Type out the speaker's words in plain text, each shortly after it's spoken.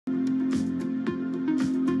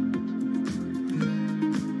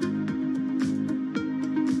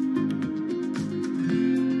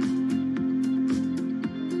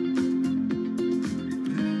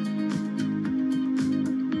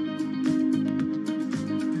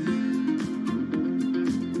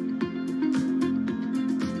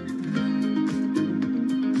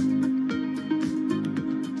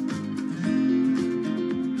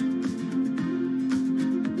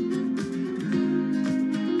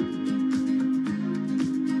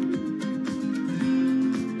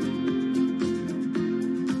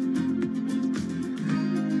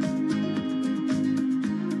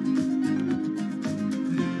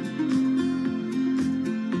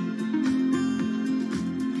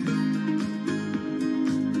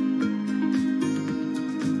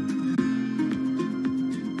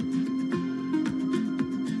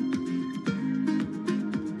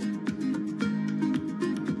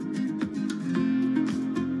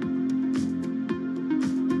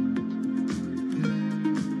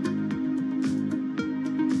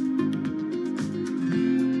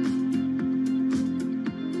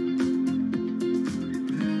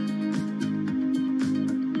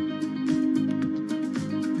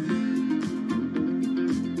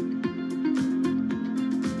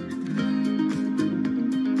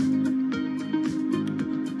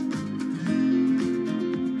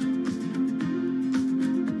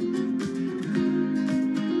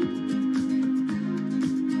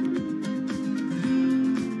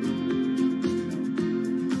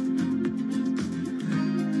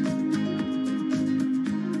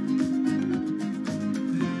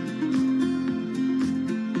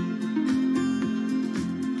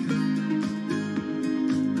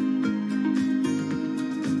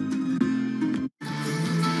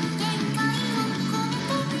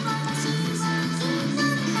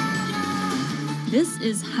This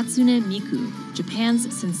is Hatsune Miku,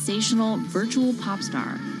 Japan's sensational virtual pop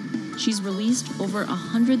star. She's released over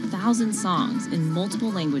 100,000 songs in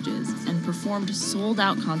multiple languages and performed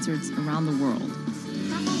sold-out concerts around the world.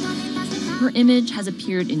 Her image has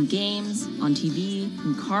appeared in games, on TV,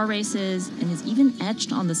 in car races, and is even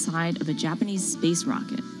etched on the side of a Japanese space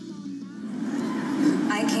rocket.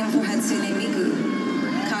 I came for Hatsune Miku,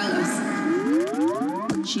 Carlos.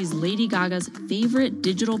 She's Lady Gaga's favorite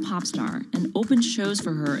digital pop star and opened shows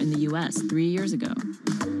for her in the US 3 years ago.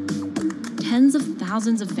 Tens of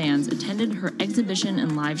thousands of fans attended her exhibition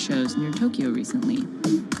and live shows near Tokyo recently.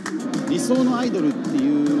 理想のアイドルって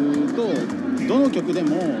いうと、どの曲で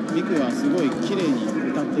もミクはすごい綺麗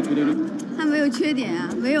に歌ってくれる。她没有缺点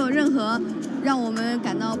啊，没有任何让我们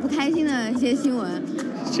感到不开心的一些新闻。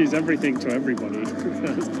She's everything to everybody.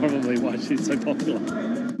 That's probably why she's so popular.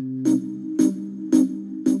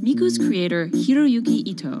 Miku's creator Hiroyuki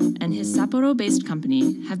Ito and his Sapporo-based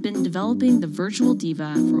company have been developing the virtual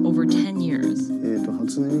diva for over 10 years.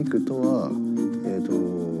 初音ミクとは、キ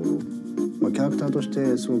ャラクターとし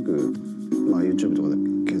てすごく、YouTube とかで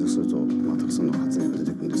検索すると、たくさんの初音ミクが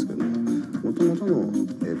出てくるんですけども、元々の、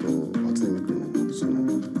初音ミクのその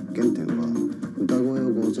原点は歌声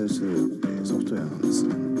を合成する、ソフトウェアなんです。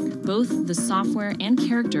Both the software and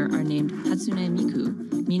character are named Hatsune Miku,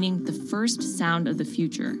 meaning the first sound of the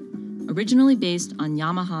future. Originally based on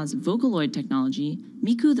Yamaha's Vocaloid technology,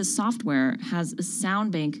 Miku the software has a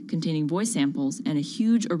sound bank containing voice samples and a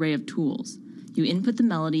huge array of tools. You input the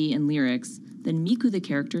melody and lyrics, then Miku the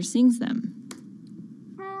character sings them.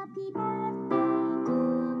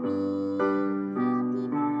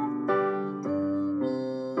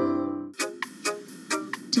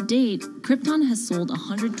 To date, Krypton has sold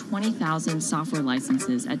 120,000 software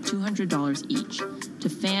licenses at $200 each to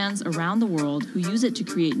fans around the world who use it to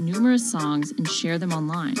create numerous songs and share them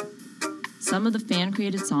online. Some of the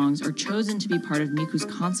fan-created songs are chosen to be part of Miku's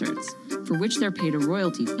concerts, for which they're paid a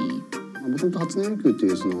royalty fee. もともと初音ミクって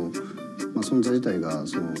いうその、存在自体が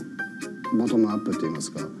そのボトムアップっていいま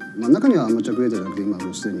すか、中にはアマチュアクリエイターじゃなくて今も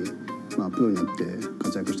うすでに、プロになって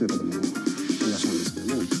活躍している方もいらっしゃるんですけ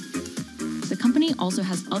ども。The company also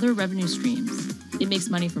has other revenue streams. It makes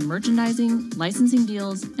money from merchandising, licensing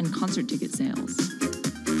deals, and concert ticket sales.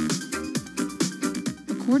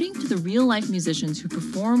 According to the real-life musicians who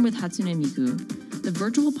perform with Hatsune Miku, the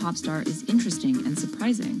virtual pop star is interesting and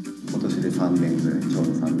surprising. 今年で3年ぐらい、ちょう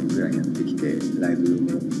ど3年ぐらいやってきて、ライブ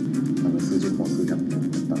も数十本、数百本やっ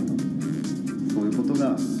たので、そういうこと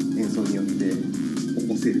が演奏によって起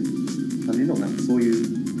こせるためのなんかそういう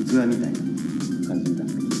器みたいな感じになっ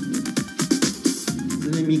てきて。初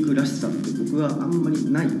音ミクらしさって僕はあんまり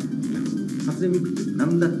ない。初音ミクって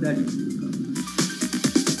何だってあり。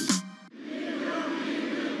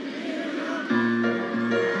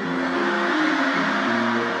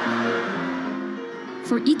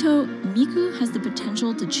For Ito, Miku has the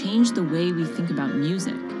potential to change the way we think about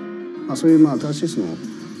music. そういう新しいその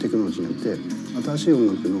テクノロジーによって新しい音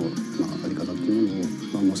楽のあり方っていうも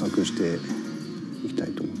のを模索していきた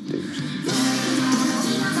いと思っていました。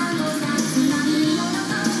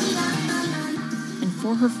And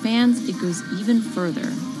for her fans, it goes even further.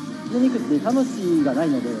 初音ミクって魂がない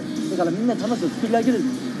ので、だからみんな魂を作り上げる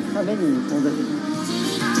ために存在する。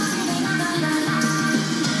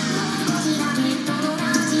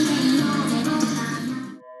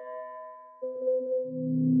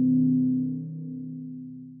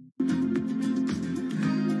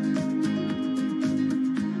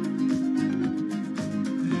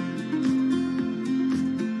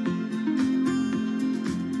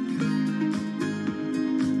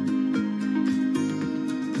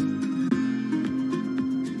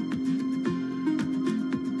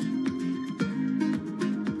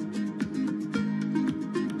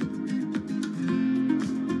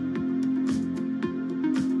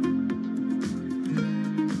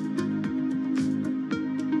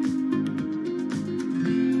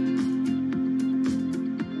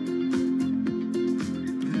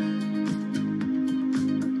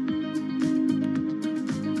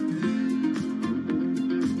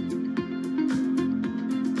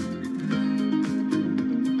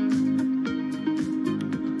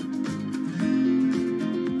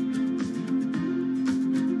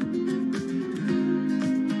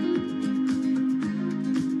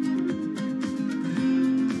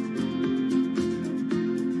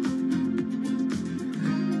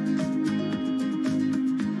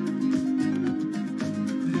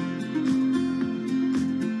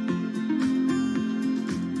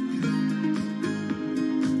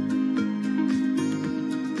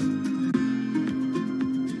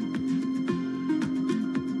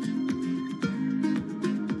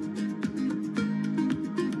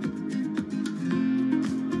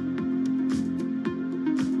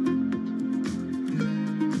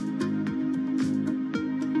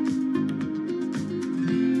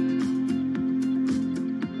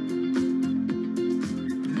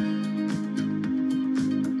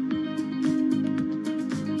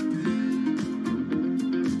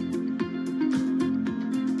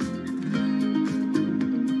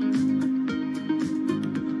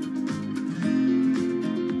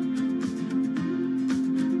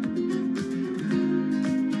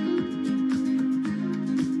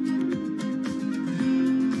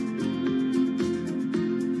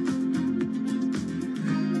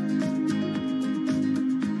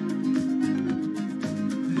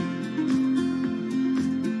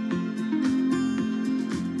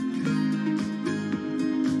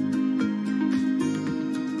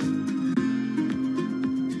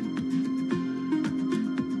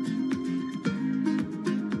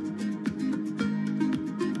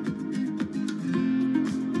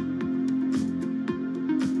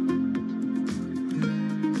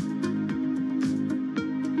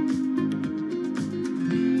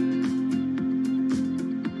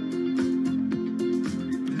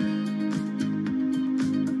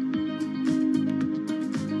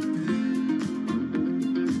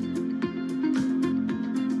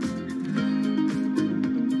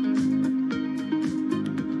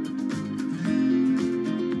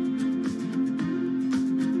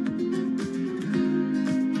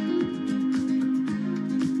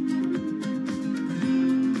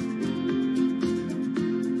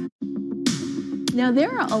Now,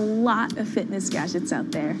 there are a lot of fitness gadgets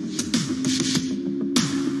out there.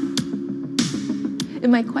 In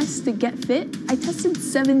my quest to get fit, I tested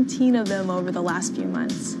 17 of them over the last few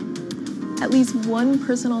months. At least one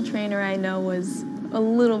personal trainer I know was a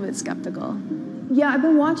little bit skeptical. Yeah, I've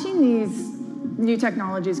been watching these new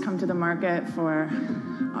technologies come to the market for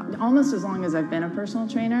almost as long as I've been a personal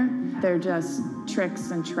trainer. They're just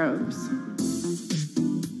tricks and tropes.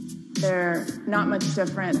 They're not much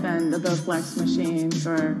different than the Bowflex machines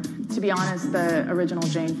or, to be honest, the original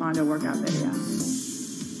Jane Fonda workout video.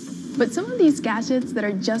 But some of these gadgets that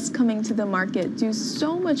are just coming to the market do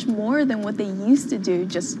so much more than what they used to do,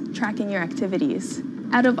 just tracking your activities.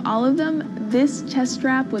 Out of all of them, this chest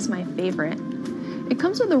strap was my favorite. It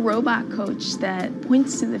comes with a robot coach that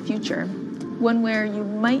points to the future, one where you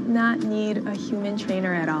might not need a human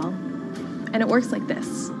trainer at all. And it works like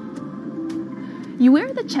this. You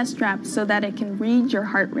wear the chest strap so that it can read your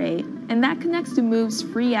heart rate, and that connects to Move's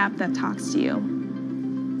free app that talks to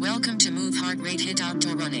you. Welcome to Move Heart Rate Hit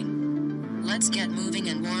Outdoor Running. Let's get moving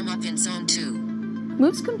and warm up in Zone 2.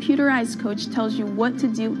 Move's computerized coach tells you what to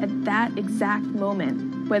do at that exact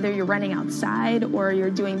moment, whether you're running outside or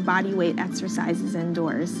you're doing body weight exercises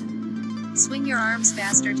indoors. Swing your arms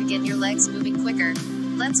faster to get your legs moving quicker.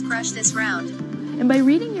 Let's crush this round. And by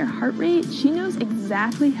reading your heart rate, she knows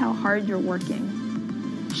exactly how hard you're working.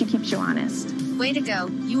 She keeps you honest. Way to go,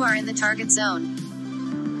 you are in the target zone.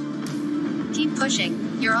 Keep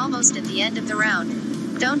pushing, you're almost at the end of the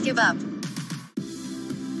round. Don't give up.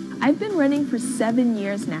 I've been running for 7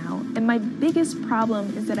 years now, and my biggest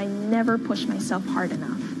problem is that I never push myself hard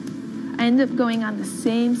enough. I end up going on the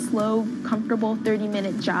same slow, comfortable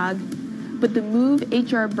 30-minute jog, but the Move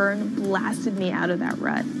HR Burn blasted me out of that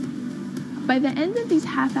rut. By the end of these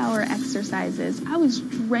half-hour exercises, I was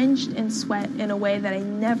drenched in sweat in a way that I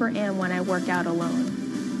never am when I work out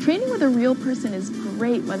alone. Training with a real person is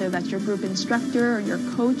great, whether that's your group instructor or your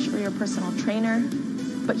coach or your personal trainer,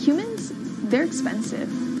 but humans, they're expensive.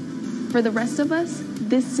 For the rest of us,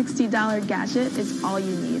 this $60 gadget is all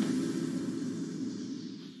you need.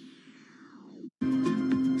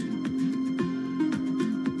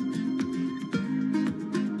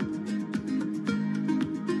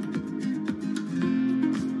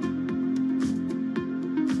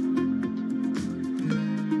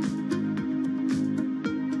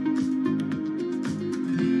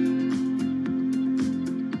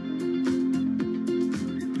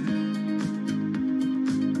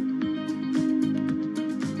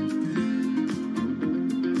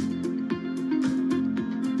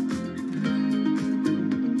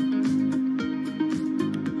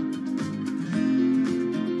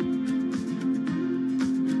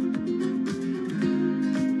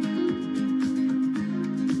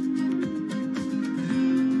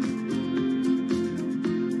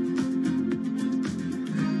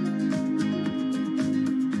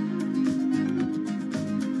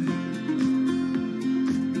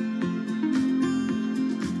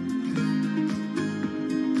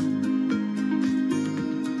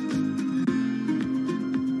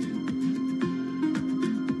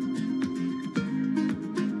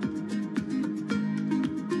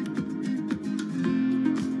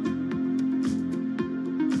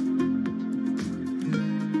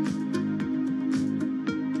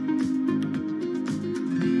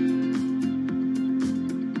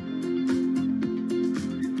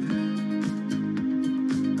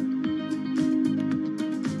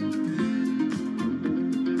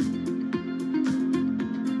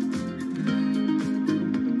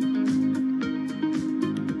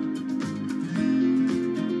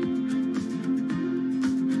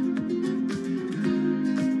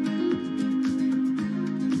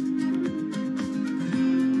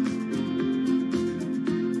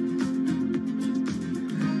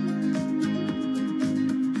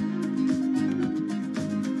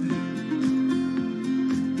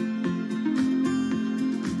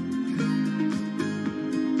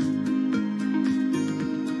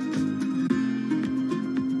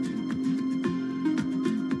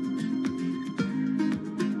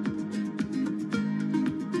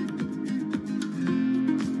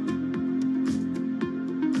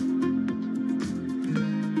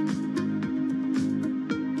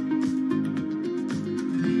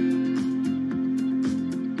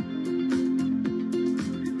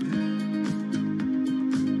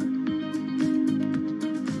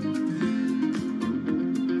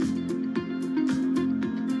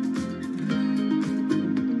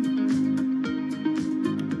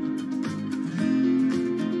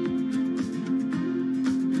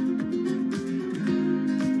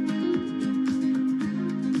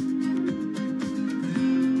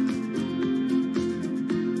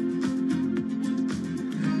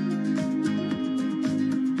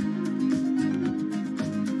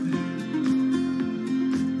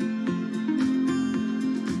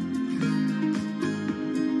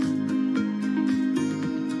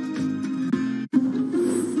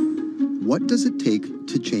 what does it take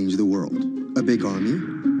to change the world? A big army?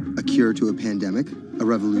 A cure to a pandemic? A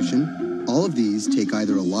revolution? All of these take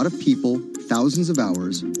either a lot of people, thousands of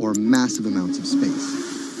hours, or massive amounts of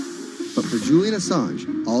space. But for Julian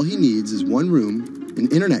Assange, all he needs is one room, an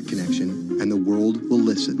internet connection, and the world will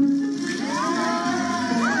listen.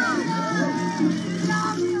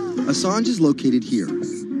 Assange is located here,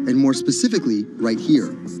 and more specifically, right here.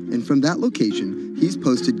 And from that location, he's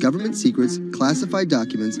posted government secrets, classified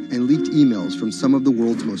documents, and leaked emails from some of the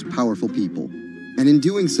world's most powerful people. And in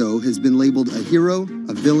doing so, has been labeled a hero,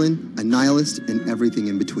 a villain, a nihilist, and everything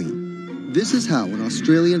in between. This is how an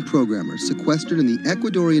Australian programmer sequestered in the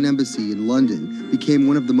Ecuadorian embassy in London became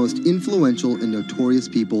one of the most influential and notorious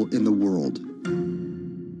people in the world.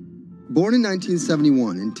 Born in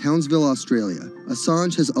 1971 in Townsville, Australia,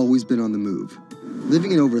 Assange has always been on the move.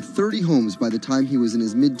 Living in over 30 homes by the time he was in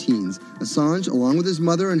his mid-teens, Assange, along with his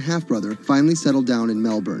mother and half-brother, finally settled down in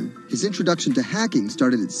Melbourne. His introduction to hacking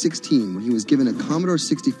started at 16 when he was given a Commodore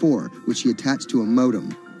 64, which he attached to a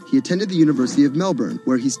modem. He attended the University of Melbourne,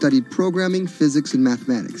 where he studied programming, physics, and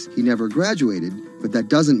mathematics. He never graduated, but that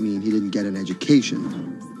doesn't mean he didn't get an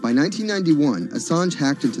education. By 1991, Assange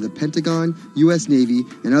hacked into the Pentagon, U.S. Navy,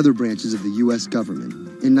 and other branches of the U.S. government.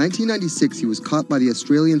 In 1996, he was caught by the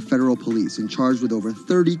Australian Federal Police and charged with over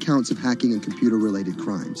 30 counts of hacking and computer-related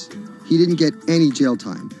crimes. He didn't get any jail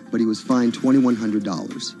time, but he was fined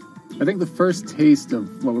 $2,100. I think the first taste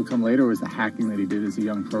of what would come later was the hacking that he did as a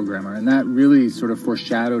young programmer, and that really sort of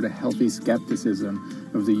foreshadowed a healthy skepticism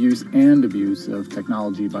of the use and abuse of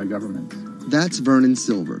technology by governments. That's Vernon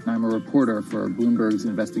Silver. I'm a reporter for Bloomberg's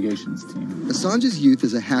investigations team. Assange's youth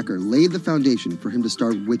as a hacker laid the foundation for him to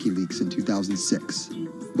start WikiLeaks in 2006.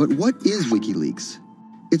 But what is WikiLeaks?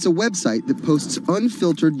 It's a website that posts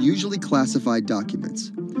unfiltered, usually classified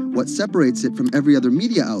documents. What separates it from every other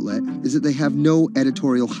media outlet is that they have no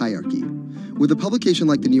editorial hierarchy. With a publication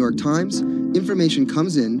like the New York Times, information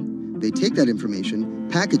comes in, they take that information,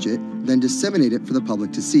 package it, then disseminate it for the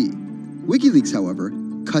public to see. WikiLeaks, however,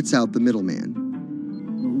 cuts out the middleman.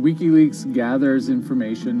 WikiLeaks gathers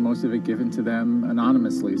information, most of it given to them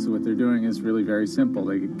anonymously. So what they're doing is really very simple.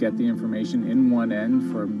 They get the information in one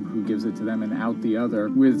end from who gives it to them and out the other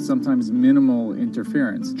with sometimes minimal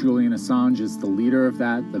interference. Julian Assange is the leader of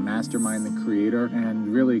that, the mastermind, the creator,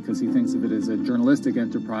 and really, because he thinks of it as a journalistic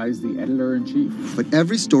enterprise, the editor-in-chief. But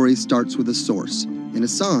every story starts with a source, and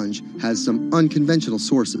Assange has some unconventional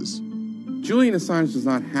sources. Julian Assange does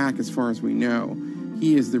not hack as far as we know.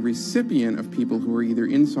 He is the recipient of people who are either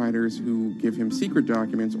insiders who give him secret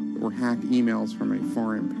documents or hack emails from a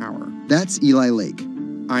foreign power. That's Eli Lake.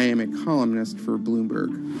 I am a columnist for Bloomberg.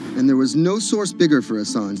 And there was no source bigger for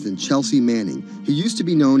Assange than Chelsea Manning. He used to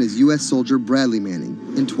be known as U.S. soldier Bradley Manning.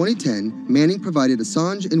 In 2010, Manning provided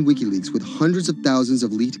Assange and WikiLeaks with hundreds of thousands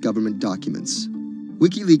of leaked government documents.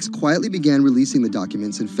 WikiLeaks quietly began releasing the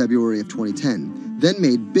documents in February of 2010, then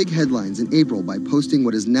made big headlines in April by posting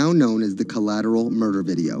what is now known as the collateral murder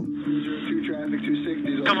video.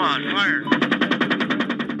 Come on, fire!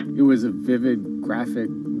 It was a vivid, graphic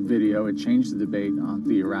video. It changed the debate on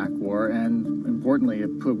the Iraq War, and importantly,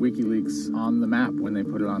 it put WikiLeaks on the map when they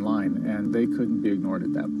put it online, and they couldn't be ignored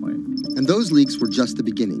at that point. And those leaks were just the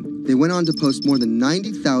beginning. They went on to post more than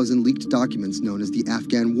 90,000 leaked documents known as the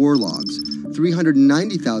Afghan war logs,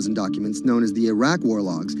 390,000 documents known as the Iraq war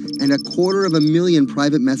logs, and 250,000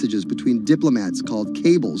 private messages between diplomats called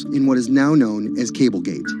cables in what is now known as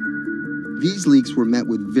Cablegate. These leaks were met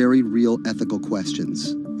with very real ethical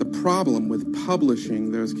questions. The problem with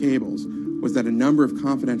publishing those cables was that a number of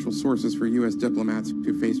confidential sources for U.S. diplomats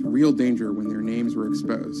who faced real danger when their names were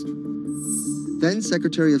exposed. Then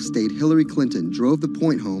Secretary of State Hillary Clinton drove the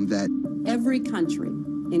point home that every country,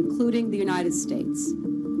 including the United States,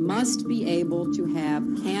 must be able to have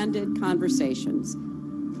candid conversations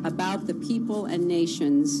about the people and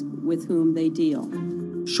nations with whom they deal.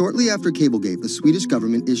 Shortly after Cablegate, the Swedish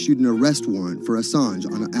government issued an arrest warrant for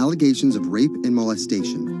Assange on allegations of rape and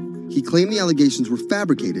molestation. He claimed the allegations were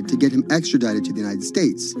fabricated to get him extradited to the United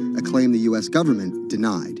States, a claim the U.S. government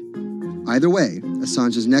denied. Either way,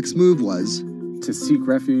 Assange's next move was to seek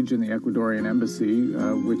refuge in the Ecuadorian embassy,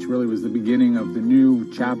 which really was the beginning of the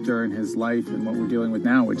new chapter in his life and what we're dealing with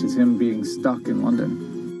now, which is him being stuck in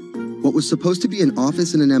London. What was supposed to be an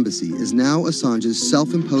office in an embassy is now Assange's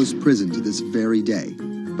self-imposed prison to this very day.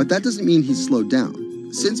 But that doesn't mean he's slowed down.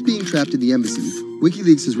 Since being trapped in the embassy,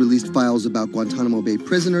 WikiLeaks has released files about Guantanamo Bay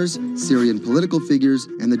prisoners, Syrian political figures,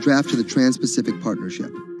 and the draft to the Trans-Pacific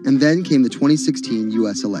Partnership. And then came the 2016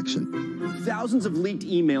 U.S. election. Thousands of leaked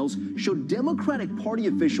emails showed Democratic Party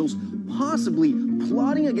officials possibly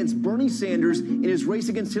plotting against Bernie Sanders in his race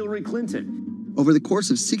against Hillary Clinton. Over the course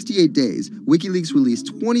of 68 days, WikiLeaks released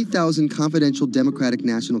 20,000 confidential Democratic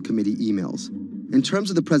National Committee emails. In terms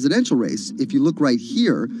of the presidential race, if you look right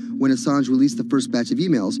here, when Assange released the first batch of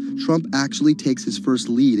emails, Trump actually takes his first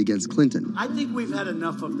lead against Clinton. I think we've had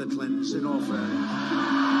enough of the Clintons, in all fairness.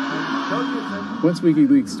 Once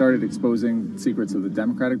WikiLeaks started exposing secrets of the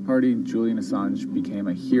Democratic Party, Julian Assange became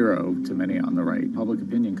a hero to many on the right. Public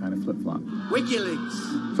opinion kind of flip-flopped.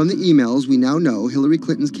 WikiLeaks! From the emails, we now know Hillary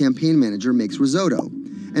Clinton's campaign manager makes risotto,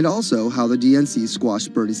 and also how the DNC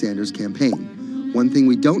squashed Bernie Sanders' campaign. One thing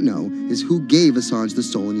we don't know is who gave Assange the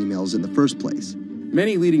stolen emails in the first place.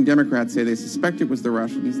 Many leading Democrats say they suspect it was the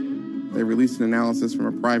Russians. They released an analysis from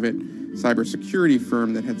a private cybersecurity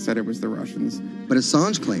firm that had said it was the Russians. But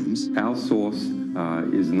Assange claims our source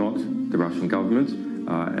is not the Russian government,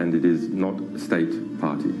 and it is not a state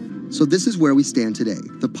party. So this is where we stand today.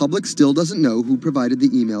 The public still doesn't know who provided the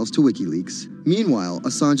emails to WikiLeaks. Meanwhile,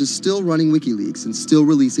 Assange is still running WikiLeaks and still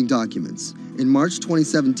releasing documents. In March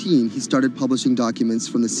 2017, he started publishing documents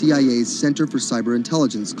from the CIA's Center for Cyber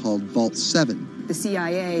Intelligence called Vault 7. The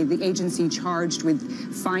CIA, the agency charged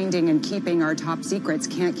with finding and keeping our top secrets,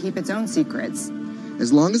 can't keep its own secrets.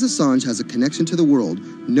 As long as Assange has a connection to the world,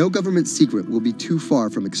 no government secret will be too far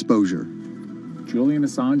from exposure. Julian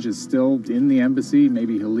Assange is still in the embassy.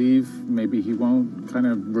 Maybe he'll leave, maybe he won't. Kind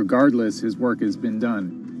of regardless, his work has been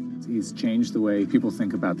done. He's changed the way people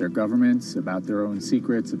think about their governments, about their own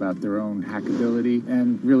secrets, about their own hackability,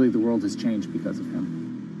 and really the world has changed because of him.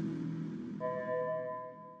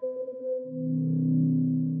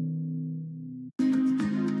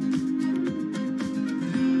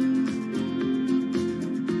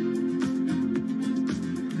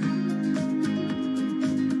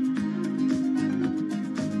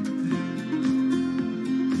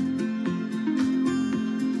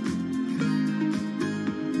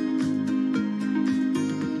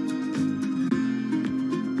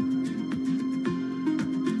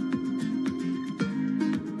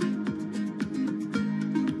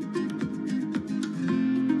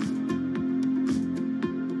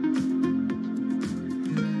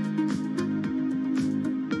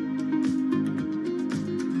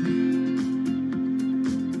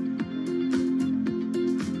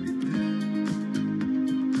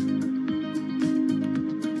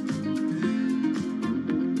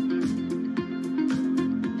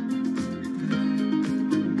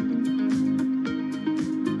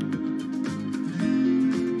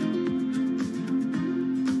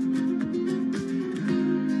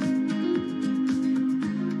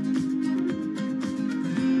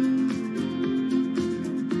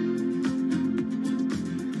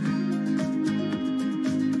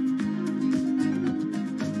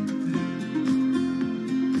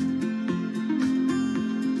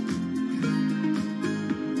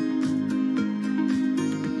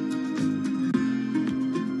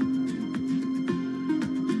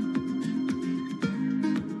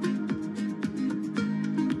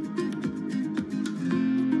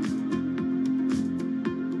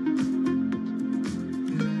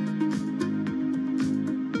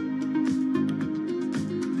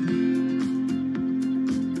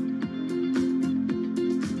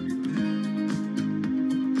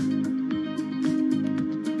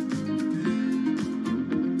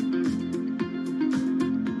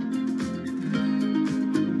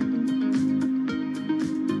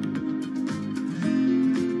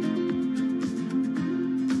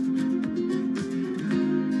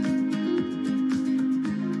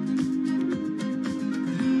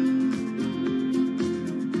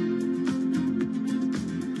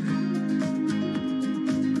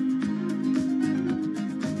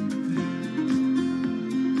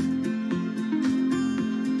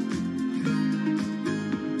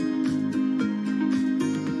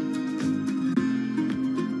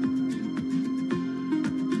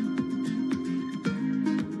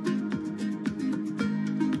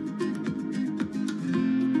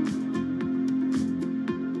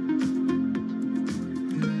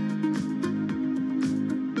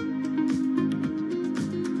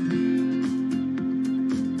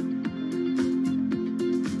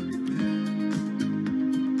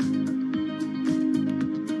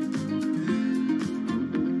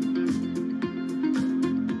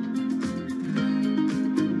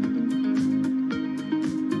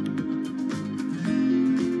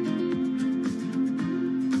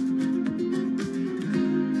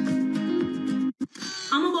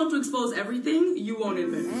 Expose everything you won't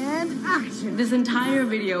admit. And action. This entire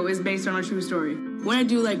video is based on a true story. When I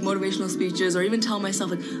do like motivational speeches or even tell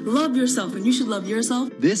myself like, love yourself and you should love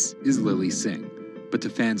yourself. This is Lily Singh. But to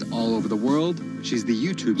fans all over the world, she's the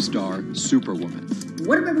YouTube star Superwoman.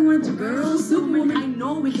 What if everyone's a girl? Superwoman. I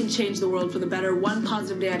know we can change the world for the better, one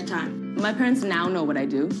positive day at a time. My parents now know what I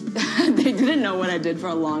do. They didn't know what I did for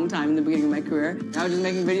a long time in the beginning of my career. I was just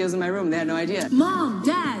making videos in my room. They had no idea. Mom,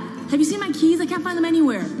 Dad, have you seen my keys? I can't find them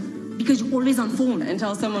anywhere. Because you're always on phone.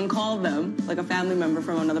 Until someone called them, like a family member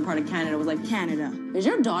from another part of Canada was like, Canada, is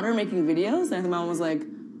your daughter making videos? And the mom was like,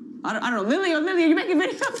 I don't know, Lily, are you making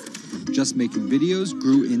videos? Just making videos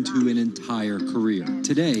grew into an entire career.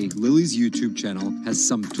 Today, Lily's YouTube channel has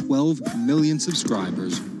some 12 million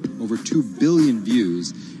subscribers, over 2 billion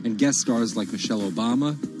views, and guest stars like Michelle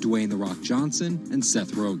Obama, Dwayne "The Rock" Johnson, and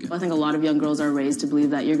Seth Rogen. I think a lot of young girls are raised to believe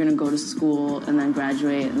that you're going to go to school and then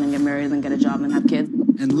graduate and then get married and then get a job and have kids.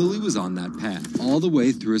 And Lily was on that path, all the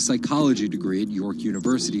way through a psychology degree at York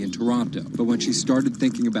University in Toronto. But when she started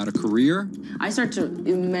thinking about a career, I started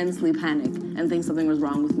to immensely panic and think something was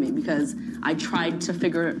wrong with me because I tried to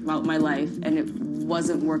figure out my life and it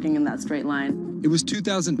wasn't working in that straight line. It was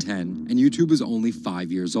 2010, and YouTube was only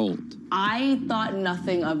 5 years old. I thought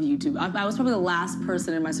nothing of YouTube. I was probably the last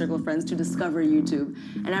person in my circle of friends to discover YouTube.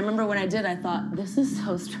 And I remember when I did, I thought, this is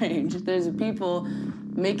so strange. There's people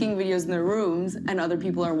making videos in their rooms, and other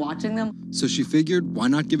people are watching them. So she figured, why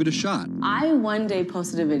not give it a shot? I one day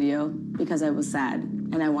posted a video because I was sad,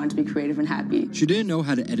 and I wanted to be creative and happy. She didn't know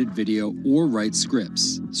how to edit video or write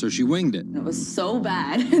scripts, so she winged it. It was so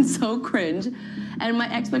bad and so cringe. And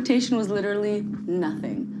my expectation was literally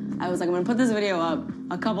nothing. I was like, I'm gonna put this video up,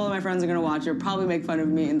 a couple of my friends are gonna watch it, probably make fun of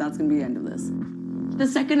me, and that's gonna be the end of this. The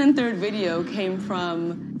second and third video came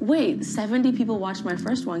from, wait, 70 people watched my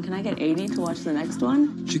first one, can I get 80 to watch the next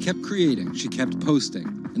one? She kept creating, she kept posting,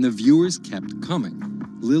 and the viewers kept coming.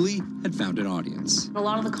 Lily had found an audience. A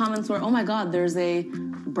lot of the comments were, oh my God, there's a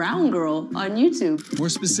brown girl on YouTube. More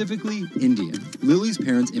specifically, Indian. Lily's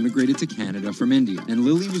parents immigrated to Canada from India, and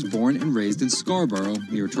Lily was born and raised in Scarborough,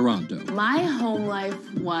 near Toronto. My home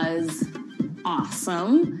life was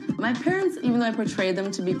awesome. My parents, even though I portrayed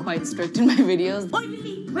them to be quite strict in my videos. Oi,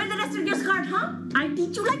 Lily, where the rest of your skirt, huh? I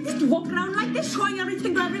teach you like this to walk around like this, showing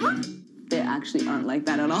everything to everyone? They actually aren't like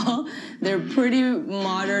that at all. They're pretty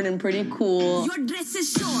modern and pretty cool. Your dress is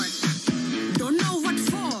short. Don't know what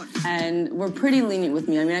for. And were pretty lenient with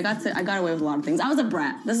me. I mean, I got away with a lot of things. I was a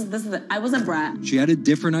brat. I was a brat. She had a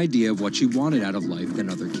different idea of what she wanted out of life than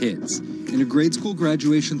other kids. In a grade school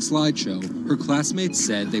graduation slideshow, her classmates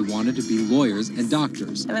said they wanted to be lawyers and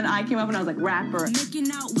doctors. And then I came up and I was like, rapper.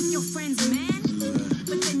 Making out with your friends, man.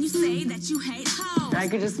 But then you say that you hate hoes. I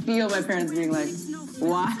could just feel my parents being like,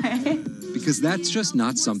 why? Because that's just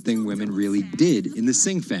not something women really did in the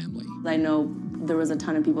Singh family. I know there was a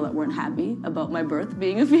ton of people that weren't happy about my birth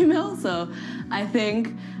being a female, so I think,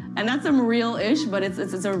 and that's some real-ish, but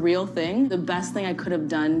it's a real thing. The best thing I could have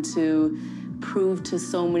done to prove to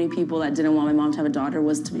so many people that didn't want my mom to have a daughter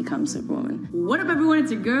was to become Superwoman. What up, everyone?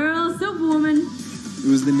 It's your girl, Superwoman. It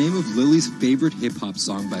was the name of Lily's favorite hip-hop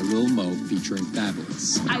song by Lil Mo featuring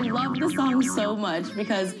Fabulous. I love the song so much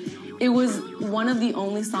because it was one of the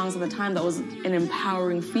only songs at the time that was an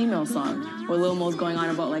empowering female song, where Lil Mo's going on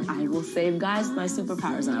about, like, I will save guys with my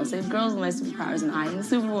superpowers, and I will save girls with my superpowers, and I am the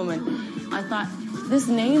Superwoman. I thought, this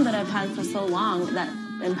name that I've had for so long that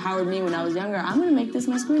empowered me when I was younger, I'm gonna make this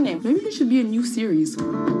my screen name. Maybe there should be a new series.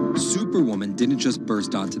 Superwoman didn't just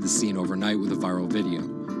burst onto the scene overnight with a viral video.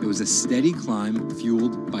 It was a steady climb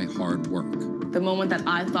fueled by hard work. The moment that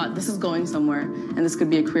I thought this is going somewhere and this could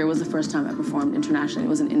be a career was the first time I performed internationally. It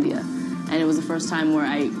was in India. And it was the first time where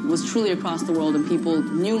I was truly across the world and people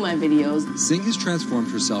knew my videos. Singh has transformed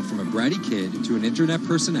herself from a bratty kid to an internet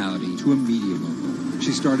personality to a media mogul.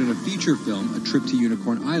 She started a feature film, A Trip to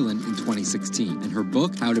Unicorn Island, in 2016. And her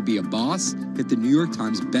book, How to Be a Boss, hit the New York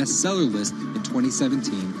Times bestseller list in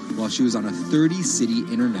 2017 while she was on a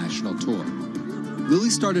 30-city international tour. Lily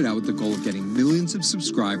started out with the goal of getting millions of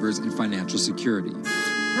subscribers and financial security.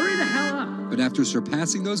 Hurry the hell up! But after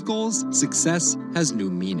surpassing those goals, success has new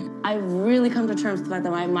meaning. I've really come to terms with the fact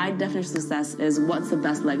that my definition of success is what's the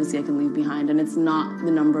best legacy I can leave behind. And it's not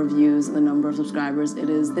the number of views, the number of subscribers. It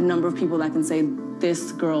is the number of people that can say,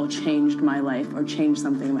 this girl changed my life or changed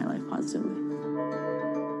something in my life positively.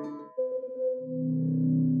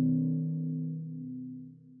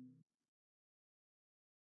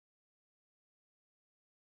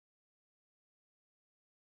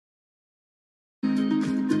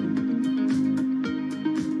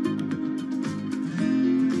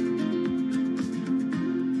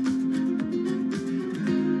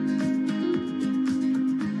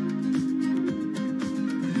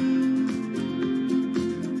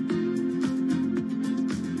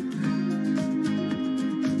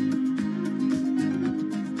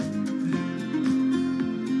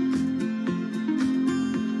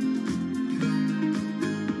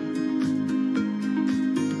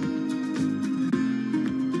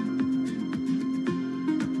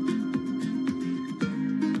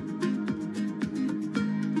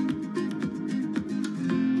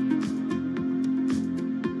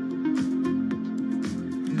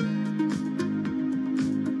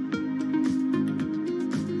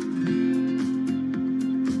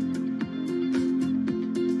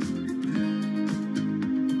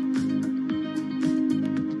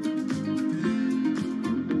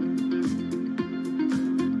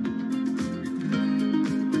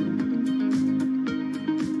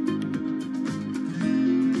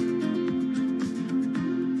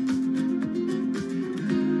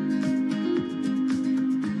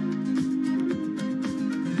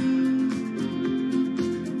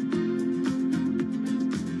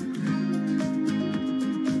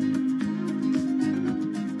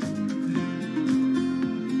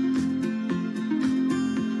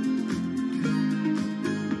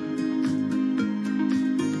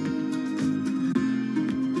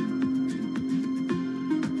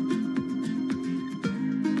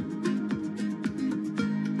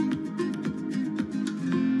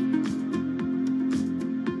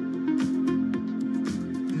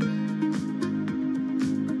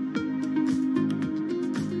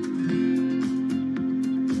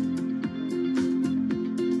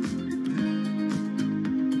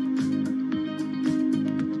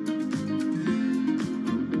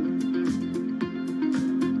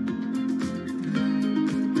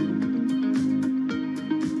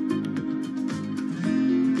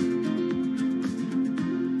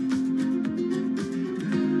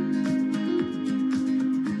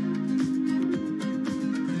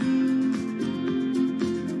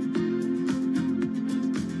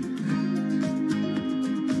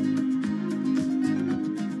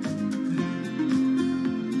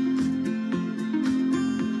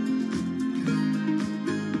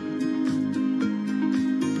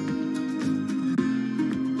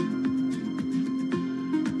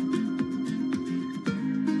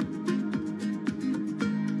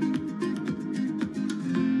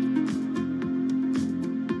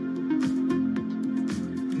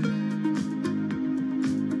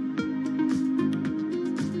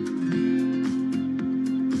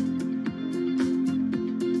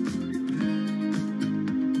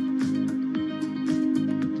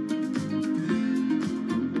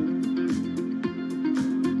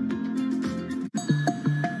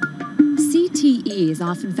 CTE is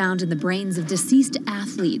often found in the brains of deceased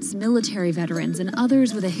athletes, military veterans, and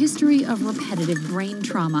others with a history of repetitive brain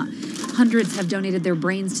trauma. Hundreds have donated their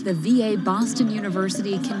brains to the VA Boston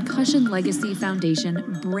University Concussion Legacy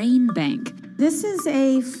Foundation Brain Bank. This is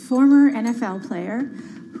a former NFL player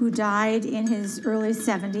who died in his early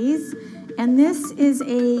 70s, and this is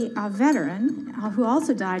a veteran who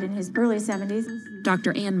also died in his early 70s.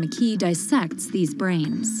 Dr. Ann McKee dissects these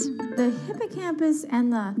brains. The hippocampus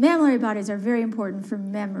and the mammillary bodies are very important for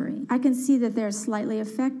memory. I can see that they're slightly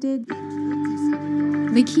affected.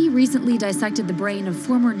 McKee recently dissected the brain of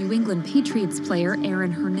former New England Patriots player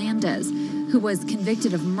Aaron Hernandez, who was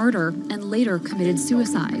convicted of murder and later committed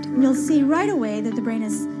suicide. You'll see right away that the brain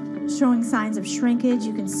is showing signs of shrinkage.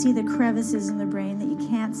 You can see the crevices in the brain that you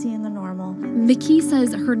can't see in the normal. McKee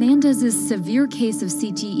says Hernandez's severe case of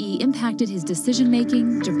CTE impacted his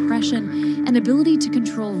decision-making, depression, and ability to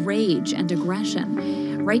control rage and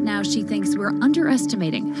aggression. Right now, she thinks we're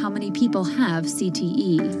underestimating how many people have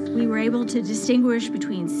CTE. We were able to distinguish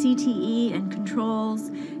between CTE and controls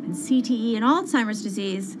and CTE and Alzheimer's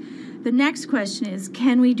disease. The next question is,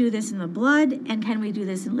 can we do this in the blood, and can we do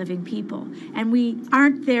this in living people? And we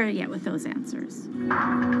aren't there yet with those answers.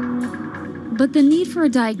 But the need for a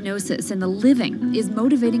diagnosis in the living is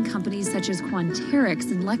motivating companies such as Quanterix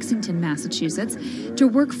in Lexington, Massachusetts, to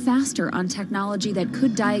work faster on technology that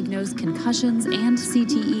could diagnose concussions and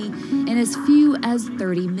CTE in as few as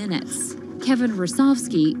 30 minutes. Kevin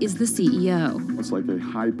Rosovsky is the CEO. It's like a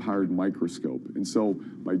high-powered microscope. And so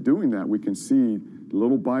by doing that, we can see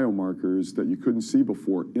little biomarkers that you couldn't see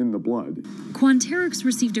before in the blood. Quanterix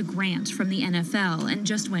received a grant from the NFL and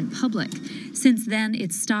just went public. Since then,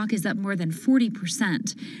 its stock is up more than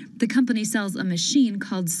 40%. The company sells a machine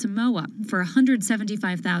called Simoa for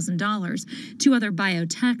 $175,000 to other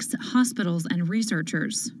biotechs, hospitals, and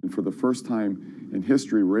researchers. And for the first time in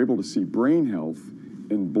history, we're able to see brain health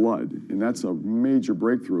in blood, and that's a major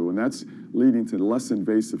breakthrough, and that's leading to less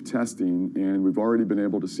invasive testing, and we've already been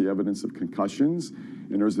able to see evidence of concussions,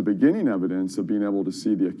 and there's the beginning evidence of being able to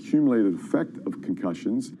see the accumulated effect of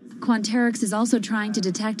concussions. Quanterix is also trying to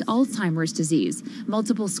detect Alzheimer's disease,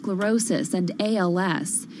 multiple sclerosis, and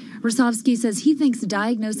ALS. Rosovsky says he thinks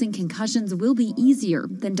diagnosing concussions will be easier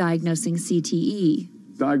than diagnosing CTE.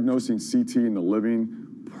 Diagnosing CT in the living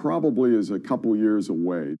probably is a couple years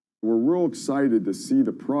away. We're real excited to see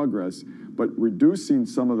the progress, but reducing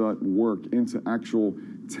some of that work into actual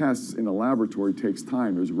tests in a laboratory takes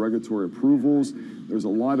time. There's regulatory approvals. There's a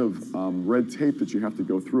lot of red tape that you have to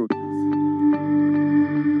go through.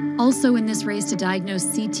 Also in this race to diagnose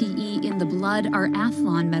CTE in the blood are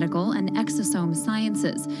Athlon Medical and Exosome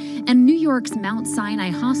Sciences. And New York's Mount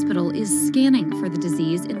Sinai Hospital is scanning for the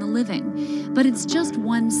disease in the living. But it's just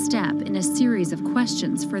one step in a series of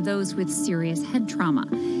questions for those with serious head trauma.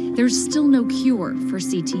 There's still no cure for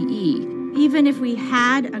CTE. Even if we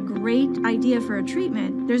had a great idea for a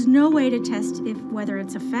treatment, there's no way to test whether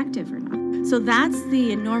it's effective or not. So that's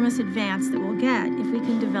the enormous advance that we'll get if we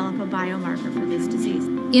can develop a biomarker for this disease.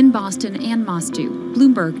 In Boston, Ann Mostu,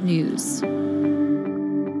 Bloomberg News.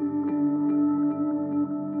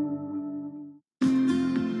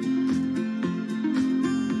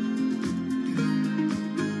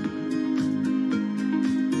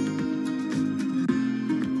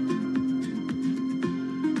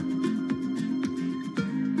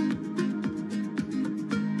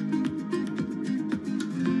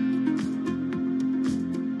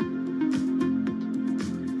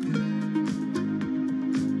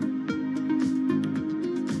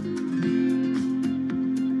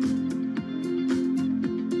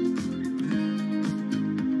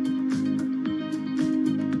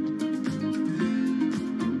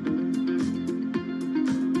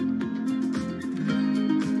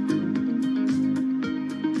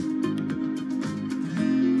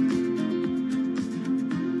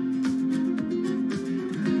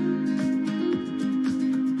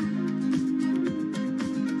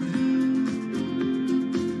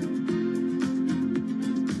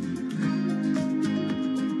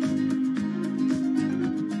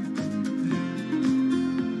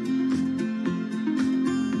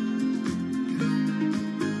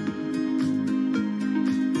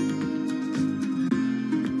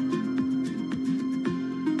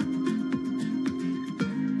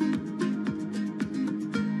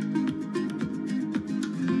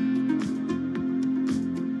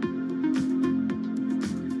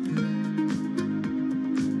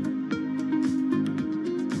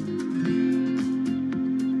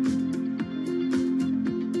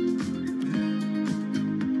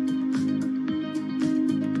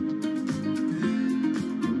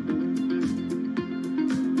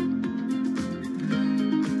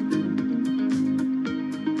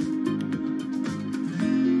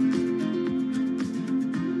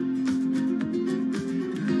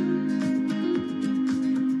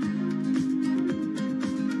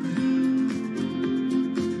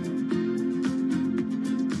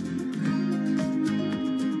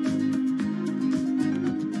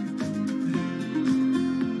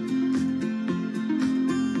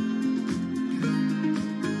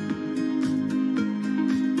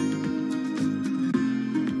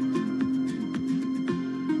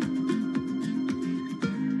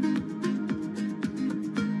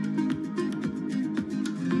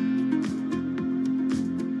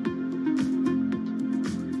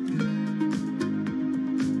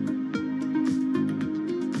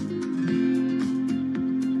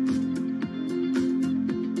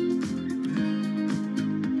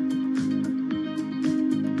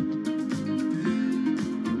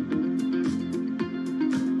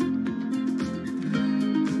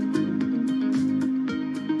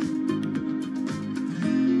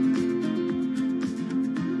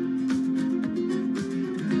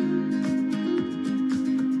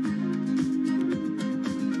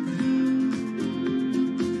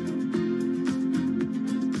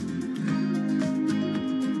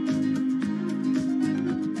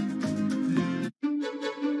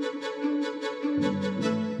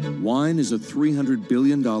 Wine is a $300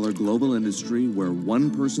 billion global industry where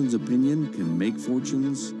one person's opinion can make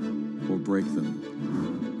fortunes or break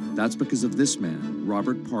them. That's because of this man,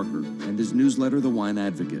 Robert Parker, and his newsletter, The Wine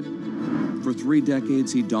Advocate. For 3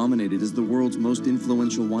 decades, he dominated as the world's most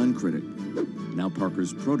influential wine critic. Now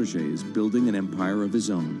Parker's protege is building an empire of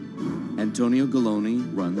his own. Antonio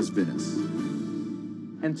Galloni runs Venice.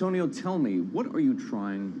 Antonio, tell me, what are you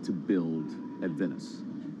trying to build at Venice?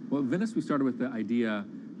 Well, at Venice, we started with the idea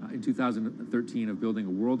in 2013 of building a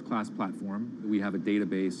world-class platform. We have a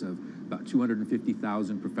database of about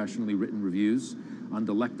 250,000 professionally written reviews. On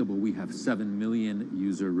Delectable, we have 7 million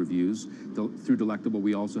user reviews. Through Delectable,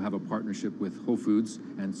 we also have a partnership with Whole Foods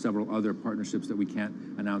and several other partnerships that we can't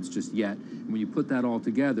announce just yet. And when you put that all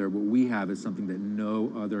together, what we have is something that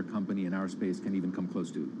no other company in our space can even come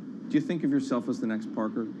close to. Do you think of yourself as the next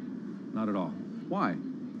Parker? Not at all. Why?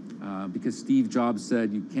 Because Steve Jobs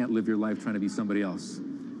said you can't live your life trying to be somebody else.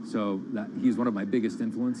 So he's one of my biggest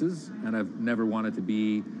influences, and I've never wanted to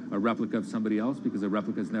be a replica of somebody else because a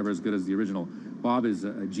replica is never as good as the original. Bob is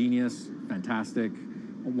a genius, fantastic,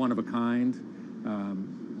 one of a kind.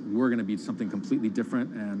 We're going to be something completely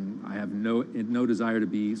different, and I have no desire to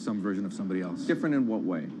be some version of somebody else. Different in what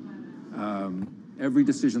way? Every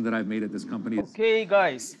decision that I've made at this company is... Okay,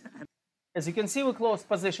 guys. As you can see, we closed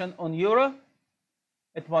position on euro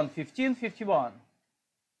at 115.51.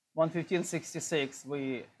 115.66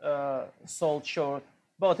 we sold short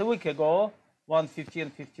about a week ago.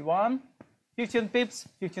 115.51. 15 pips,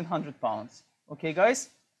 1,500 pounds. Okay, guys?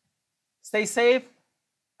 Stay safe,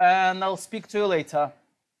 and I'll speak to you later.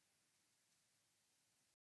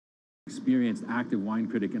 Experienced active wine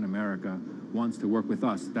critic in America wants to work with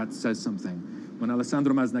us. That says something. When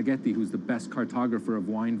Alessandro Masnaghetti, who's the best cartographer of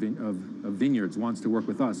of vineyards, wants to work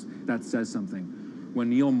with us, that says something. When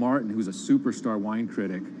Neil Martin, who's a superstar wine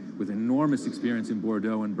critic with enormous experience in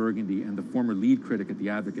Bordeaux and Burgundy and the former lead critic at The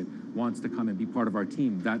Advocate, wants to come and be part of our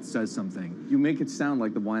team, that says something. You make it sound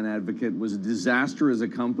like The Wine Advocate was a disaster as a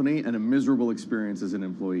company and a miserable experience as an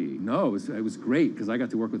employee. No, it was great because I got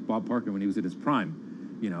to work with Bob Parker when he was at his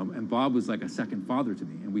prime. You know, and Bob was like a second father to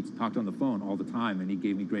me, and we talked on the phone all the time, and he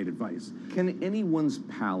gave me great advice. Can anyone's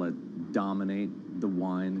palate dominate the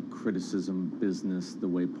wine criticism business the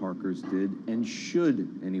way Parker's did? And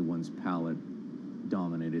should anyone's palate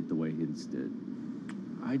dominate it the way his did?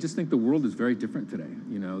 I just think the world is very different today.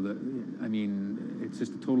 You know, I mean, it's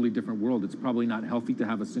just a totally different world. It's probably not healthy to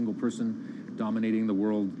have a single person dominating the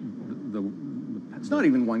world. It's not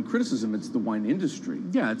even wine criticism, it's the wine industry.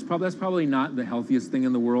 Yeah, that's probably not the healthiest thing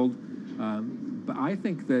in the world. But I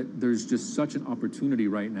think that there's just such an opportunity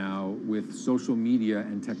right now with social media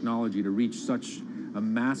and technology to reach such a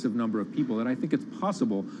massive number of people that I think it's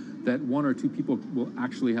possible that 1 or 2 people will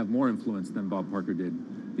actually have more influence than Bob Parker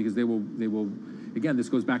did. Because they will, again, this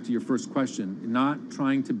goes back to your first question, not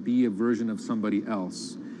trying to be a version of somebody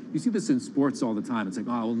else. You see this in sports all the time. It's like,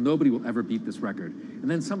 oh, well, nobody will ever beat this record.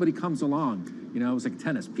 And then somebody comes along. You know, it was like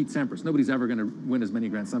tennis, Pete Sampras. Nobody's ever going to win as many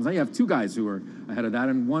Grand Slams. Now you have 2 guys who are ahead of that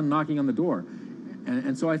and 1 knocking on the door.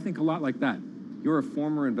 And so I think a lot like that. You're a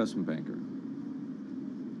former investment banker.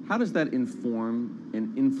 How does that inform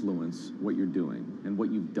and influence what you're doing and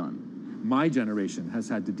what you've done? My generation has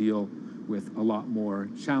had to deal with a lot more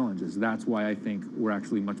challenges. That's why I think we're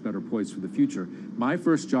actually much better poised for the future. My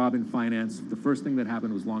first job in finance, the first thing that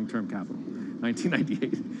happened was long-term capital,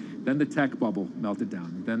 1998. Then the tech bubble melted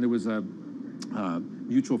down. Then there was a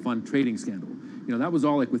mutual fund trading scandal. You know, that was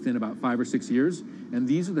all like within about 5 or 6 years. And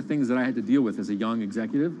these are the things that I had to deal with as a young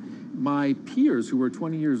executive. My peers who were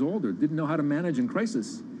 20 years older didn't know how to manage in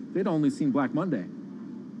crisis. They'd only seen Black Monday.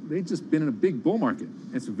 They'd just been in a big bull market.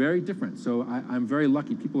 It's very different. So I'm very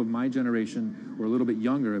lucky. People of my generation or a little bit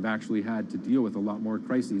younger have actually had to deal with a lot more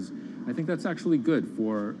crises. I think that's actually good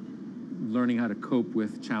for learning how to cope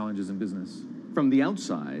with challenges in business. From the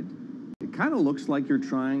outside, it kind of looks like you're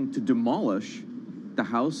trying to demolish the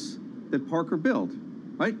house that Parker built,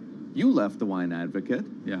 right? You left The Wine Advocate.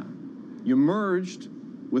 Yeah. You merged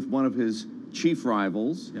with one of his chief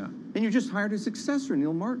rivals. Yeah. And you just hired his successor,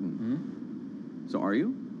 Neil Martin. Mm-hmm. So are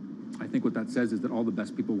you? I think what that says is that all the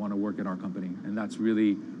best people want to work at our company. And that's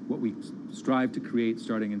really what we strive to create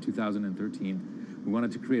starting in 2013. We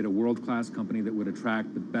wanted to create a world-class company that would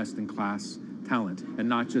attract the best-in-class talent, and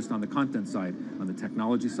not just on the content side, on the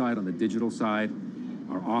technology side, on the digital side,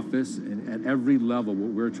 our office, and at every level,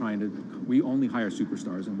 what we're trying to, we only hire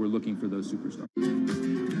superstars, and we're looking for those superstars.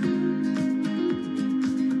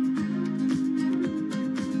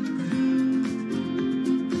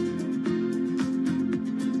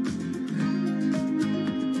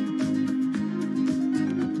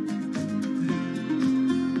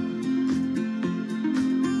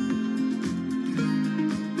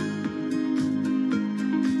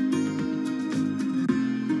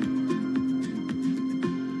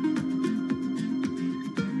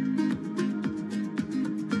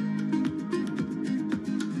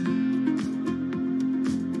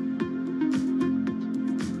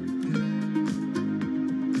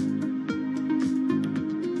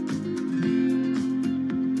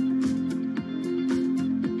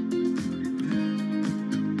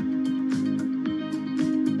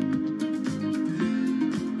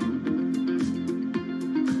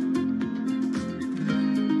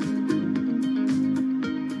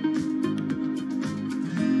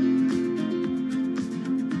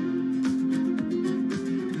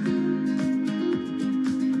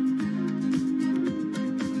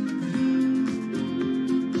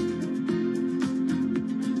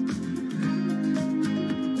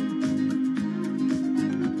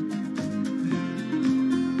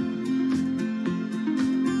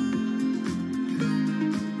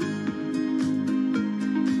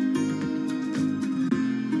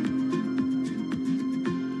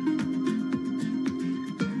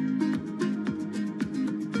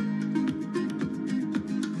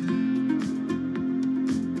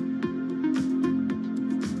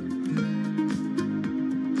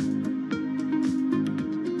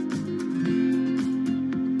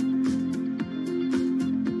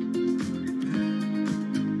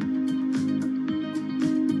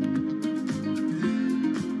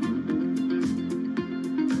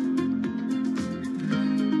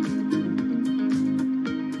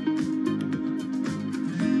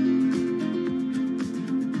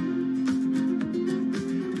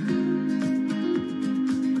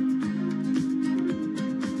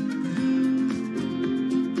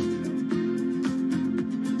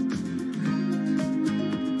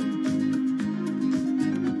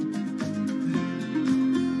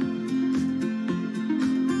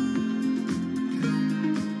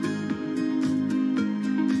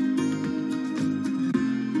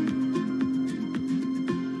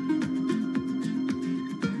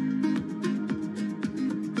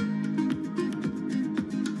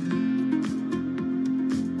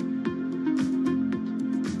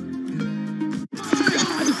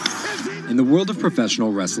 the world of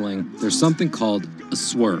professional wrestling, there's something called a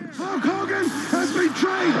swerve. Hulk Hogan has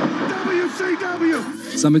betrayed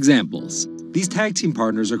WCW! Some examples. These tag team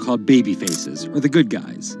partners are called babyfaces, or the good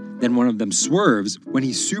guys. Then one of them swerves when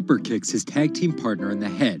he super kicks his tag team partner in the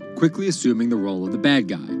head, quickly assuming the role of the bad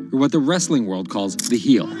guy, or what the wrestling world calls the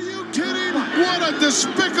heel. Are you kidding? What a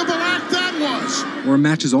despicable act that was! Or a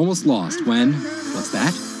match is almost lost when, what's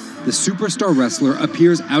that? The superstar wrestler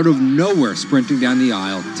appears out of nowhere sprinting down the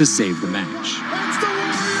aisle to save the match. That's the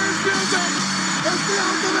Warriors music! It's the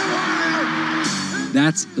Ultimate Warrior!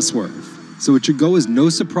 That's a swerve. So it should go as no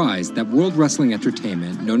surprise that World Wrestling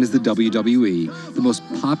Entertainment, known as the WWE, the most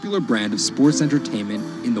popular brand of sports entertainment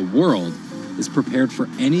in the world, is prepared for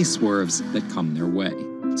any swerves that come their way.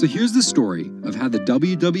 So here's the story of how the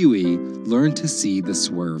WWE learned to see the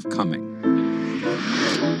swerve coming.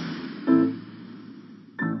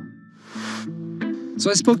 So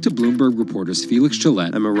I spoke to Bloomberg reporters Felix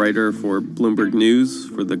Gillette. I'm a writer for Bloomberg News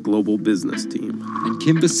for the global business team. And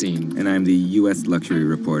Kim Basine. And I'm the U.S. luxury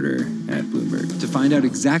reporter at Bloomberg. To find out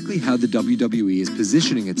exactly how the WWE is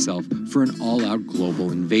positioning itself for an all-out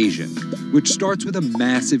global invasion, which starts with a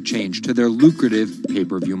massive change to their lucrative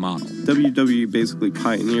pay-per-view model. WWE basically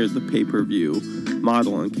pioneered the pay-per-view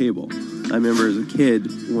model on cable. I remember as a kid,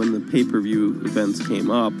 when the pay-per-view events came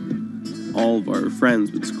up, all of our friends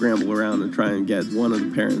would scramble around and try and get one of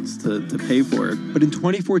the parents to pay for it. But in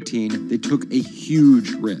 2014, they took a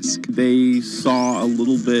huge risk. They saw a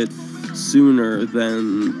little bit sooner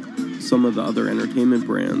than some of the other entertainment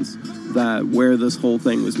brands that where this whole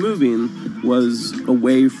thing was moving was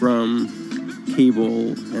away from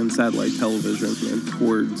cable and satellite television and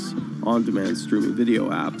towards on-demand streaming video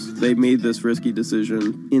apps. They made this risky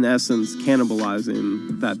decision, in essence,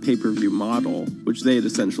 cannibalizing that pay-per-view model, which they had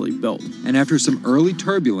essentially built. And after some early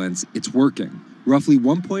turbulence, it's working. Roughly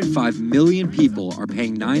 1.5 million people are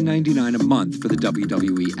paying $9.99 a month for the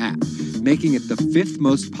WWE app, making it the 5th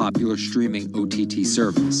most popular streaming OTT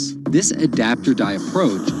service. This adapt-or-die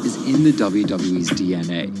approach is in the WWE's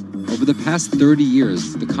DNA. Over the past 30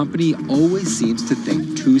 years, the company always seems to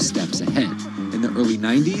think 2 steps ahead. In the early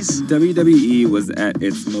 90s, WWE was at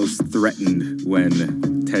its most threatened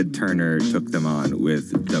when Ted Turner took them on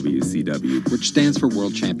with WCW, which stands for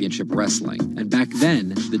World Championship Wrestling. And back then,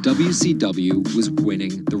 the WCW was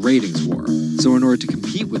winning the ratings war. So in order to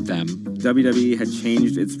compete with them, WWE had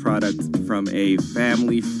changed its product from a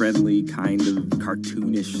family-friendly kind of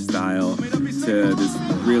cartoonish style to this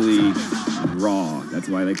really raw. That's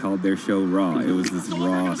why they called their show Raw. It was this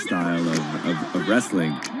raw style of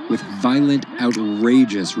wrestling. With violent,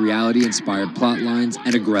 outrageous, reality-inspired plot lines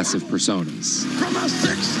and aggressive personas. From a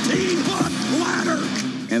 16-foot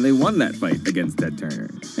ladder! And they won that fight against Ted Turner.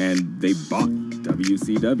 And they bought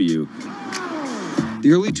WCW.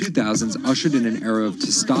 The early 2000s ushered in an era of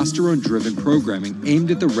testosterone-driven programming aimed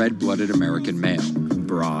at the red-blooded American male.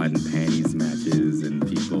 Bra and panties matches, and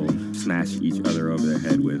people smash each other over their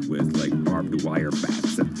head with like barbed wire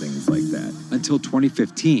bats and things like that. Until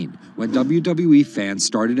 2015, when WWE fans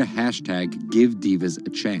started a hashtag Give Divas a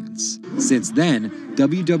Chance. Since then,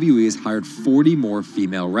 WWE has hired 40 more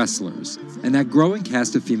female wrestlers, and that growing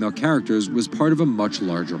cast of female characters was part of a much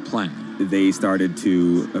larger plan. They started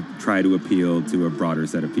to try to appeal to a broader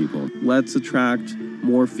set of people. Let's attract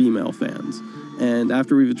more female fans. And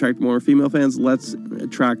after we've attracted more female fans, let's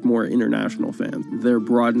attract more international fans. They're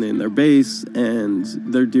broadening their base, and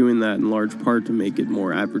they're doing that in large part to make it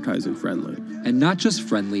more advertising friendly. And not just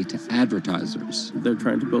friendly to advertisers. They're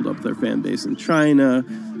trying to build up their fan base in China.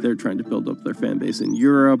 They're trying to build up their fan base in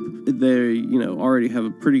Europe. They, already have a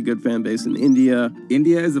pretty good fan base in India.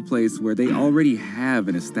 India is a place where they already have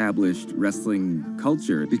an established wrestling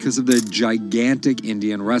culture. Because of the gigantic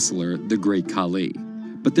Indian wrestler, the Great Khali.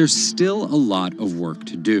 But there's still a lot of work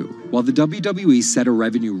to do. While the WWE set a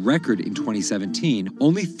revenue record in 2017,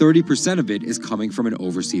 only 30% of it is coming from an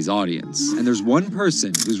overseas audience. And there's one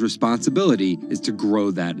person whose responsibility is to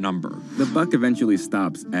grow that number. The buck eventually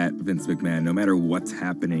stops at Vince McMahon, no matter what's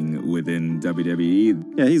happening within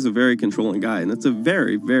WWE. Yeah, he's a very controlling guy, and it's a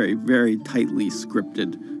very, very, very tightly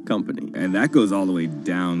scripted company. And that goes all the way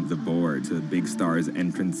down the board to big stars'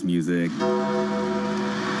 entrance music.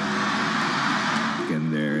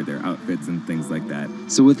 And their outfits and things like that.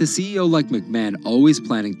 So with a CEO like McMahon always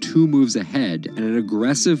planning 2 moves ahead and an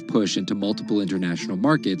aggressive push into multiple international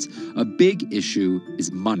markets, a big issue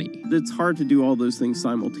is money. It's hard to do all those things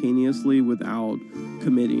simultaneously without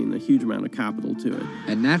committing a huge amount of capital to it.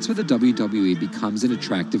 And that's where the WWE becomes an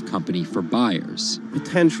attractive company for buyers.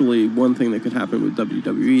 Potentially, one thing that could happen with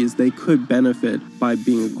WWE is they could benefit by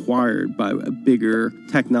being acquired by a bigger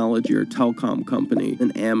technology or telecom company,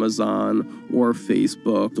 an Amazon or Facebook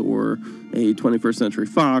Facebook or a 21st Century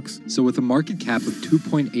Fox. So with a market cap of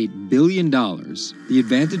 $2.8 billion, the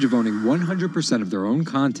advantage of owning 100% of their own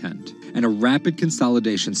content, and a rapid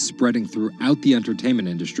consolidation spreading throughout the entertainment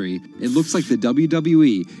industry, it looks like the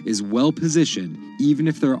WWE is well positioned, even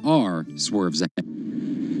if there are swerves ahead.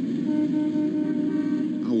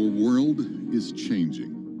 Our world is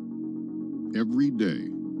changing. Every day,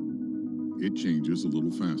 it changes a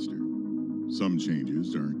little faster. Some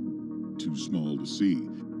changes are too small to see.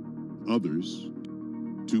 Others,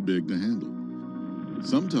 too big to handle.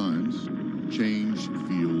 Sometimes, change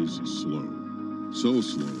feels slow. So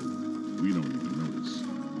slow, we don't even notice.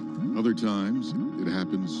 Other times, it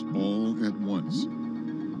happens all at once,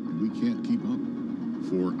 and we can't keep up.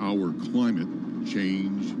 For our climate,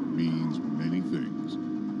 change means many things.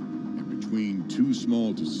 And between too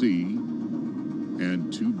small to see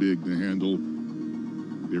and too big to handle,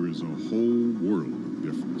 there is a whole world of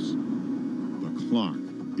difference. The clock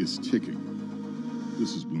is ticking.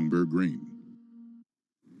 This is Bloomberg Green.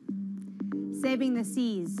 Saving the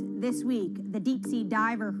seas. This week, the deep-sea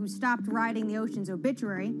diver who stopped writing the ocean's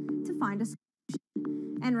obituary to find a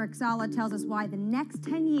solution. Enric Sala tells us why the next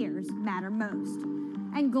 10 years matter most.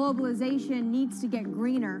 And globalization needs to get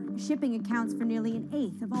greener. Shipping accounts for nearly an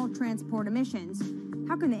eighth of all transport emissions.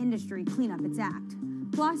 How can the industry clean up its act?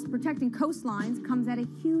 Plus, protecting coastlines comes at a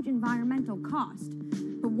huge environmental cost.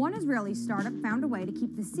 But one Israeli startup found a way to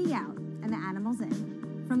keep the sea out and the animals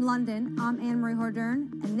in. From London, I'm Anne-Marie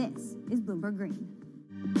Hordern, and this is Bloomberg Green.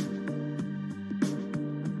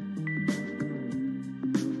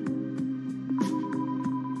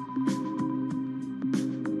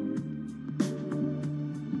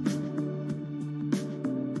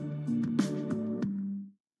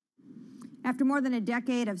 After more than a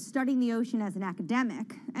decade of studying the ocean as an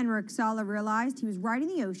academic, Enric Sala realized he was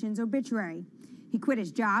writing the ocean's obituary. He quit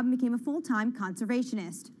his job and became a full-time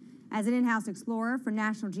conservationist. As an in-house explorer for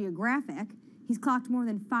National Geographic, he's clocked more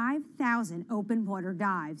than 5,000 open water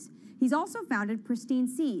dives. He's also founded Pristine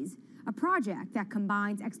Seas, a project that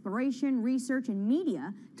combines exploration, research, and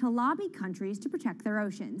media to lobby countries to protect their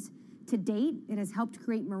oceans. To date, it has helped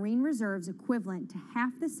create marine reserves equivalent to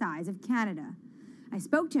half the size of Canada. I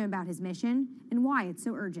spoke to him about his mission and why it's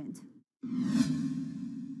so urgent.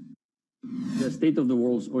 The state of the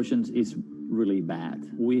world's oceans is really bad.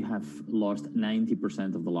 We have lost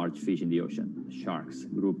 90% of the large fish in the ocean. Sharks,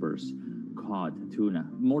 groupers, cod, tuna.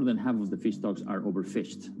 More than half of the fish stocks are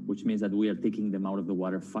overfished, which means that we are taking them out of the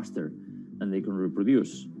water faster than they can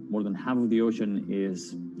reproduce. More than half of the ocean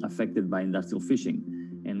is affected by industrial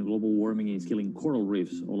fishing, and global warming is killing coral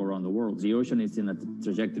reefs all around the world. The ocean is in a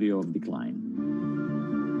trajectory of decline.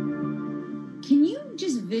 Can you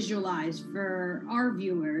just visualize for our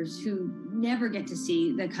viewers who never get to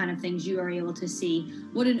see the kind of things you are able to see,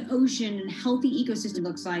 what an ocean and healthy ecosystem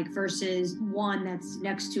looks like versus one that's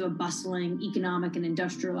next to a bustling economic and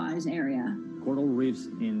industrialized area? Coral reefs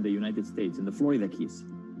in the United States, in the Florida Keys,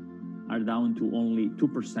 are down to only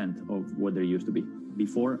 2% of what they used to be.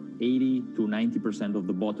 Before, 80 to 90% of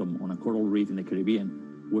the bottom on a coral reef in the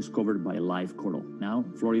Caribbean was covered by live coral. Now,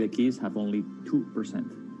 Florida Keys have only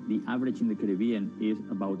 2%. The average in the Caribbean is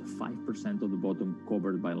about 5% of the bottom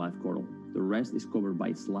covered by live coral. The rest is covered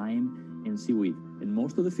by slime and seaweed. And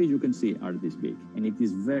most of the fish you can see are this big. And it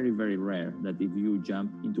is very, very rare that if you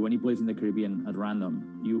jump into any place in the Caribbean at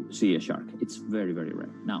random, you see a shark. It's very, very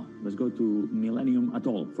rare. Now, let's go to Millennium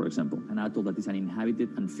Atoll, for example. An atoll that is uninhabited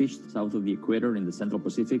and fished south of the equator in the Central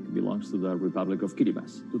Pacific, belongs to the Republic of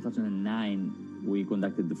Kiribati. 2009, we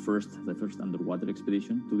conducted the first underwater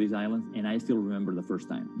expedition to this island, and I still remember the first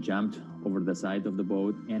time. Jumped over the side of the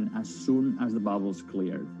boat, and as soon as the bubbles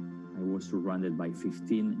cleared, I was surrounded by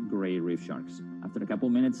 15 gray reef sharks. After a couple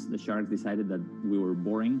minutes, the sharks decided that we were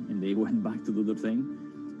boring, and they went back to do their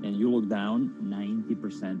thing. And you look down,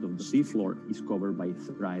 90% of the seafloor is covered by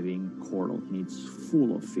thriving coral, and it's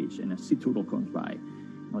full of fish, and a sea turtle comes by.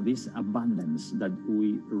 Now, this abundance that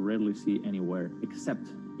we rarely see anywhere except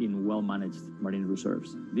in well-managed marine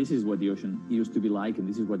reserves. This is what the ocean used to be like, and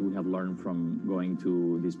this is what we have learned from going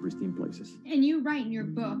to these pristine places. And you write in your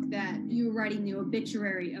book that you're writing the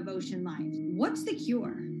obituary of ocean life. What's the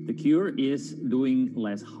cure? The cure is doing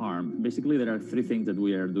less harm. Basically, there are three things that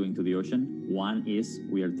we are doing to the ocean. One is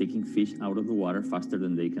we are taking fish out of the water faster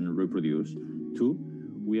than they can reproduce. Two,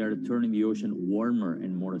 we are turning the ocean warmer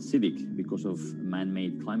and more acidic because of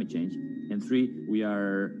man-made climate change. And three, we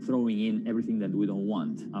are throwing in everything that we don't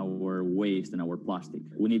want, our waste and our plastic.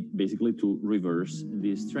 We need basically to reverse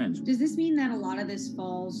these trends. Does this mean that a lot of this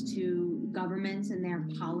falls to governments and their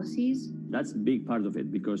policies? That's a big part of it,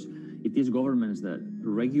 because it is governments that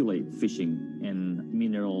regulate fishing and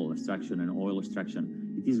mineral extraction and oil extraction.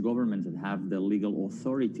 It is governments that have the legal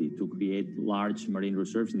authority to create large marine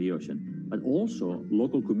reserves in the ocean, but also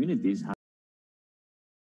local communities have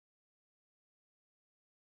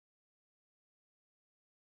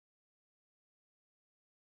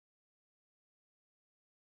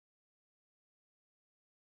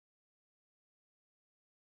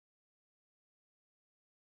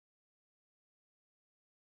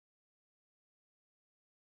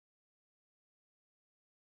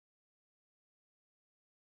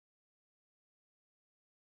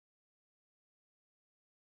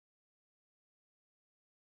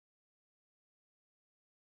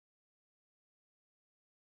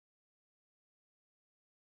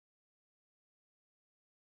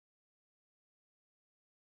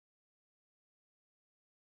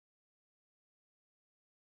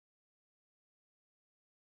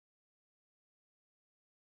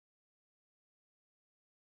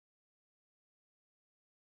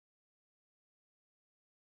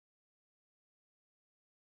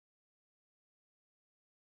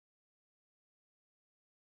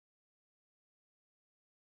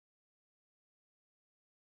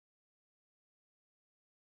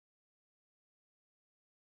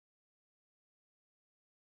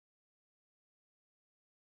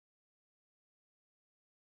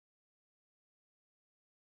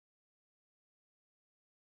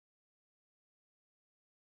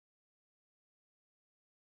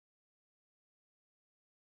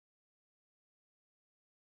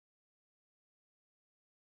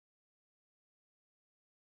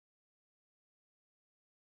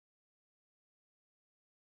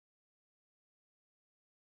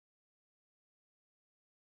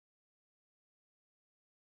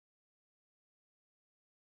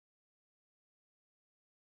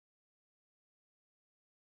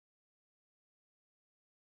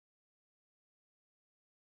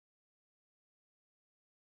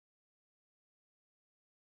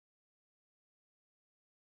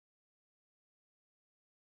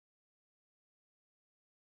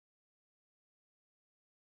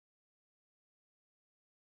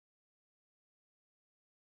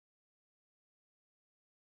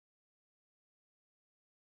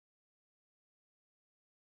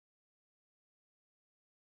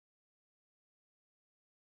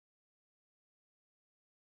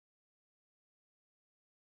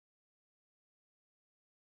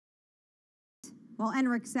While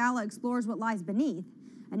Enric Sala explores what lies beneath,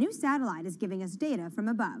 a new satellite is giving us data from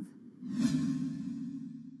above.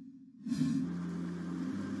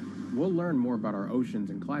 We'll learn more about our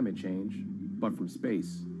oceans and climate change, but from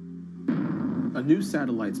space. A new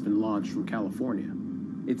satellite's been launched from California.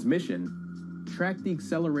 Its mission, track the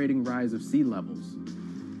accelerating rise of sea levels.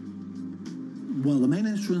 Well, the main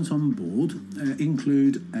instruments on board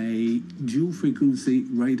include a dual-frequency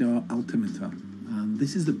radar altimeter. And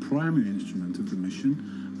this is the primary instrument of the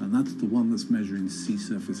mission, and that's the one that's measuring sea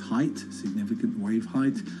surface height, significant wave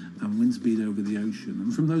height, and wind speed over the ocean.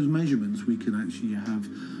 And from those measurements, we can actually have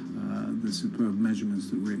the superb measurements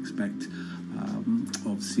that we expect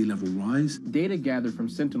of sea level rise. Data gathered from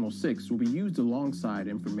Sentinel-6 will be used alongside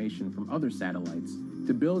information from other satellites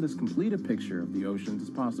to build as complete a picture of the oceans as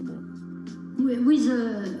possible. With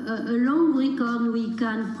a long record, we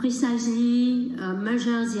can precisely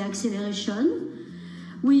measure the acceleration.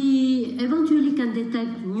 We eventually can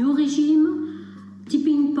detect new regime,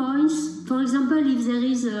 tipping points. For example, if there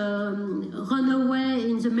is a runaway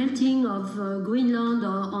in the melting of Greenland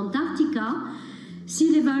or Antarctica,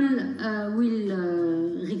 sea level will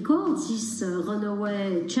record this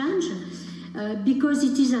runaway change because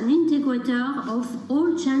it is an integrator of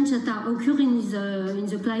all changes that are occurring in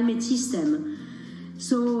the climate system.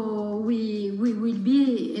 So we will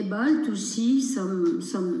be able to see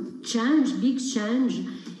some change, big change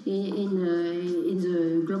in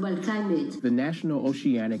the global climate. The National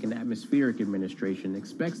Oceanic and Atmospheric Administration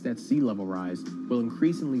expects that sea level rise will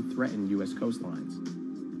increasingly threaten U.S. coastlines.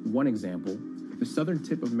 One example, the southern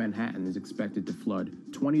tip of Manhattan is expected to flood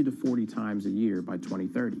 20 to 40 times a year by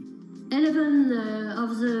 2030. 11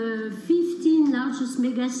 of the 15 largest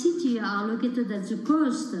megacities are located at the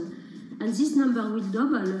coast. And this number will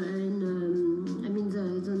double.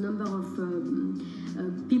 The number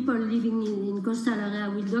of people living in coastal area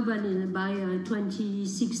will double by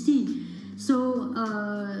 2060. So,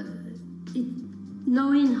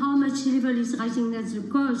 knowing how much sea level is rising at the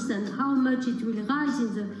coast and how much it will rise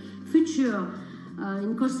in the future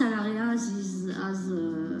in coastal areas is as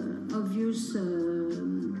obvious.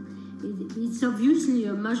 It's obviously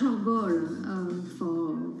a major goal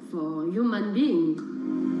for human beings.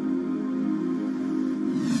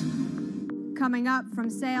 Coming up, from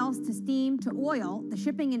sails to steam to oil, the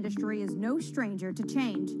shipping industry is no stranger to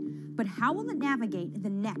change. But how will it navigate the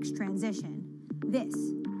next transition? This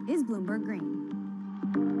is Bloomberg Green.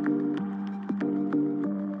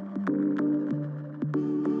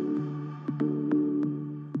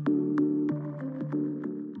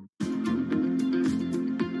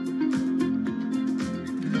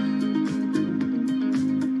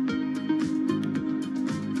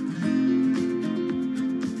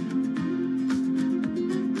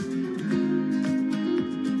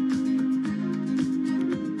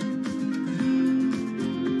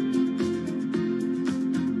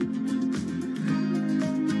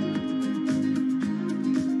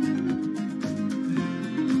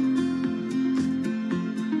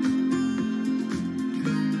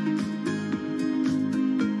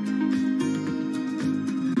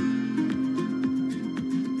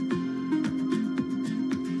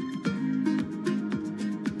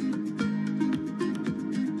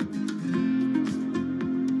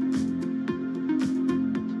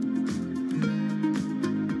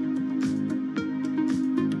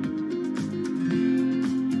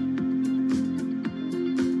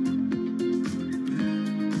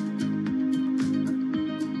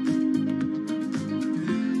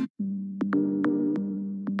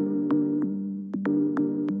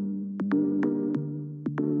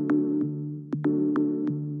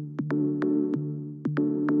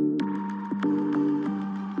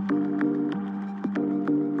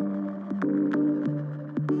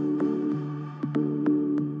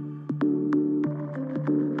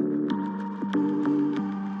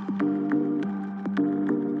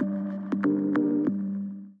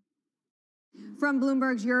 From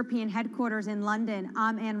Bloomberg's European headquarters in London,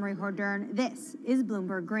 I'm Anne-Marie Hordern. This is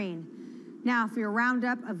Bloomberg Green. Now, for your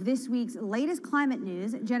roundup of this week's latest climate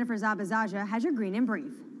news, Jennifer Zabazaja has your Green in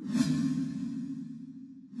Brief.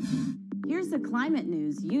 Here's the climate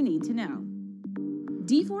news you need to know.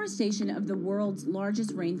 Deforestation of the world's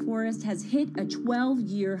largest rainforest has hit a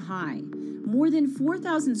 12-year high. More than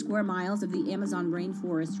 4,000 square miles of the Amazon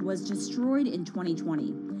rainforest was destroyed in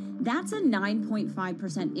 2020. That's a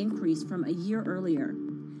 9.5% increase from a year earlier.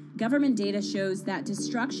 Government data shows that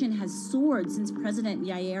destruction has soared since President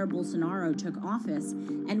Jair Bolsonaro took office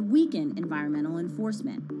and weakened environmental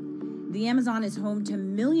enforcement. The Amazon is home to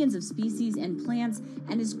millions of species and plants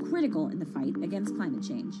and is critical in the fight against climate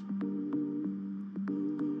change.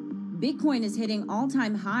 Bitcoin is hitting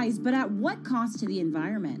all-time highs, but at what cost to the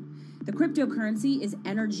environment? The cryptocurrency is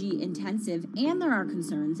energy intensive, and there are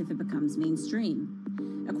concerns if it becomes mainstream.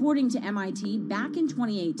 According to MIT, back in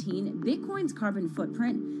 2018, Bitcoin's carbon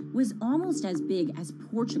footprint was almost as big as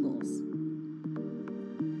Portugal's.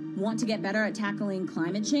 Want to get better at tackling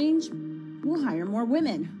climate change? We'll hire more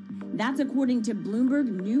women. That's according to Bloomberg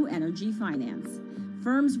New Energy Finance.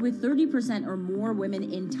 Firms with 30% or more women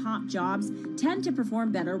in top jobs tend to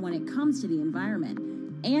perform better when it comes to the environment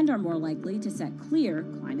and are more likely to set clear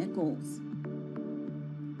climate goals.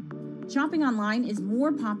 Shopping online is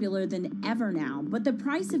more popular than ever now, but the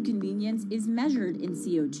price of convenience is measured in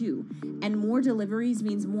CO2, and more deliveries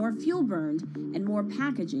means more fuel burned and more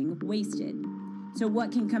packaging wasted. So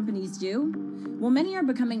what can companies do? Well, many are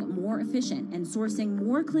becoming more efficient and sourcing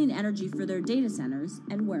more clean energy for their data centers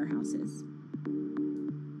and warehouses.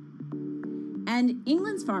 And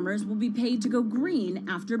England's farmers will be paid to go green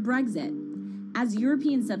after Brexit. As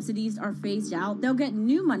European subsidies are phased out, they'll get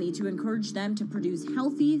new money to encourage them to produce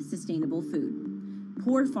healthy, sustainable food.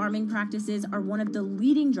 Poor farming practices are one of the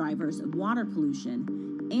leading drivers of water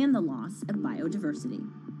pollution and the loss of biodiversity.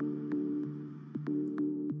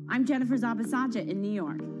 I'm Jennifer Zabazaja in New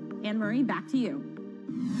York. Anne-Marie, back to you.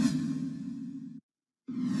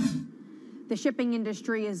 The shipping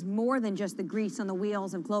industry is more than just the grease on the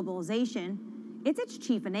wheels of globalization. It's its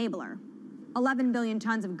chief enabler. 11 billion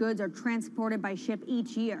tons of goods are transported by ship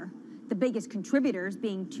each year, the biggest contributors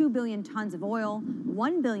being 2 billion tons of oil,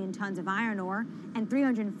 1 billion tons of iron ore, and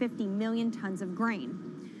 350 million tons of grain.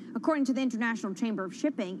 According to the International Chamber of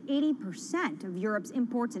Shipping, 80% of Europe's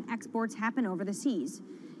imports and exports happen over the seas.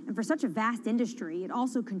 And for such a vast industry, it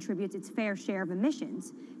also contributes its fair share of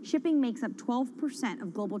emissions. Shipping makes up 12%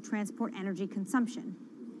 of global transport energy consumption.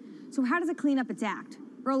 So how does it clean up its act?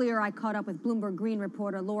 Earlier, I caught up with Bloomberg Green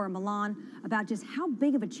reporter Laura Milan about just how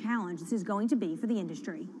big of a challenge this is going to be for the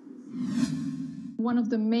industry. One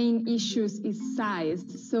of the main issues is size.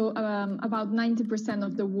 So about 90%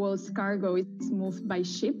 of the world's cargo is moved by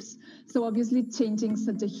ships. So obviously changing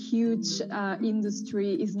such a huge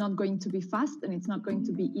industry is not going to be fast and it's not going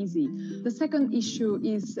to be easy. The second issue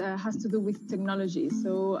has to do with technology.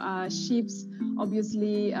 So ships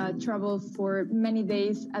obviously travel for many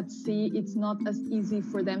days at sea. It's not as easy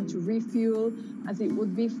for them to refuel as it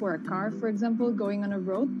would be for a car, for example, going on a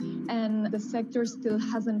road. And the sector still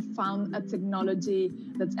hasn't found a technology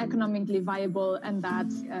that's economically viable and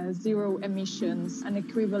that's zero emissions and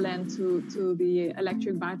equivalent to the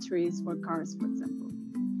electric batteries for cars, for example.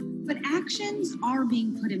 But actions are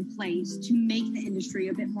being put in place to make the industry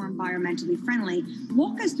a bit more environmentally friendly.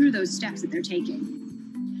 Walk us through those steps that they're taking.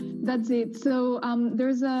 That's it. So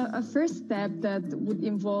there's a first step that would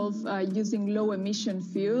involve using low emission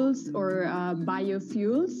fuels or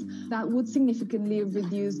biofuels that would significantly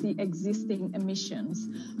reduce the existing emissions.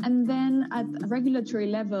 And then at a regulatory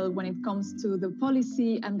level, when it comes to the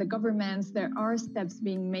policy and the governments, there are steps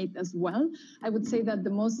being made as well. I would say that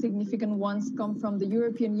the most significant ones come from the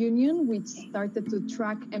European Union, which started to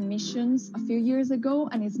track emissions a few years ago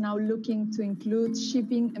and is now looking to include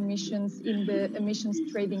shipping emissions in the emissions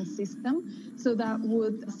trading system. So that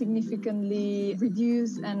would significantly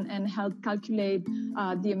reduce and help calculate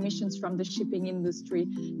the emissions from the shipping industry.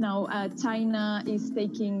 Now, China is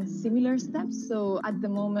taking similar steps. So at the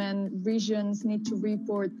moment, regions need to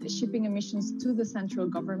report shipping emissions to the central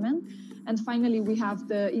government. And finally, we have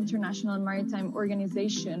the International Maritime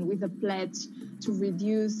Organization with a pledge to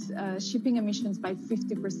reduce shipping emissions by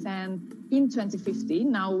 50% in 2050.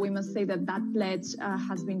 Now, we must say that that pledge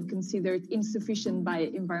has been considered insufficient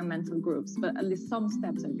by environmental groups, but at least some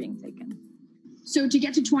steps are being taken. So to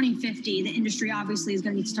get to 2050, the industry obviously is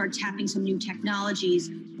going to need to start tapping some new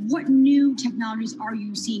technologies. What new technologies are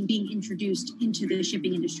you seeing being introduced into the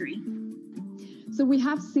shipping industry? So we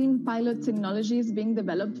have seen pilot technologies being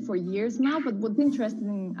developed for years now, but what's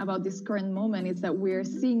interesting about this current moment is that we're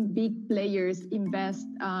seeing big players invest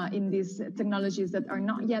in these technologies that are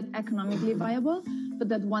not yet economically viable, but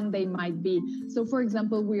that one day might be. So for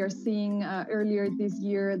example, we are seeing earlier this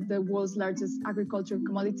year, the world's largest agricultural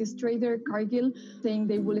commodities trader, Cargill, saying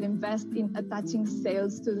they will invest in attaching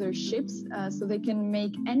sails to their ships so they can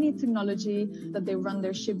make any technology that they run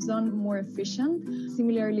their ships on more efficient.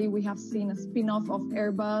 Similarly, we have seen a spin-off of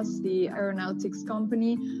Airbus, the aeronautics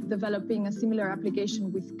company, developing a similar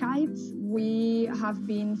application with kites. We have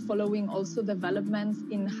been following also developments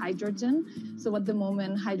in hydrogen. So at the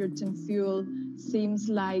moment, hydrogen fuel seems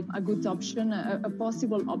like a good option, a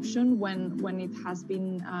possible option when it has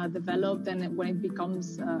been developed and when it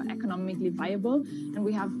becomes economically viable. And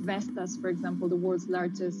we have Vestas, for example, the world's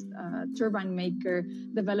largest turbine maker,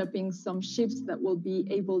 developing some ships that will be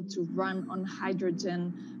able to run on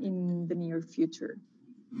hydrogen in the near future.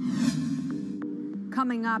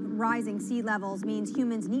 Coming up, rising sea levels means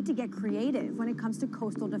humans need to get creative when it comes to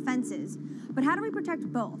coastal defenses. But how do we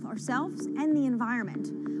protect both ourselves and the environment?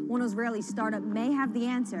 One Israeli startup may have the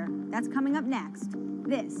answer. That's coming up next.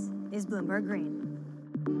 This is Bloomberg Green.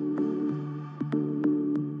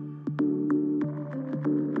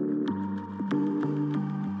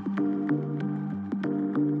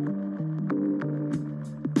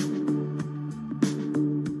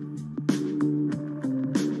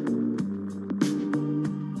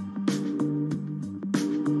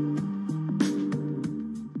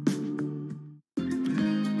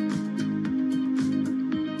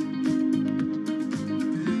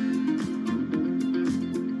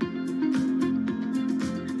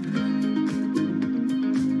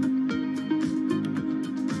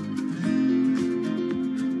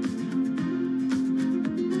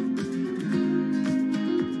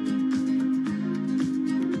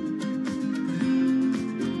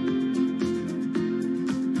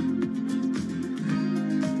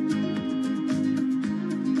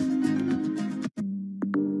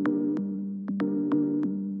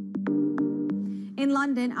 In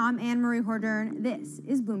London, I'm Anne-Marie Hordern. This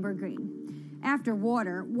is Bloomberg Green. After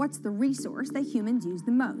water, what's the resource that humans use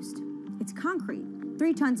the most? It's concrete,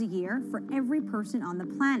 3 tons a year for every person on the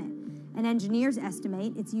planet. And engineers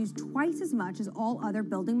estimate it's used twice as much as all other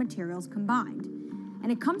building materials combined.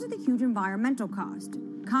 And it comes with a huge environmental cost.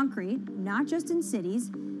 Concrete, not just in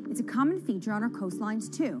cities, it's a common feature on our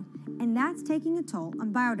coastlines too. And that's taking a toll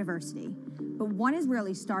on biodiversity. But one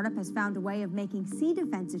Israeli startup has found a way of making sea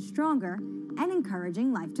defenses stronger and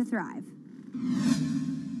encouraging life to thrive.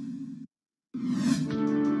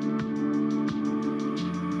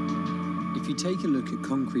 If you take a look at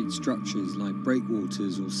concrete structures like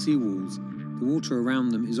breakwaters or seawalls, the water around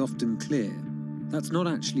them is often clear. That's not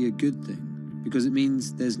actually a good thing, because it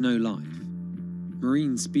means there's no life.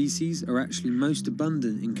 Marine species are actually most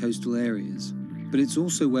abundant in coastal areas, but it's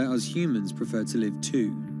also where us humans prefer to live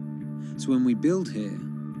too. So when we build here,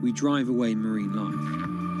 we drive away marine life.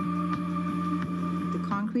 The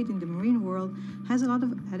concrete in the marine world has a lot of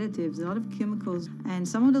additives, a lot of chemicals, and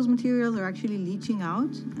some of those materials are actually leaching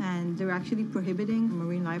out, and they're actually prohibiting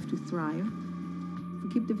marine life to thrive. If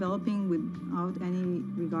we keep developing without any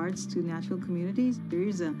regards to natural communities, there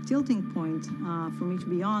is a tilting point from which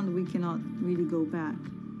beyond we cannot really go back.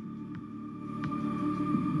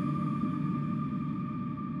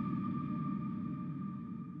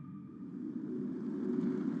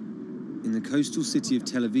 In the coastal city of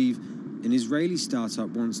Tel Aviv, an Israeli startup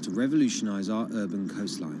wants to revolutionize our urban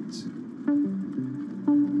coastlines.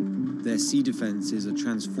 Their sea defenses are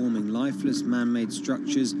transforming lifeless man-made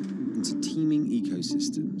structures into teeming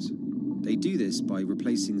ecosystems. They do this by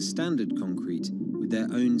replacing standard concrete with their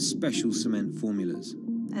own special cement formulas.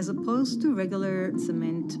 As opposed to regular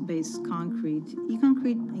cement-based concrete,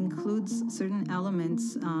 e-concrete includes certain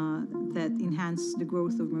elements that enhance the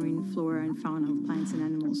growth of marine flora and fauna of plants and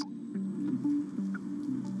animals.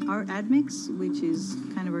 Our admix, which is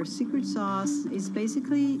kind of our secret sauce, is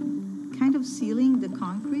basically kind of sealing the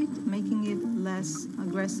concrete, making it less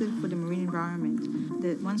aggressive for the marine environment.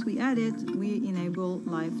 That once we add it, we enable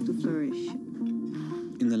life to flourish.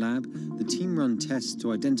 In the lab, the team run tests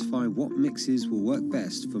to identify what mixes will work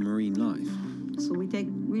best for marine life. So we take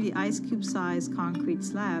really ice cube sized concrete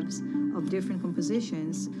slabs of different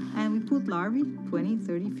compositions, and we put larvae, 20,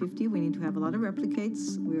 30, 50. We need to have a lot of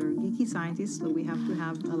replicates. We're geeky scientists, so we have to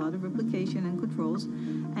have a lot of replication and controls.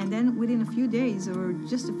 And then within a few days or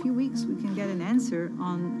just a few weeks, we can get an answer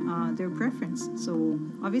on their preference. So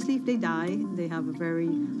obviously if they die, they have a very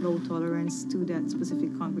low tolerance to that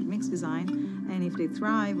specific concrete mix design. And if they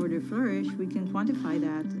thrive or they flourish, we can quantify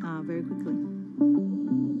that very quickly.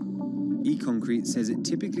 E-concrete says it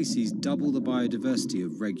typically sees double the biodiversity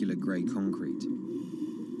of regular grey concrete.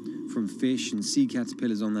 From fish and sea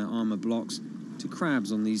caterpillars on their armour blocks to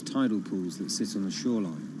crabs on these tidal pools that sit on the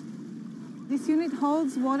shoreline. This unit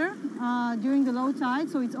holds water during the low tide,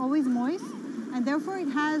 so it's always moist, and therefore it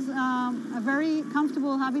has a very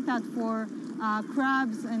comfortable habitat for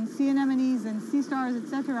crabs and sea anemones and sea stars,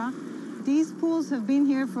 etc. These pools have been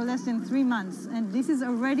here for less than 3 months, and this is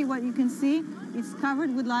already what you can see. It's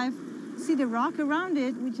covered with life. See the rock around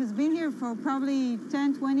it, which has been here for probably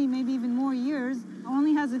 10, 20, maybe even more years,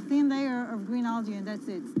 only has a thin layer of green algae, and that's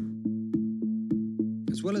it.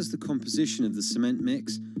 As well as the composition of the cement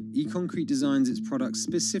mix, E-concrete designs its products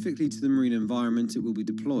specifically to the marine environment it will be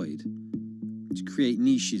deployed, to create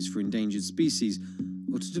niches for endangered species,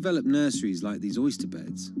 or to develop nurseries like these oyster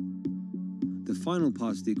beds. The final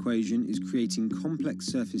part of the equation is creating complex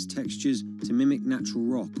surface textures to mimic natural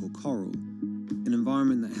rock or coral, an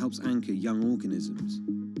environment that helps anchor young organisms.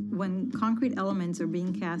 When concrete elements are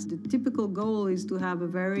being cast, the typical goal is to have a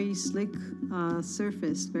very slick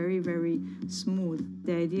surface, very, very smooth.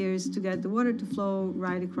 The idea is to get the water to flow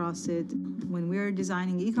right across it. When we're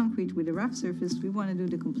designing e-concrete with a rough surface, we want to do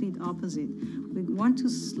the complete opposite. We want to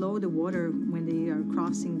slow the water when they are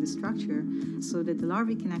crossing the structure so that the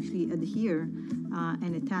larvae can actually adhere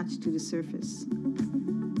and attach to the surface.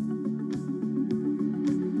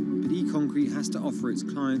 E-concrete has to offer its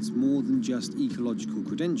clients more than just ecological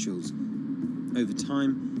credentials. Over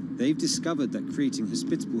time, they've discovered that creating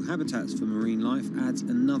hospitable habitats for marine life adds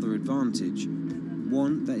another advantage,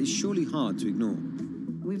 one that is surely hard to ignore.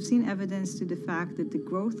 We've seen evidence to the fact that the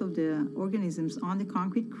growth of the organisms on the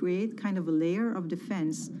concrete create kind of a layer of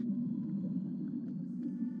defense.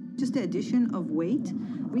 Just the addition of weight,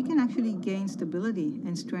 we can actually gain stability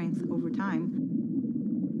and strength over time.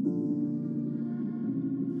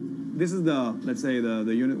 This is let's say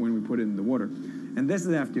the unit when we put it in the water. And this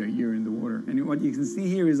is after a year in the water. And what you can see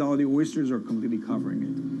here is all the oysters are completely covering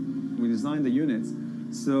it. We designed the units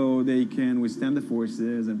so they can withstand the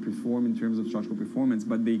forces and perform in terms of structural performance,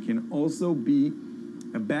 but they can also be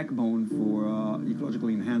a backbone for ecological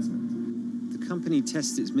enhancement. The company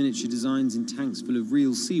tests its miniature designs in tanks full of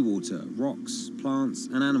real seawater, rocks, plants,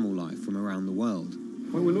 and animal life from around the world.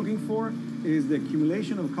 What we're looking for is the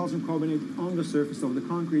accumulation of calcium carbonate on the surface of the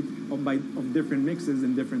concrete of different mixes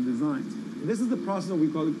and different designs. This is the process that we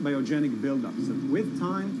call biogenic buildup. So with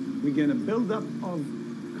time, we get a buildup of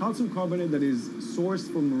calcium carbonate that is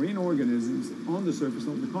sourced from marine organisms on the surface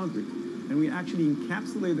of the concrete. And we actually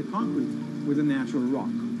encapsulate the concrete with a natural rock.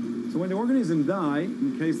 So when the organism die,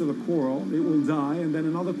 in the case of a coral, it will die, and then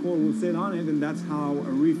another coral will sit on it, and that's how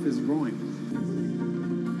a reef is growing.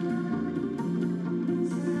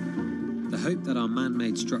 The hope that our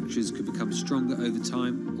man-made structures could become stronger over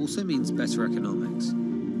time also means better economics.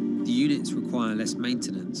 The units require less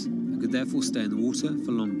maintenance and could therefore stay in the water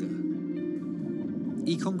for longer.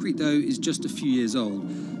 E-concrete, though, is just a few years old,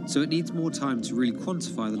 so it needs more time to really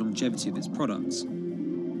quantify the longevity of its products.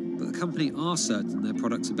 But the company are certain their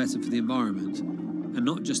products are better for the environment, and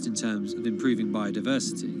not just in terms of improving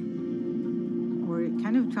biodiversity. We're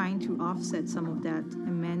kind of trying to offset some of that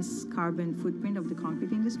immense carbon footprint of the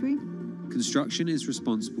concrete industry. Construction is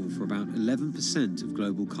responsible for about 11% of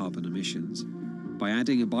global carbon emissions. By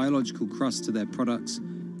adding a biological crust to their products,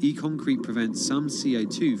 e-concrete prevents some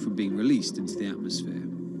CO2 from being released into the atmosphere.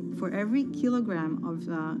 For every kilogram of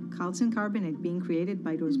calcium carbonate being created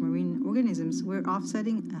by those marine organisms, we're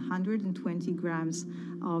offsetting 120 grams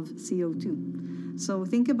of CO2. So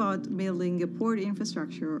think about building a port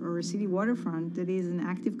infrastructure or a city waterfront that is an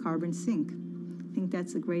active carbon sink. I think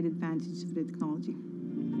that's a great advantage of the technology.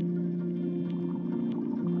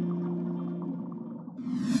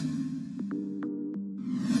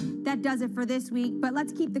 That does it for this week, but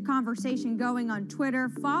let's keep the conversation going on Twitter.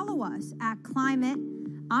 Follow us at Climate.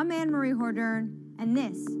 I'm Anne-Marie Hordern, and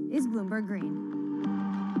this is Bloomberg Green.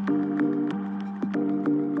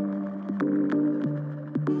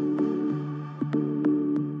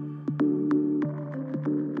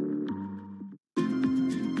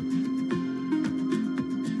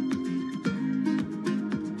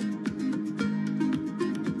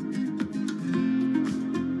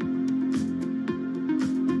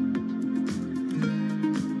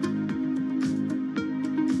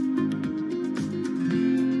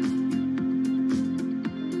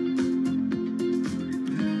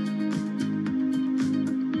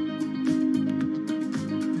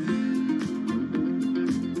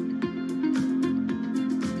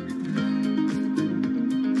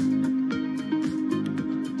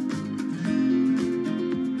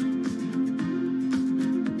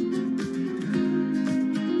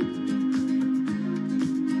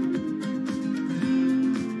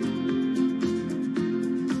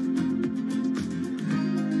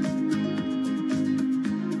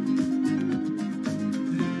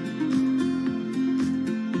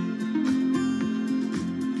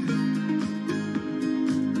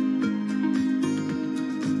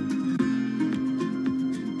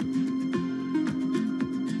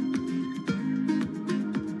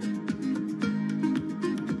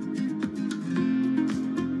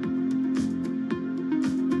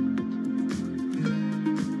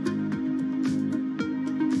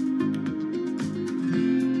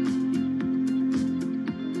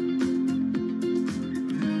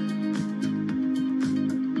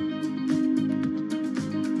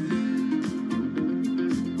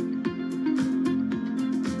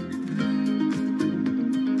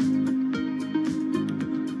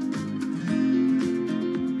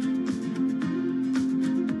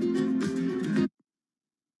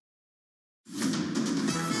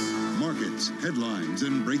 Headlines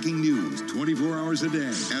and breaking news 24 hours a day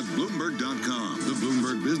at Bloomberg.com, the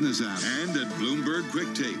Bloomberg Business app, and at Bloomberg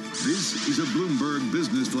Quick Take. This is a Bloomberg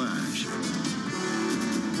Business Flash.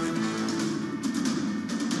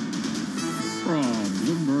 From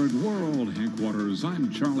Bloomberg World Headquarters, I'm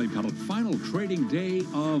Charlie Pellet. Final trading day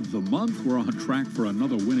of the month. We're on track for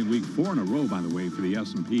another winning week, 4 in a row, by the way, for the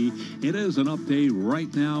S&P. It is an update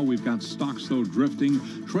right now. We've got stocks, though, drifting.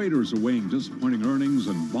 Traders are weighing disappointing earnings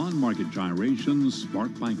and bond market gyrations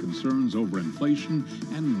sparked by concerns over inflation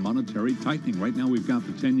and monetary tightening. Right now, we've got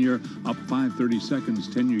the 10-year up 5/32,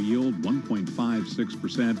 10-year yield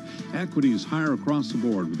 1.56%. Equities higher across the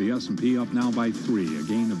board, with the S&P up now by 3, a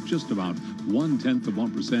gain of just about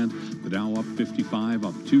 0.1%. The Dow up 55,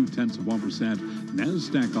 up 0.2%.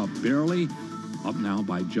 NASDAQ up barely, up now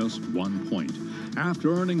by just 1 point.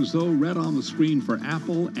 After earnings, though, red on the screen for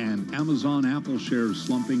Apple and Amazon. Apple shares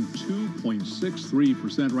slumping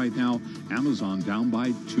 2.63% right now. Amazon down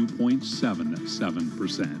by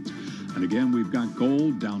 2.77%. And again, we've got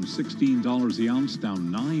gold down $16 the ounce,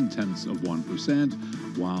 down 0.9%,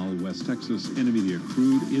 while West Texas Intermediate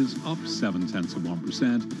crude is up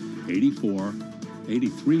 0.7%,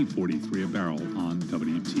 83.43 a barrel on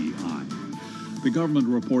WTI. The government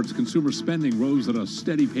reports consumer spending rose at a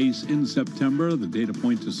steady pace in September. The data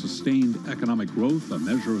point to sustained economic growth. A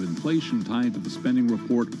measure of inflation tied to the spending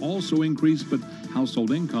report also increased, but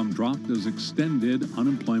household income dropped as extended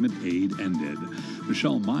unemployment aid ended.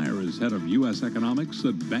 Michelle Meyer is head of U.S. economics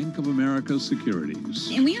at Bank of America Securities.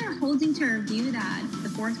 And we are holding to our view that the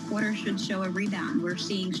fourth quarter should show a rebound. We're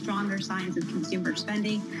seeing stronger signs of consumer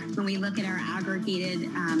spending. When we look at our aggregated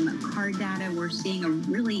card data, we're seeing a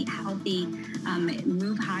really healthy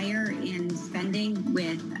move higher in spending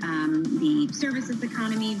with the services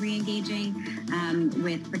economy re-engaging,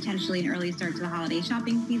 with potentially an early start to the holiday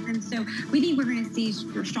shopping season. So we think we're going to see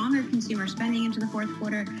stronger consumer spending into the fourth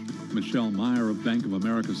quarter. Michelle Meyer of Bank of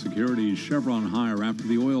America Securities. Chevron higher after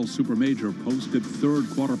the oil supermajor posted third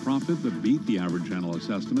quarter profit that beat the average analyst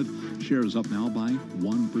estimate. Shares up now by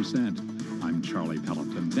 1%. I'm Charlie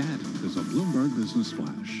Pelleton. That is a Bloomberg Business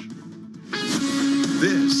Flash.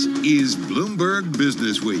 This is Bloomberg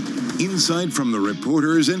Business Week. Insight from the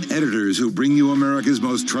reporters and editors who bring you America's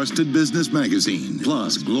most trusted business magazine,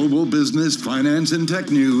 plus global business, finance, and tech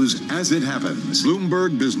news as it happens.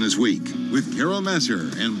 Bloomberg Business Week with Carol Masser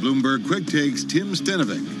and Bloomberg Quick Takes Tim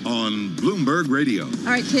Stenovic on Bloomberg Radio. All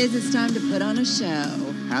right, kids, it's time to put on a show.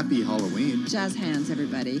 Happy Halloween. Jazz hands,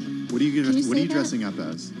 everybody. What are you dressing up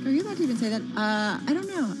as? Are you allowed to even say that? I don't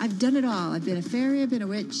know. I've done it all. I've been a fairy, I've been a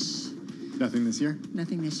witch. Nothing this year?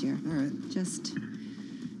 Nothing this year. All right. Just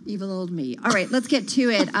evil old me. All right, let's get to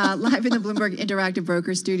it. Live in the Bloomberg Interactive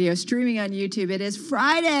Broker Studio, streaming on YouTube. It is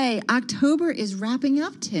Friday. October is wrapping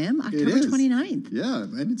up, Tim. October 29th. Yeah,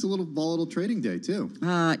 and it's a little volatile trading day, too.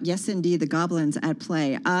 Yes, indeed. The goblins at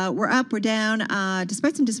play. We're up, we're down.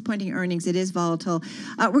 Despite some disappointing earnings, it is volatile.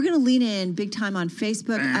 We're going to lean in big time on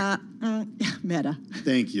Facebook. Meta.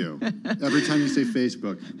 Thank you. Every time you say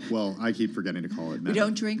Facebook, well, I keep forgetting to call it Meta. We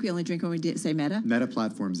don't drink. We only drink when we say Meta. Meta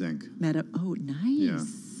Platforms, Inc. Meta. Oh, nice. Yeah.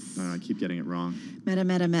 I keep getting it wrong. Meta.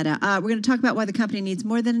 We're going to talk about why the company needs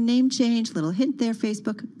more than a name change. Little hint there,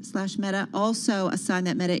 Facebook/Meta. Also, a sign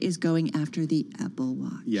that Meta is going after the Apple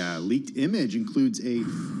Watch. Yeah, leaked image includes a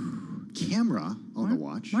camera on the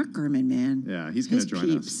watch. Mark Gurman, man. Yeah, he's going to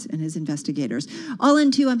join us. And his investigators. All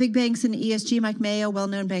in two on big banks and ESG. Mike Mayo,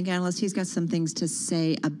 well-known bank analyst. He's got some things to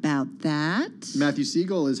say about that. Matthew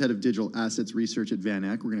Siegel is head of digital assets research at Van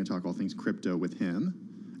Eck. We're going to talk all things crypto with him.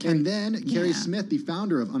 And then Kerry Smith, the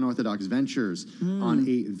founder of Unorthodox Ventures, on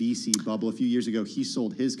a VC bubble. A few years ago, he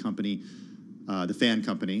sold his company, the Fan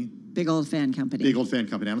Company. Big old fan company. Big old fan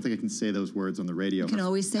company. I don't think I can say those words on the radio. You can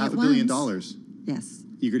always say $500 it million. Yes.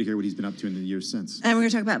 Eager to hear what he's been up to in the years since. And we're going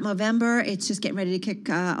to talk about Movember. It's just getting ready to kick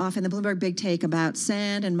off in the Bloomberg Big Take about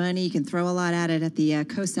sand and money. You can throw a lot at it at the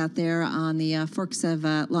coast out there on the forks of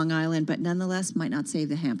Long Island, but nonetheless might not save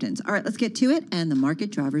the Hamptons. All right, let's get to it and the Market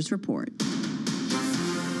Drivers Report.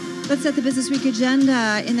 Let's set the Business Week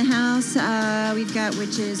agenda. In the house, we've got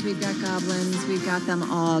witches, we've got goblins, we've got them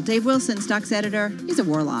all. Dave Wilson, stocks editor. He's a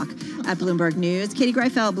warlock at Bloomberg News. Katie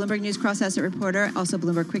Greifeld, Bloomberg News cross-asset reporter, also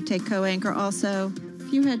Bloomberg Quick Take co-anchor. Also,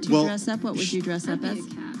 if you had to dress up, what would you dress up as?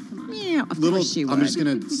 Yeah, of course she would. I'm just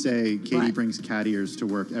going to say Katie brings cat ears to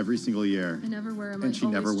work every single year. I never wear them. And she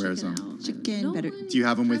never wears them. Chicken better. Do you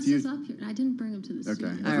have them with you? I didn't bring them to the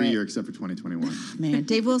studio. Okay, every year except for 2021. Man,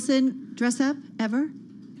 Dave Wilson, dress up ever?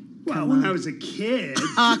 Well, when I was a kid.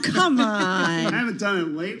 Oh, come on. I haven't done it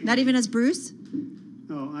lately. Not even as Bruce?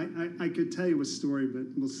 Oh, I could tell you a story, but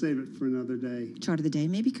we'll save it for another day. Chart of the day,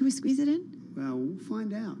 maybe? Could we squeeze it in? Well, we'll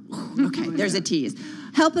find out. Okay, there's a tease.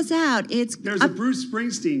 Help us out. There's a Bruce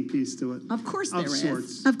Springsteen piece to it. Of course there is.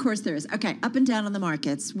 Sorts. Of course there is. Okay, up and down on the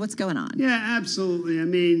markets. What's going on? Yeah, absolutely. I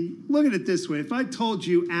mean, look at it this way. If I told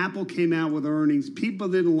you Apple came out with earnings, people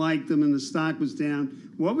didn't like them, and the stock was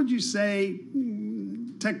down, what would you say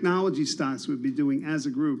technology stocks would be doing as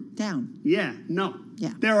a group? Down. Yeah, no.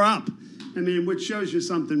 Yeah. They're up. I mean, which shows you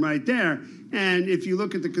something right there. And if you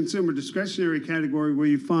look at the consumer discretionary category where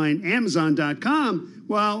you find Amazon.com,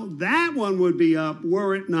 well, that one would be up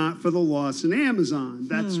were it not for the loss in Amazon.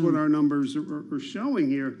 That's what our numbers are showing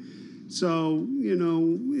here. So, you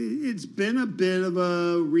know, it's been a bit of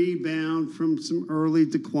a rebound from some early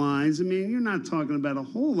declines. I mean, you're not talking about a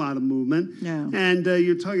whole lot of movement. No. And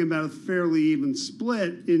you're talking about a fairly even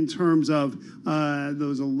split in terms of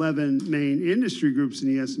those 11 main industry groups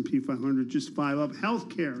in the S&P 500, just 5 up.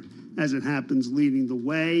 Healthcare, as it happens, leading the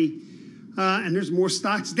way. And there's more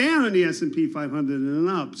stocks down in the S&P 500 than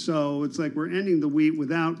up. So it's like we're ending the week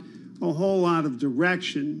without a whole lot of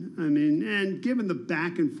direction. I mean, and given the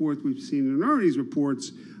back and forth we've seen in earnings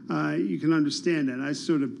reports, you can understand that. I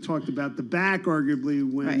sort of talked about the back,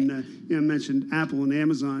 arguably, when I mentioned Apple and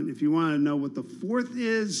Amazon. If you want to know what the fourth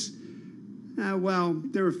is, well,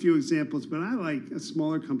 there are a few examples, but I like a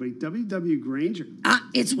smaller company, W.W. Grainger.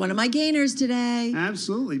 It's one of my gainers today.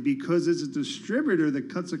 Absolutely, because it's a distributor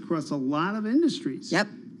that cuts across a lot of industries. Yep.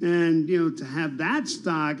 And, you know, to have that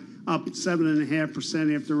stock up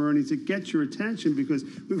 7.5% after earnings, it gets your attention because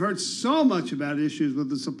we've heard so much about issues with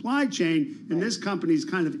the supply chain, and this company is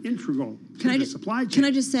kind of integral to the supply chain. Can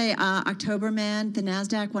I just say, October, man, the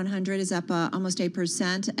NASDAQ 100 is up almost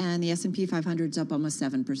 8%, and the S&P 500 is up almost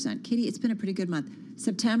 7%. Katie, it's been a pretty good month.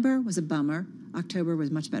 September was a bummer. October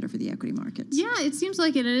was much better for the equity markets. Yeah, it seems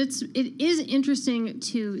like it. And it is interesting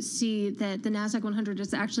to see that the NASDAQ 100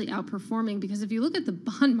 is actually outperforming, because if you look at the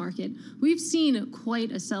bond market, we've seen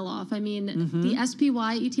quite a sell-off. I mean, the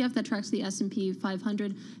SPY ETF that tracks the S&P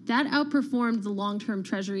 500, that outperformed the long-term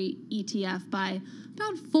Treasury ETF by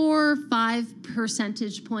about 4 or 5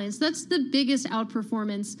 percentage points. That's the biggest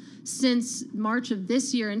outperformance since March of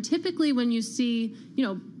this year. And typically when you see,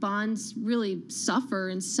 bonds really suffer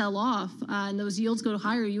and sell off and those yields go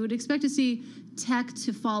higher, you would expect to see tech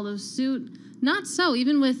to follow suit. Not so,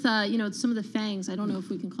 even with, some of the FANGs. I don't know if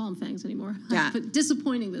we can call them FANGs anymore. Yeah. But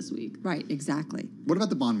disappointing this week. Right, exactly. What about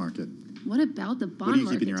the bond market? What about the bond What are you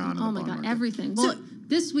market? keeping your eye on in the Oh my bond God, market? everything. Well,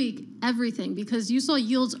 this week, everything, because you saw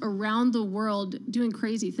yields around the world doing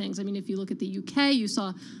crazy things. I mean, if you look at the UK, you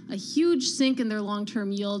saw a huge sink in their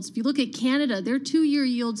long-term yields. If you look at Canada, their 2-year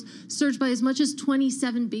yields surged by as much as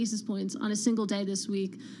 27 basis points on a single day this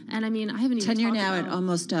week. And I mean, I haven't even 10-year talked now about at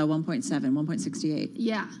almost 1.7, 1.68.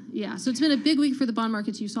 Yeah. So it's been a big week for the bond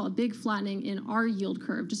markets. You saw a big flattening in our yield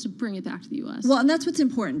curve, just to bring it back to the U.S. Well, and that's what's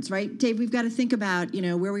important, right, Dave? We've got to think about,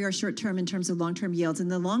 where we are short-term in terms of long-term yields. In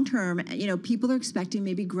the long-term, people are expecting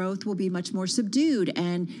maybe growth will be much more subdued,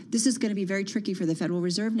 and this is going to be very tricky for the Federal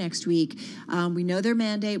Reserve next week. We know their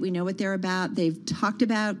mandate. We know what they're about. They've talked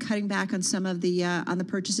about cutting back on some of the on the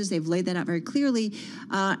purchases. They've laid that out very clearly,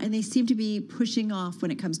 and they seem to be pushing off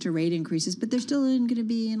when it comes to rate increases, but they're still going to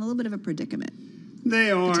be in a little bit of a predicament.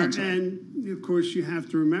 They are, and of course you have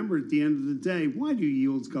to remember at the end of the day, why do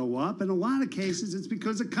yields go up? In a lot of cases, it's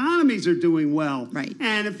because economies are doing well. Right.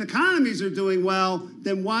 And if economies are doing well,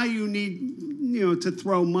 then why you need to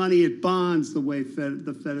throw money at bonds the way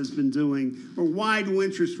the Fed has been doing? Or why do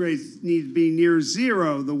interest rates need to be near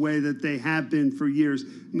zero the way that they have been for years?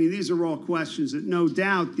 I mean, these are all questions that no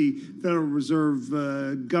doubt the Federal Reserve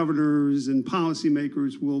governors and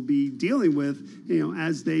policymakers will be dealing with,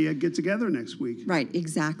 as they get together next week. Right,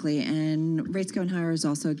 exactly. And rates going higher is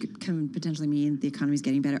also can potentially mean the economy's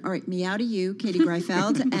getting better. All right, meow to you, Katie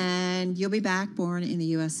Greifeld, and you'll be back, born in the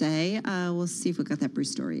USA. We'll see if we got that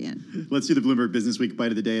Bruce story in. Let's do the Bloomberg Business Week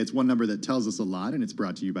Bite of the Day. It's one number that tells us a lot, and it's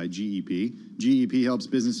brought to you by GEP. GEP helps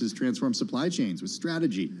businesses transform supply chains with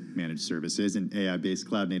strategy, managed services, and AI-based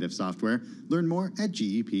cloud-native software. Learn more at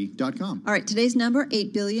GEP.com. All right, today's number,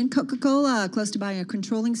 $8 billion. Coca-Cola, close to buying a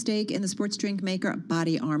controlling stake in the sports drink maker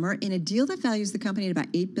Body Armor in a deal that values the company at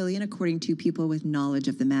about $8 billion, according to people with knowledge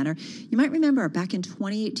of the matter. You might remember back in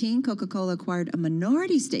 2018, Coca-Cola acquired a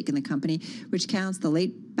minority stake in the company, which counts the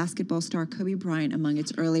late basketball star Kobe Bryant among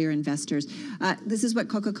its earlier investors. This is what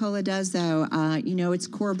Coca-Cola does, though. Its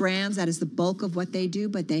core brands, that is the bulk of what they do,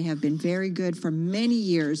 but they have been very good for many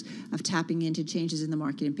years of tapping into changes in the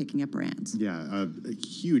market and picking up brands. Yeah, a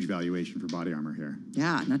huge valuation for Body Armor here.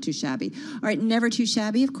 Yeah, not too shabby. All right, never too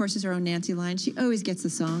shabby, of course, is our own Nancy Line. She always gets the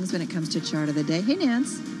songs when it comes to Chart of the Day. Hey,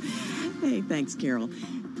 Nance. Hey, thanks, Carol.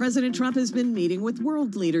 President Trump has been meeting with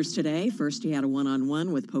world leaders today. First, he had a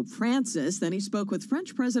one-on-one with Pope Francis. Then he spoke with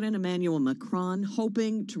French President Emmanuel Macron,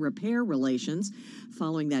 hoping to repair relations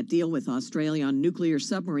following that deal with Australia on nuclear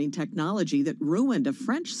submarine technology that ruined a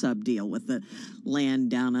French sub deal with the land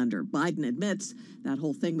down under. Biden admits that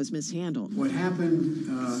whole thing was mishandled. What happened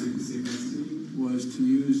was, to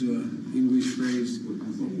use an English phrase,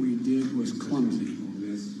 what we did was clumsy.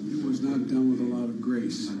 It was not done with a lot of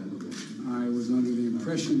grace. I was under the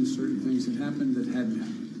impression certain things had happened that hadn't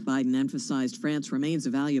happened. Biden emphasized France remains a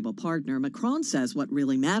valuable partner. Macron says what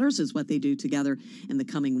really matters is what they do together in the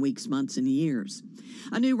coming weeks, months, and years.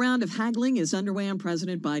 A new round of haggling is underway on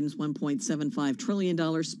President Biden's $1.75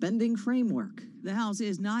 trillion spending framework. The House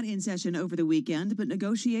is not in session over the weekend, but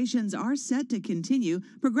negotiations are set to continue.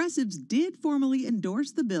 Progressives did formally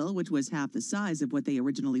endorse the bill, which was half the size of what they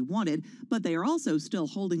originally wanted, but they are also still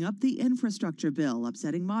holding up the infrastructure bill,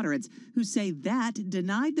 upsetting moderates who say that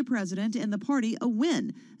denied the president and the party a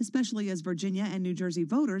win, especially as Virginia and New Jersey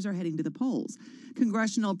voters are heading to the polls.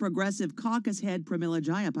 Congressional Progressive Caucus head Pramila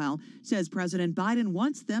Jayapal says President Biden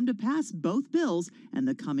wants them to pass both bills, and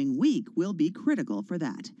the coming week will be critical for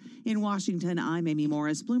that. In Washington, I'm Amy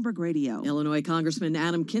Morris, Bloomberg Radio. Illinois Congressman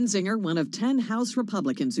Adam Kinzinger, one of 10 House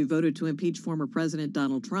Republicans who voted to impeach former President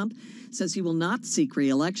Donald Trump, says he will not seek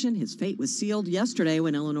re-election. His fate was sealed yesterday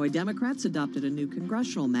when Illinois Democrats adopted a new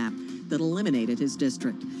congressional map that eliminated his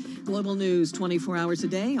district. Global news 24 hours a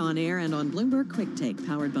day, on air and on Bloomberg Quick Take,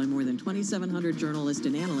 powered by more than 2,700 journalists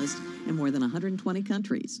and analysts in more than 120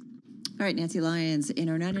 countries. All right, Nancy Lyons in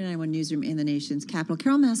our 99.1 newsroom in the nation's capital.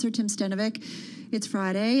 Carol Masser, Tim Stenovic. It's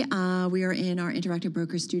Friday. We are in our Interactive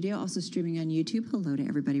Broker studio, also streaming on YouTube. Hello to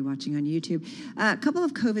everybody watching on YouTube. A couple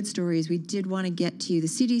of COVID stories we did want to get to. The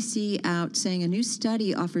CDC out saying a new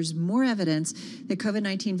study offers more evidence that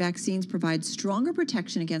COVID-19 vaccines provide stronger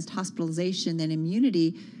protection against hospitalization than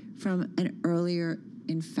immunity from an earlier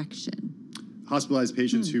infection. Hospitalized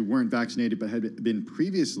patients who weren't vaccinated but had been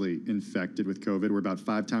previously infected with COVID were about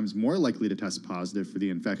 5 times more likely to test positive for the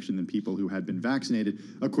infection than people who had been vaccinated,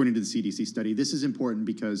 according to the CDC study. This is important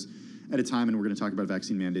because at a time, and we're going to talk about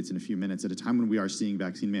vaccine mandates in a few minutes, at a time when we are seeing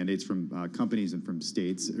vaccine mandates from companies and from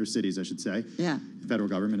states, or cities, I should say, federal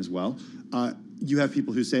government as well, you have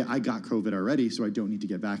people who say, I got COVID already, so I don't need to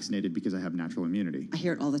get vaccinated because I have natural immunity. I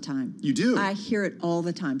hear it all the time. You do? I hear it all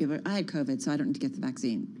the time. People are, I had COVID, so I don't need to get the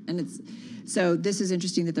vaccine. And so this is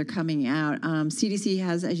interesting that they're coming out. CDC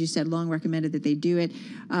has, as you said, long recommended that they do it.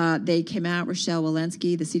 They came out, Rochelle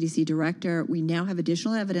Walensky, the CDC director. We now have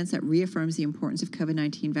additional evidence that reaffirms the importance of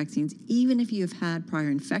COVID-19 vaccines, even if you have had prior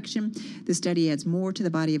infection. The study adds more to the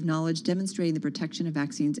body of knowledge, demonstrating the protection of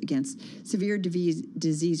vaccines against severe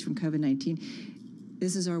disease from COVID-19.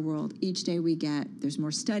 This is our world. Each day we get, there's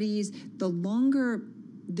more studies. The longer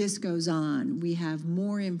this goes on, we have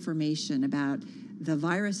more information about the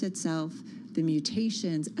virus itself, the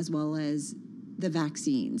mutations, as well as the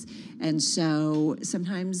vaccines. And so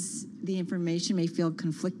sometimes the information may feel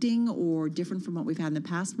conflicting or different from what we've had in the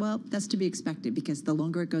past. Well, that's to be expected because the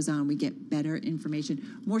longer it goes on, we get better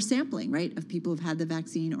information, more sampling, right, of people who've had the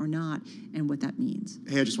vaccine or not and what that means.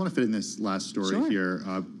 Hey, I just want to fit in this last story here.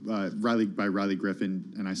 Riley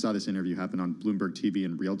Griffin, and I saw this interview happen on Bloomberg TV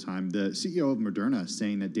in real time. The CEO of Moderna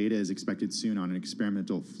saying that data is expected soon on an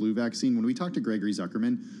experimental flu vaccine. When we talked to Gregory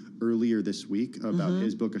Zuckerman earlier this week about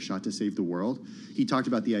his book, A Shot to Save the World, he talked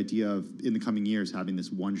about the idea of, in the coming years, having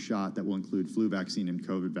this one shot that will include flu vaccine and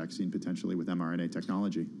COVID vaccine potentially with mRNA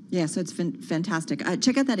technology. Yeah, so it's fantastic.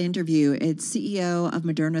 Check out that interview. It's CEO of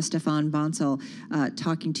Moderna, Stefan Bancel,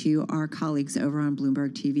 talking to our colleagues over on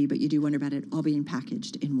Bloomberg TV, but you do wonder about it all being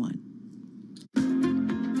packaged in one.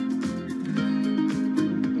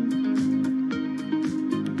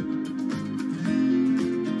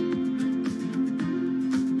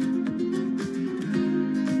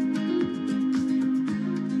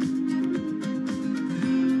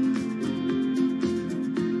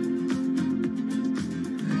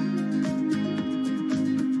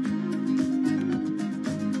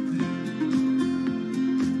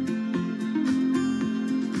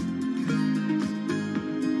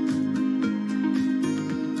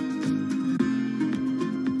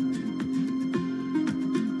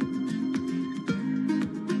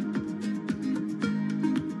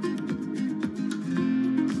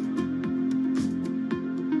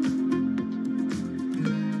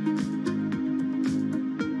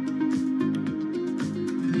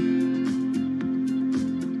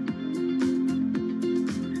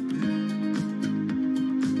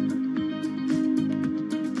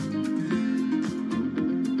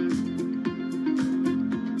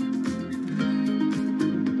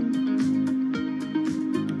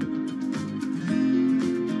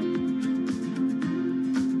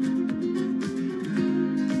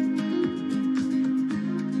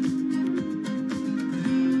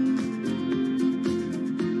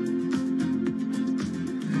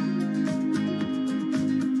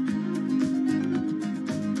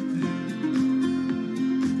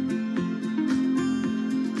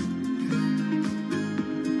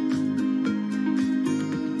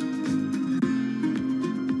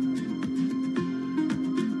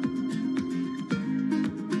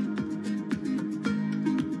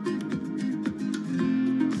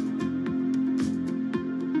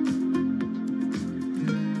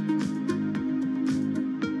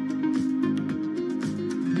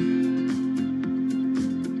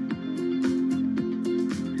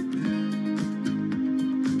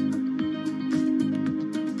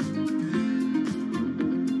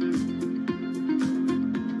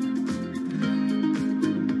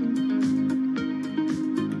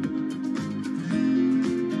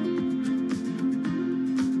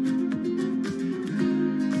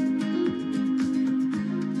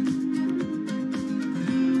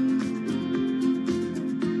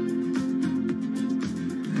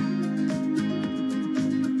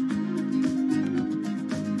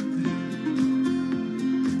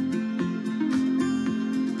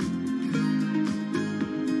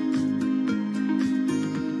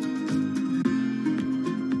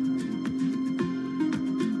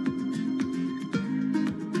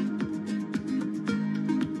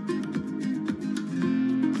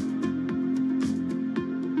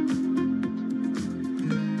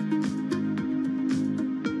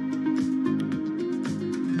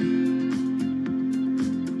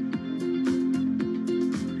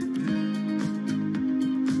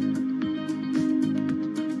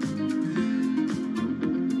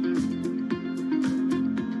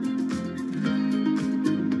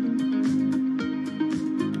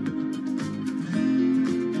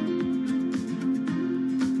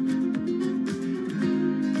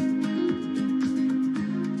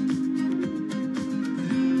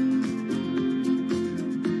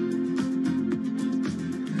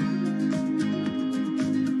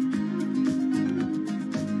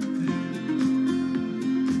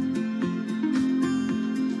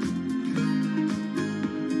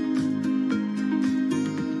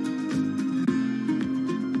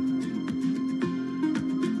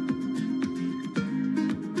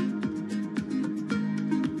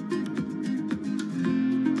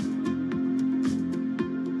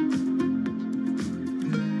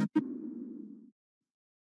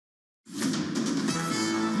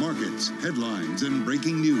 updates, headlines, and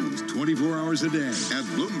breaking news 24 hours a day at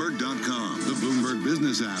Bloomberg.com, the Bloomberg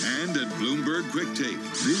Business app, and at Bloomberg Quick Take.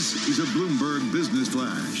 This is a Bloomberg Business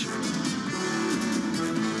Flash.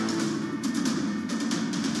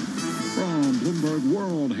 From Bloomberg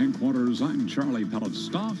World Headquarters, I'm Charlie Pellet.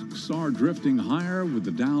 Stocks are drifting higher with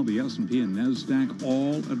the Dow, the S&P, and NASDAQ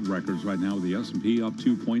all at records right now. With the S&P up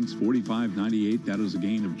 2 points, 45.98. That is a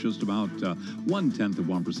gain of just about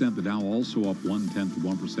 0.1%. The Dow also up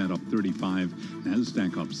 0.1%, up 35.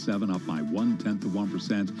 NASDAQ up 7, up by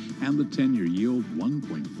 0.1%, and the 10-year yield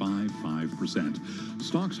 1.55%.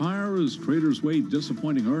 Stocks higher as traders weigh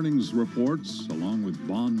disappointing earnings reports, along with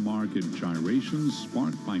bond market gyrations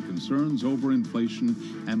sparked by concerns over inflation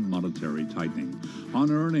and monetary tightening.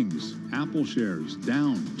 On earnings, Apple shares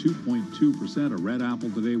down 2.2%. A red apple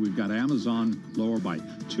today. We've got Amazon lower by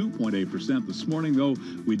 2.8%. This morning, though,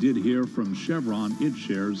 we did hear from Chevron. Its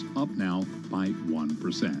shares up now by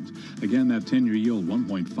 1%. Again, that 10-year yield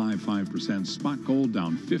 1.55%. Spot gold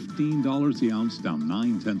down $15 the ounce, down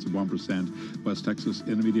 0.9%. West Texas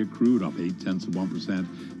Intermediate crude up 0.8%,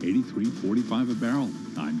 83.45 a barrel.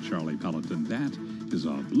 I'm Charlie Pelleton. That is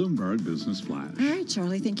a Bloomberg Business Flash. All right,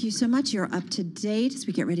 Charlie, thank you so much. You're up to date as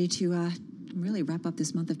we get ready to really wrap up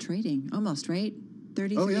this month of trading. Almost, right?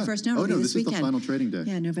 31st. No, this is weekend. the final trading day.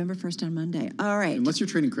 Yeah, November 1st on Monday. All right. Unless you're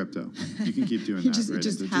trading crypto. You can keep doing that. It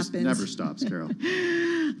just happens. Never stops, Carol.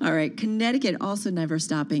 All right. Connecticut also never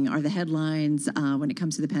stopping are the headlines when it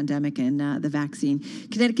comes to the pandemic and the vaccine.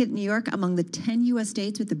 Connecticut and New York among the 10 U.S.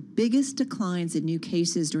 states with the biggest declines in new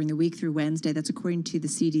cases during the week through Wednesday. That's according to the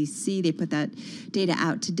CDC. They put that data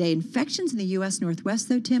out today. Infections in the U.S. Northwest,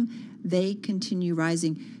 though, Tim, they continue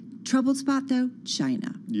rising. Troubled spot, though,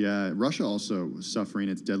 China. Yeah, Russia also suffering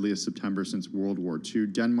its deadliest September since World War II.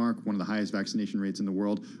 Denmark, one of the highest vaccination rates in the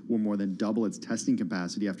world, will more than double its testing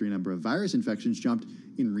capacity after a number of virus infections jumped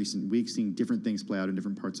in recent weeks, seeing different things play out in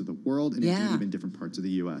different parts of the world and indeed even different parts of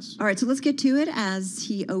the U.S. All right, so let's get to it as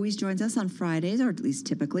he always joins us on Fridays, or at least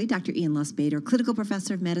typically, Dr. Ian Lustbader, clinical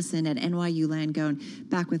professor of medicine at NYU Langone,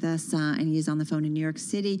 back with us, and he is on the phone in New York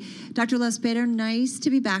City. Dr. Lustbader, nice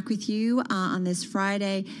to be back with you on this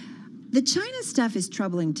Friday. The China stuff is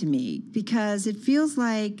troubling to me because it feels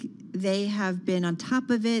like they have been on top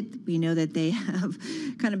of it. We know that they have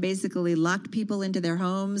kind of basically locked people into their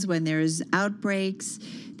homes when there's outbreaks.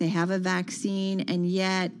 They have a vaccine, and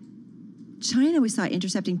yet China, we saw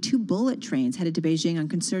intercepting 2 bullet trains headed to Beijing on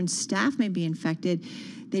concerns staff may be infected.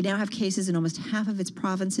 They now have cases in almost half of its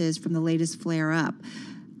provinces from the latest flare-up.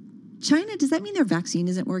 China, does that mean their vaccine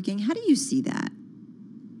isn't working? How do you see that?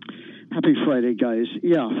 Happy Friday, guys.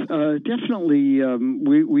 Yeah, definitely.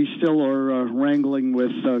 We still are wrangling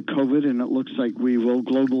with COVID, and it looks like we will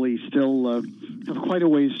globally still have quite a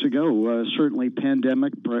ways to go. Certainly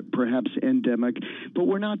pandemic, perhaps endemic, but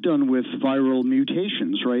we're not done with viral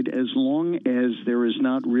mutations, right? As long as there is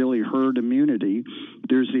not really herd immunity,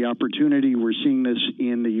 there's the opportunity. We're seeing this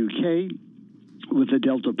in the UK. With the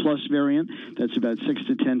Delta Plus variant, that's about 6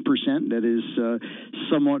 to 10%. That is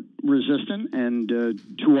somewhat resistant. And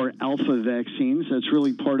to our alpha vaccines, that's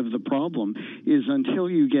really part of the problem, is until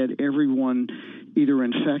you get everyone either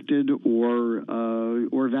infected or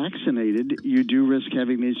vaccinated, you do risk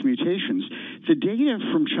having these mutations. The data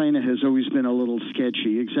from China has always been a little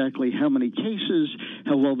sketchy. Exactly how many cases,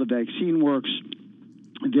 how well the vaccine works,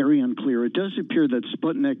 very unclear. It does appear that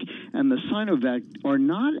Sputnik and the Sinovac are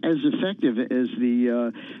not as effective as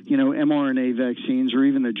the mRNA vaccines or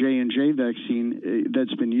even the J&J vaccine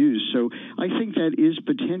that's been used. So I think that is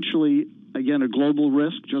potentially, again, a global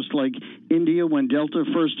risk. Just like India, when Delta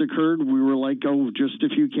first occurred, we were like, oh, just a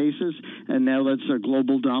few cases, and now that's a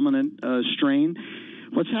global dominant strain.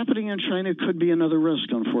 What's happening in China could be another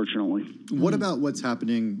risk, unfortunately. What about what's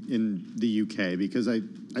happening in the UK? Because I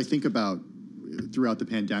think about throughout the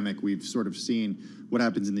pandemic, we've sort of seen what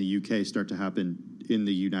happens in the UK start to happen in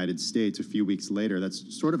the United States a few weeks later. That's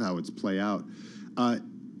sort of how it's play out.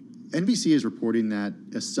 NBC is reporting that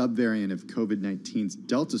a subvariant of COVID-19's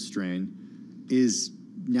Delta strain is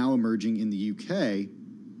now emerging in the UK,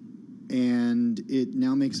 and it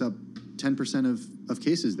now makes up 10% of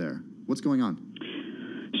cases there. What's going on?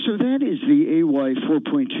 So that is the AY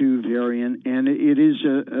 4.2 variant, and it is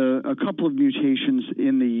a couple of mutations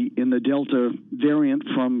in the Delta variant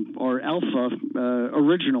from our Alpha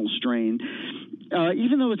original strain.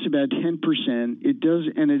 Even though it's about 10%, it does,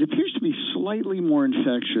 and it appears to be slightly more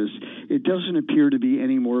infectious. It doesn't appear to be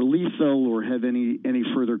any more lethal or have any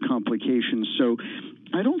further complications. So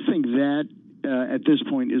I don't think that at this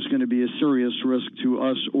point is going to be a serious risk to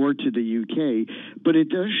us or to the UK, but it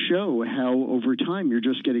does show how over time you're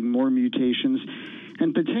just getting more mutations.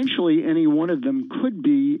 and potentially any one of them could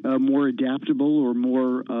be more adaptable or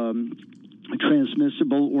more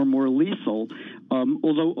transmissible or more lethal.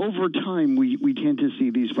 Although over time we tend to see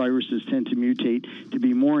these viruses tend to mutate to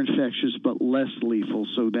be more infectious but less lethal.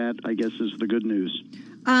 So that, I guess, is the good news.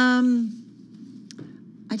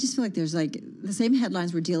 I just feel like there's like the same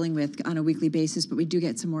headlines we're dealing with on a weekly basis, but we do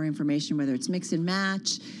get some more information, whether it's mix and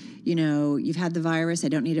match. You know, you've had the virus, I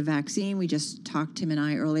don't need a vaccine. We just talked, Tim and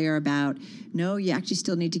I, earlier about, no, you actually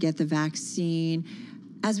still need to get the vaccine.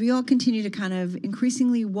 As we all continue to kind of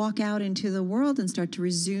increasingly walk out into the world and start to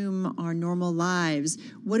resume our normal lives,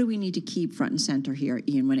 what do we need to keep front and center here,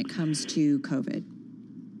 Ian, when it comes to COVID?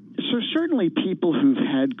 So certainly people who've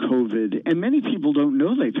had COVID, and many people don't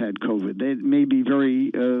know they've had COVID. They may be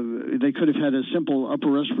they could have had a simple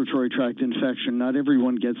upper respiratory tract infection. Not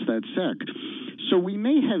everyone gets that sick. So we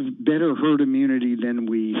may have better herd immunity than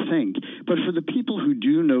we think. But for the people who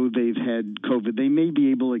do know they've had COVID, they may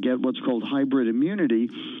be able to get what's called hybrid immunity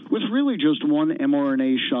with really just one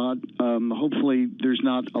mRNA shot. Hopefully there's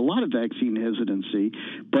not a lot of vaccine hesitancy.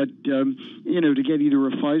 But, to get either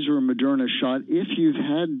a Pfizer or Moderna shot, if you've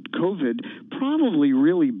had COVID, probably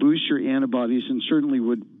really boost your antibodies and certainly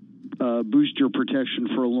would boost your protection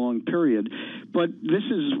for a long period. But this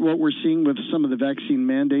is what we're seeing with some of the vaccine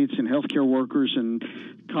mandates and healthcare workers and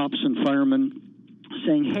cops and firemen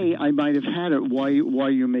saying, hey, I might have had it. Why are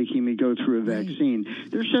you making me go through a vaccine?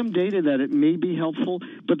 There's some data that it may be helpful,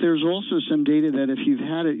 but there's also some data that if you've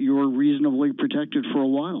had it, you're reasonably protected for a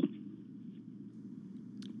while.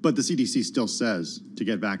 But the CDC still says to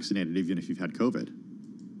get vaccinated even if you've had COVID.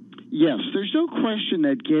 Yes, there's no question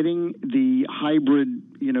that getting the hybrid,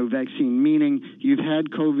 vaccine, meaning you've had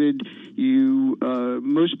COVID,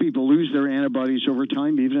 most people lose their antibodies over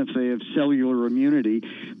time, even if they have cellular immunity.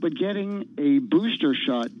 But getting a booster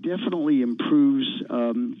shot definitely improves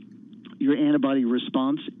your antibody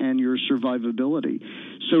response and your survivability.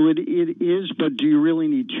 So it is, but do you really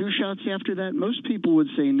need two shots after that? Most people would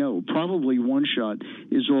say no. Probably one shot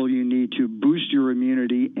is all you need to boost your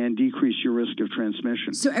immunity and decrease your risk of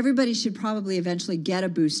transmission. So everybody should probably eventually get a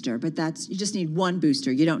booster, but you just need one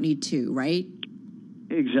booster. You don't need two, right?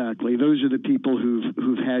 Exactly. Those are the people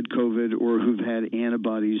who've had COVID or who've had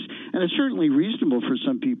antibodies. And it's certainly reasonable for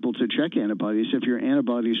some people to check antibodies. If your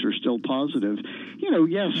antibodies are still positive,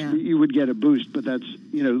 you would get a boost, but that's,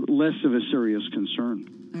 less of a serious concern.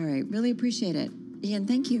 All right. Really appreciate it. Ian,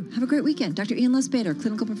 thank you. Have a great weekend. Dr. Ian Lustbader,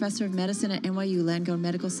 clinical professor of medicine at NYU Langone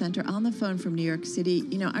Medical Center, on the phone from New York City.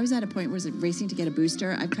 I was at a point where I was racing to get a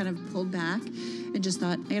booster. I kind of pulled back and just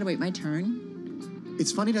thought, I got to wait my turn.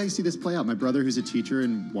 It's funny how you see this play out. My brother, who's a teacher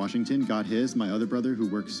in Washington, got his. My other brother, who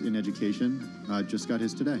works in education, just got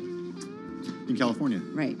his today in California.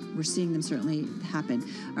 Right. We're seeing them certainly happen.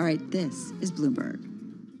 All right. This is Bloomberg.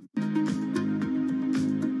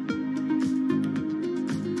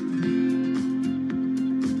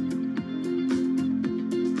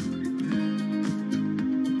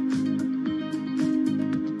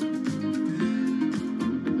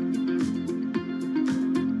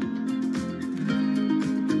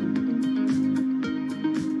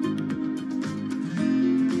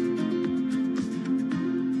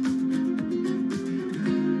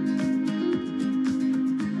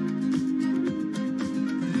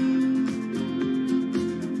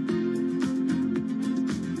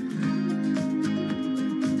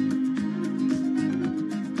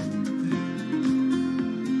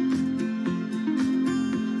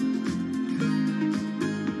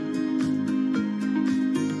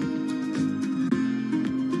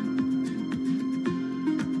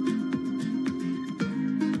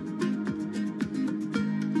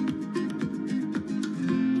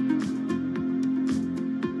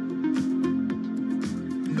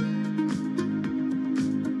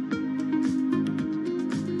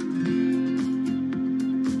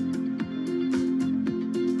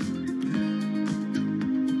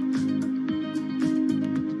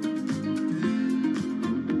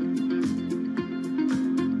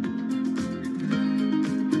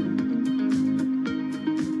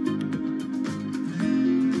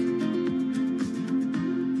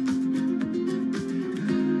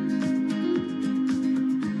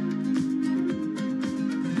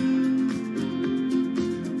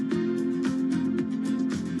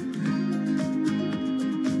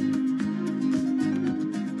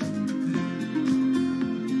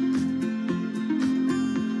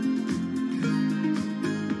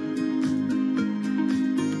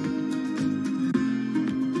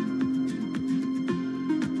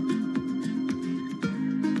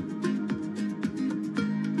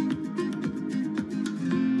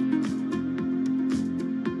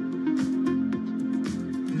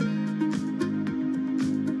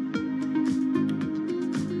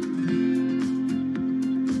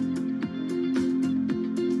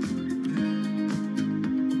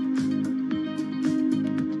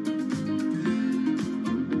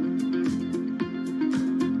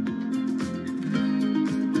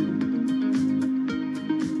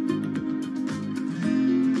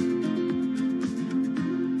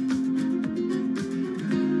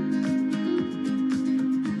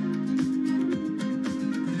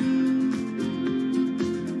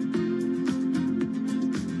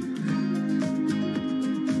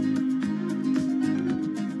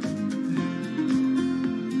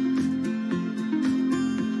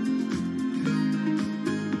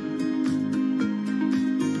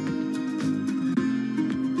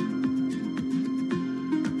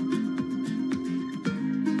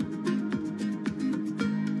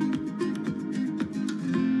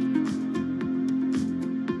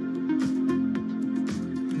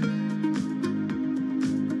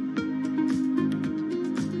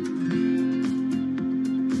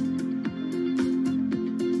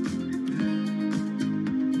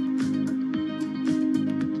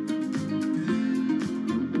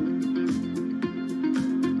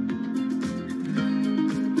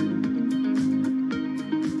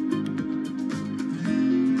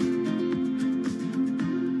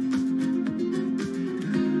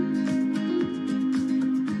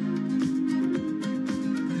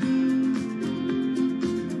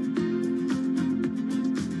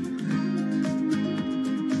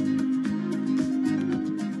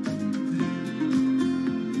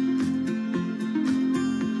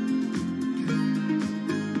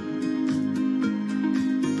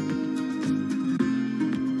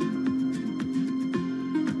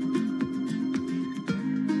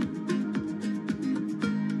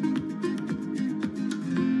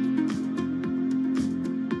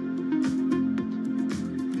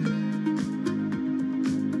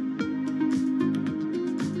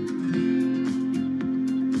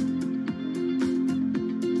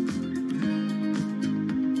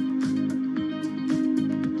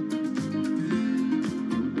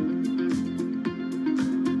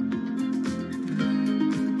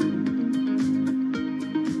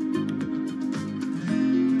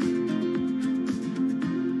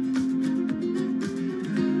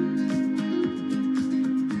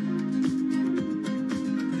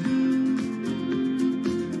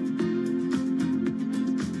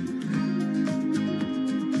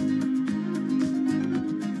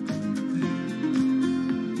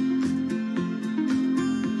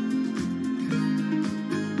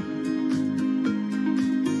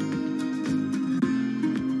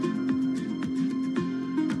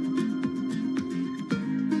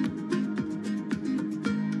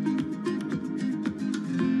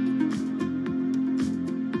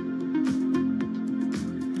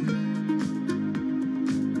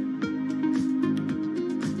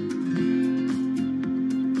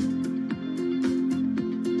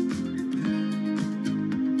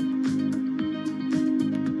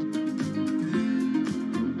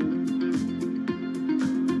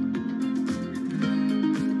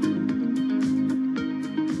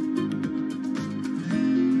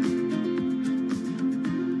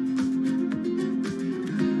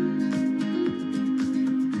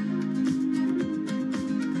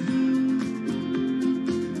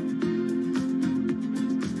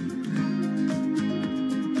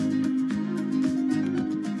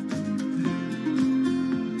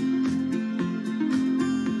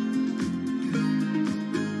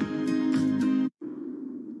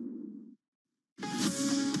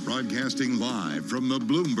 Broadcasting live from the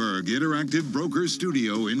Bloomberg Interactive Broker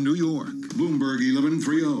Studio in New York. Bloomberg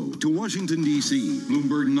 1130. To Washington, D.C.,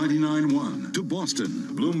 Bloomberg 99.1. To Boston,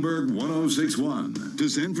 Bloomberg 106.1. To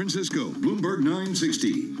San Francisco, Bloomberg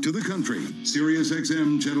 960. To the country, Sirius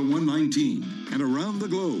XM Channel 119. And around the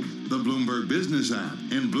globe, the Bloomberg Business app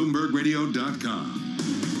and BloombergRadio.com.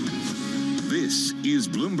 This is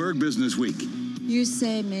Bloomberg Business Week. You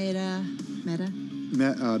say Meta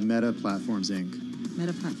Platforms Inc.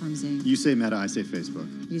 Meta Platforms Inc. You say Meta, I say Facebook.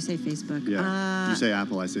 You say Facebook. Yeah. You say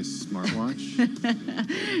Apple, I say smartwatch.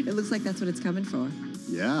 It looks like that's what it's coming for.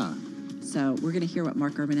 Yeah. So we're going to hear what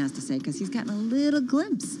Mark Gurman has to say because he's gotten a little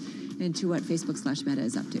glimpse into what Facebook/Meta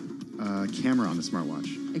is up to. Camera on the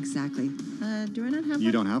smartwatch. Exactly. Do I not have one?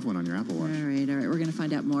 You don't have one on your Apple Watch. All right. We're going to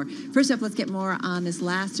find out more. First up, let's get more on this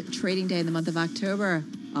last trading day in the month of October.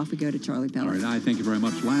 Off we go to Charlie Pellet. All right, thank you very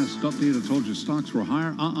much. Last update, I told you stocks were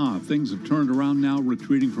higher. Things have turned around now,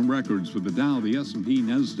 retreating from records for the Dow, the S&P,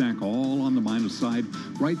 NASDAQ, all on the minus side.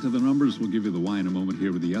 Right to the numbers. We'll give you the why in a moment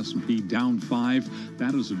here with the S&P down 5.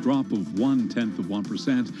 That is a drop of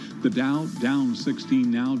 0.1%. The Dow down 16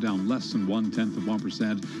 now, down less than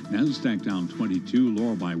 0.1%. NASDAQ down 22,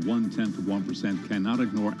 lower by 0.1%. Cannot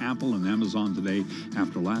ignore Apple and Amazon today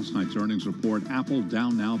after last night's earnings report. Apple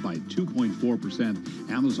down now by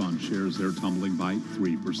 2.4%. Amazon shares, they're tumbling by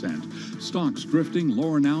 3%. Stocks drifting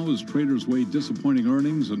lower now as traders weigh disappointing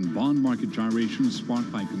earnings and bond market gyrations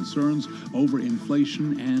sparked by concerns over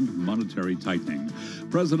inflation and monetary tightening.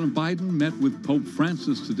 President Biden met with Pope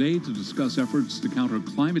Francis today to discuss efforts to counter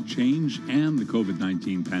climate change and the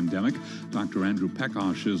COVID-19 pandemic. Dr. Andrew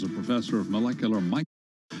Pekosh is a professor of molecular microbiology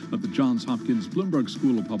at the Johns Hopkins Bloomberg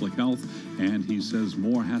School of Public Health, and he says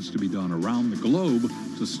more has to be done around the globe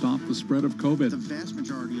to stop the spread of COVID. The vast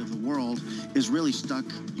majority of the world is really stuck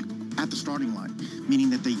at the starting line, meaning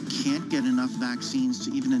that they can't get enough vaccines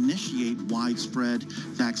to even initiate widespread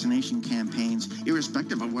vaccination campaigns,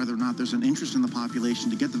 irrespective of whether or not there's an interest in the population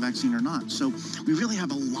to get the vaccine or not. So we really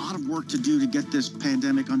have a lot of work to do to get this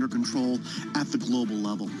pandemic under control at the global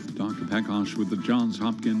level. Dr. Pekosh with the Johns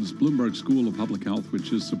Hopkins Bloomberg School of Public Health,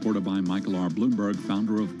 which is supported by Michael R. Bloomberg,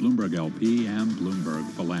 founder of Bloomberg LP and Bloomberg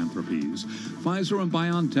Philanthropies. Pfizer and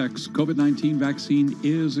BioNTech's COVID-19 vaccine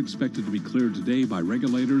is expected to be cleared today by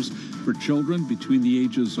regulators for children between the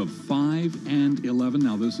ages of 5 and 11.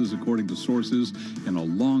 Now, this is according to sources in a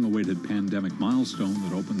long-awaited pandemic milestone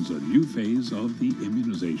that opens a new phase of the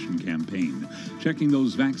immunization campaign. Checking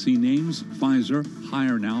those vaccine names, Pfizer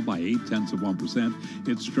higher now by 0.8%.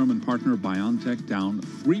 Its German partner BioNTech down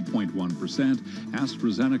 3.1%.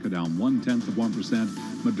 AstraZeneca down 0.1%.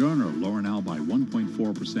 Moderna lower now by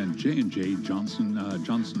 1.4%. J&J Johnson &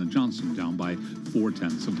 Johnson down by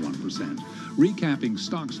 0.4%. Recapping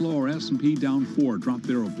stocks lower, S&P down 4, drop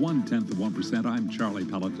there of 0.1%. I'm Charlie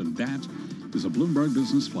Pellet, and that is a Bloomberg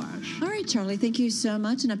Business Flash. All right, Charlie, thank you so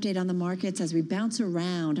much. An update on the markets as we bounce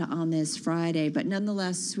around on this Friday. But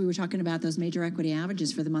nonetheless, we were talking about those major equity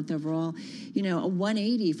averages for the month overall. You know, a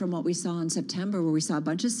 180 from what we saw in September, where we saw a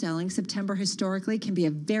bunch of selling. September historically can be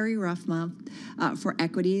a very rough month for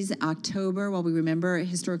equities. October, while we remember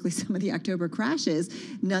historically some of the October crashes,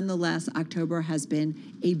 nonetheless, October has been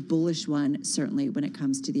a bullish one, certainly when it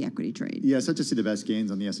comes to the equity trade. Yeah, such to see the best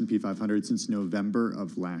gains on the S&P 500 since November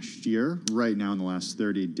of last year. Right now in the last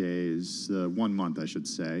 30 days, 1 month, I should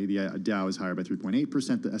say, the Dow is higher by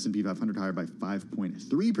 3.8%, the S&P 500 higher by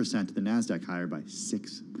 5.3%, the NASDAQ higher by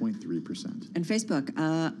 6.3%. And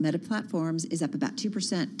Facebook, Meta Platforms is up about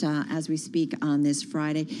 2% as we speak on this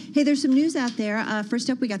Friday. Hey, there's some news out there. First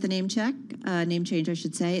up, we got the name change, I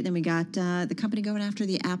should say. Then we got the company going after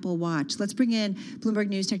the Apple Watch. Let's bring in Bloomberg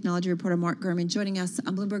News technology reporter Mark Gurman joining us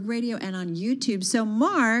on Bloomberg Radio and on YouTube. So,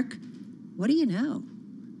 Mark, what do you know?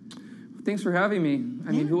 Thanks for having me.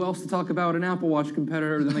 I mean, who else to talk about an Apple Watch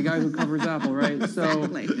competitor than the guy who covers Apple, right?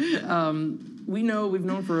 Exactly. So we've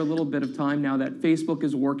known for a little bit of time now that Facebook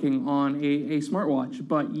is working on a smartwatch.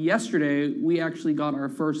 But yesterday, we actually got our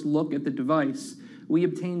first look at the device. We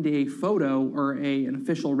obtained a photo or an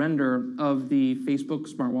official render of the Facebook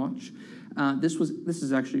smartwatch. This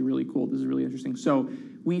is actually really cool. This is really interesting. So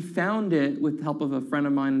we found it with the help of a friend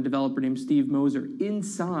of mine, a developer named Steve Moser,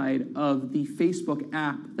 inside of the Facebook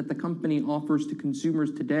app that the company offers to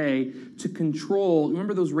consumers today to control.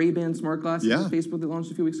 Remember those Ray-Ban smart glasses that Facebook that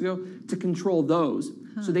launched a few weeks ago? To control those.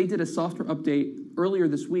 So they did a software update earlier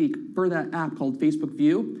this week for that app called Facebook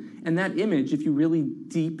View. And that image, if you really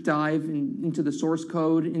deep dive into the source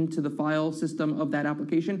code, into the file system of that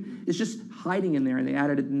application, is just hiding in there. And they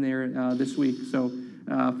added it in there this week. So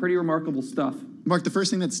pretty remarkable stuff. Mark, the first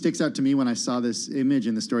thing that sticks out to me when I saw this image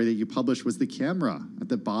in the story that you published was the camera at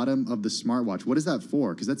the bottom of the smartwatch. What is that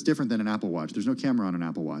for? Because that's different than an Apple Watch. There's no camera on an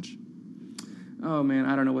Apple Watch. Oh man,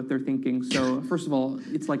 I don't know what they're thinking. So first of all,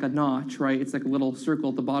 it's like a notch, right? It's like a little circle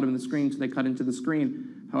at the bottom of the screen, so they cut into the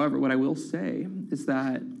screen. However, what I will say is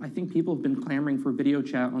that I think people have been clamoring for video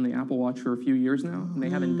chat on the Apple Watch for a few years now, and they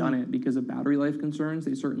haven't done it because of battery life concerns.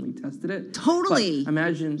 They certainly tested it. Totally. But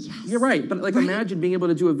imagine, you're right, but like imagine being able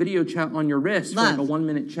to do a video chat on your wrist for like a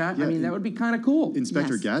 1-minute chat. Yeah, I mean, that would be kind of cool.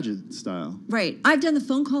 Inspector Gadget style. Right. I've done the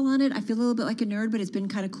phone call on it. I feel a little bit like a nerd, but it's been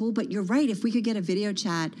kind of cool. But you're right. If we could get a video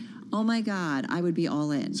chat, oh my God, I would be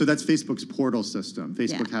all in. So that's Facebook's portal system.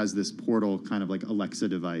 Facebook has this portal kind of like Alexa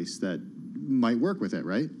device that might work with it,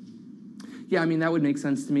 right? Yeah, I mean, that would make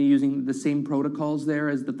sense to me, using the same protocols there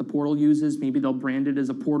as that the portal uses. Maybe they'll brand it as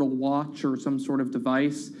a portal watch or some sort of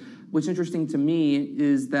device. What's interesting to me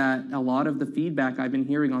is that a lot of the feedback I've been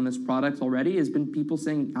hearing on this product already has been people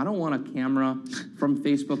saying, I don't want a camera from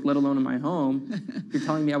Facebook, let alone in my home. You're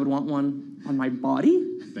telling me I would want one on my body?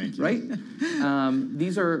 Thank you. Right?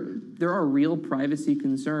 There are real privacy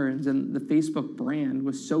concerns, and the Facebook brand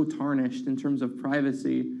was so tarnished in terms of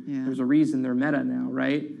privacy. Yeah. There's a reason they're Meta now,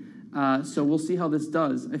 right? So we'll see how this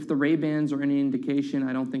does. If the Ray-Bans are any indication,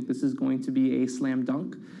 I don't think this is going to be a slam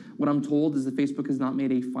dunk. What I'm told is that Facebook has not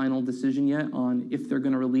made a final decision yet on if they're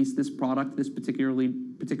going to release this product, this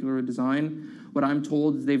particular design. What I'm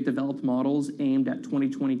told is they've developed models aimed at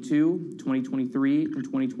 2022, 2023, and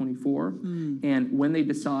 2024. And when they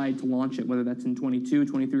decide to launch it, whether that's in 22,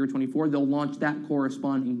 23, or 24, they'll launch that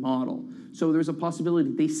corresponding model. So there's a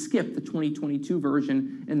possibility they skip the 2022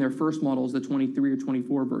 version and their first model is the 23 or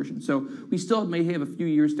 24 version. So we still may have a few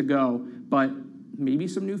years to go, but maybe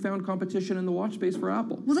some newfound competition in the watch space for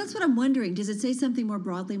Apple. Well, that's what I'm wondering. Does it say something more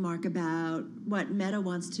broadly, Mark, about what Meta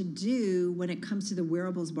wants to do when it comes to the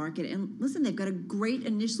wearables market? And listen, they've got a great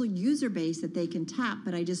initial user base that they can tap,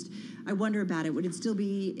 but I wonder about it. Would it still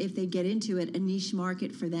be, if they get into it, a niche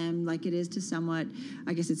market for them like it is to somewhat,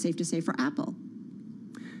 I guess it's safe to say, for Apple?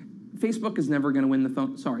 Facebook is never going to win the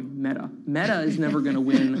phone. Sorry, Meta. Meta is never going to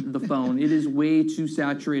win the phone. It is way too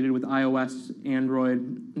saturated with iOS, Android,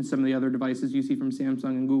 and some of the other devices you see from Samsung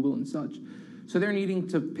and Google and such. So they're needing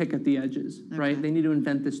to pick at the edges, right? They need to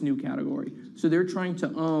invent this new category. So they're trying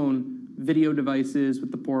to own video devices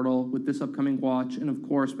with the portal, with this upcoming watch, and of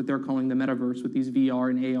course what they're calling the metaverse with these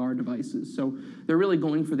VR and AR devices. So they're really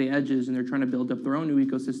going for the edges, and they're trying to build up their own new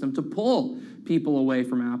ecosystem to pull people away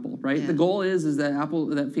from Apple, right? Yeah. The goal is that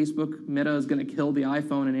Facebook, Meta is going to kill the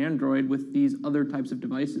iPhone and Android with these other types of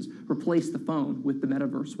devices, replace the phone with the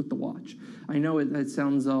metaverse, with the watch. I know it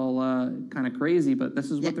sounds all kind of crazy, but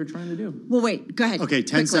this is what they're trying to do. Well, wait, go ahead. Okay,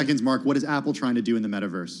 10 seconds, Mark. What is Apple trying to do in the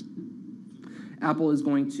metaverse? Apple is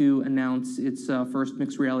going to announce its first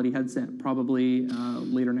mixed reality headset probably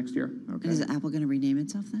later next year. Okay. And is Apple going to rename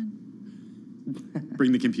itself then?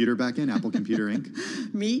 Bring the computer back in, Apple Computer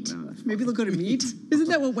Inc. Meat? No, maybe they'll go to Meat. Isn't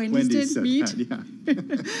that what Wendy's did? Meat? That,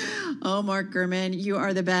 yeah. Oh, Mark Gurman, you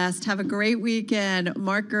are the best. Have a great weekend.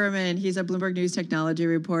 Mark Gurman, he's a Bloomberg News technology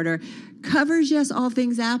reporter. Covers, yes, all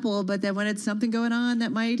things Apple, but then when it's something going on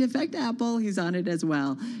that might affect Apple, he's on it as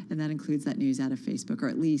well. And that includes that news out of Facebook, or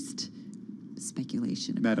at least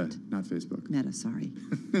speculation about Meta, not Facebook. Meta, sorry.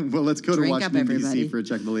 Well, let's go to Drink Washington, up, D.C. for a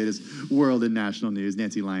check of the latest world and national news.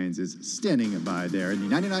 Nancy Lyons is standing by there in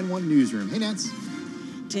the 99.1 newsroom. Hey, Nance.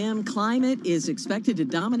 Tim, climate is expected to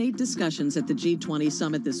dominate discussions at the G20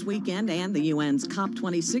 summit this weekend and the UN's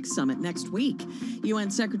COP26 summit next week.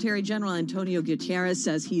 UN Secretary General Antonio Guterres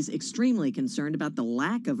says he's extremely concerned about the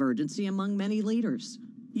lack of urgency among many leaders.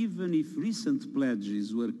 Even if recent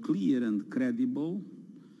pledges were clear and credible,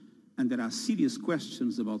 and there are serious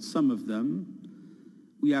questions about some of them,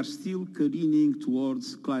 we are still careening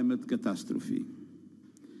towards climate catastrophe.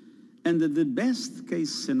 And in the best case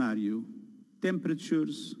scenario,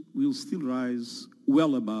 temperatures will still rise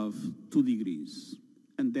well above 2 degrees,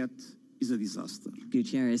 and that is a disaster.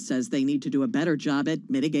 Gutierrez says they need to do a better job at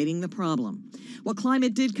mitigating the problem. Well,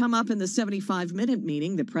 climate did come up in the 75-minute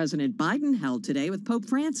meeting that President Biden held today with Pope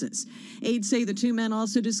Francis. Aides say the two men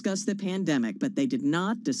also discussed the pandemic, but they did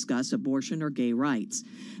not discuss abortion or gay rights.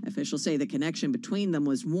 Officials say the connection between them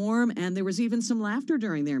was warm, and there was even some laughter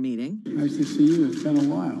during their meeting. Nice to see you. It's been a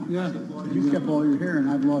while. Yeah, you kept all your hair, and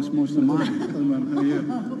I've lost most of mine.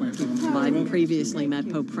 Biden previously met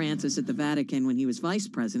Pope Francis at the Vatican when he was vice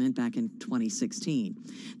president back in 2016.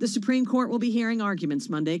 The Supreme Court will be hearing arguments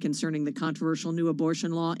Monday concerning the controversial controversial new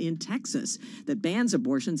abortion law in Texas that bans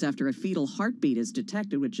abortions after a fetal heartbeat is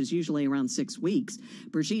detected, which is usually around 6 weeks.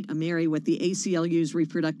 Brigitte Amiri with the ACLU's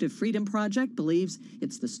Reproductive Freedom Project believes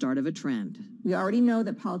it's the start of a trend. We already know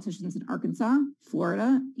that politicians in Arkansas,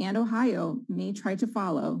 Florida, and Ohio may try to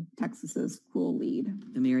follow Texas's cool lead.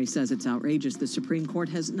 Amiri says it's outrageous the Supreme Court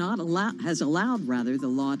has allowed the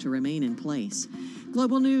law to remain in place.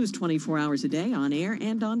 Global news 24 hours a day on air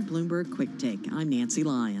and on Bloomberg Quick Take. I'm Nancy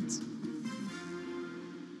Lyons.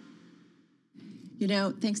 You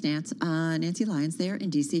know, thanks, Nance. Nancy Lyons there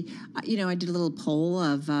in D.C. You know, I did a little poll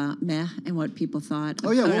of Meh and what people thought.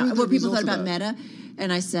 Oh, yeah. What people thought about Meta.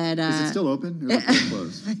 And I said... is it still open or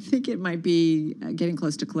closed? I think it might be getting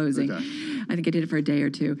close to closing. Okay. I think I did it for a day or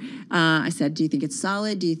two. I said, do you think it's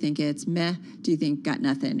solid? Do you think it's meh? Do you think got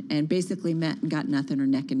nothing? And basically, meh and got nothing are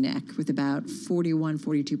neck and neck with about 41,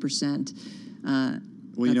 42%.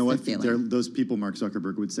 Well, you know what? Those people Mark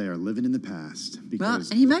Zuckerberg would say are living in the past. Well,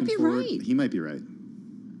 and he might be right. He might be right.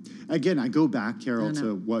 Again, I go back, Carol,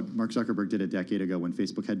 to what Mark Zuckerberg did a decade ago when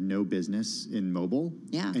Facebook had no business in mobile.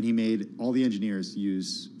 Yeah. And he made all the engineers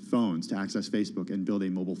use phones to access Facebook and build a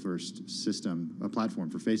mobile-first system, a platform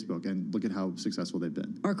for Facebook. And look at how successful they've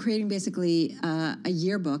been. Or creating basically a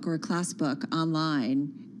yearbook or a class book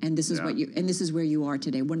online. And this is this is where you are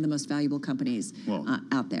today. One of the most valuable companies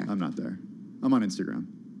out there. I'm not there. I'm on Instagram.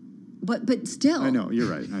 But still. I know, you're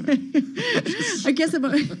right. I know. I guess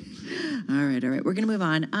about... All right. We're going to move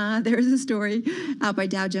on. There is a story out by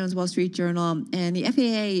Dow Jones, Wall Street Journal, and the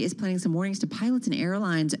FAA is planning some warnings to pilots and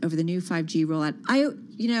airlines over the new 5G rollout.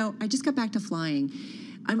 I just got back to flying.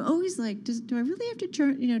 I'm always like, do I really have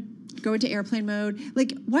to go into airplane mode?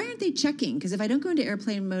 Like, why aren't they checking? Because if I don't go into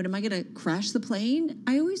airplane mode, am I going to crash the plane?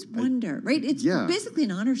 I always wonder, right? It's basically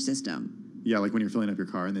an honor system. Yeah, like when you're filling up your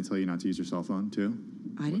car and they tell you not to use your cell phone, too.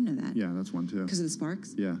 I didn't know that. Yeah, that's one, too. Because of the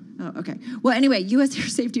sparks? Yeah. Oh, okay. Well, anyway, U.S. air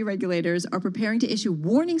safety regulators are preparing to issue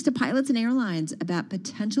warnings to pilots and airlines about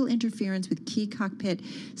potential interference with key cockpit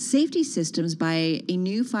safety systems by a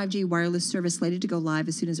new 5G wireless service slated to go live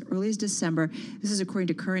as soon as early as December. This is according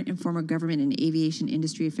to current and former government and aviation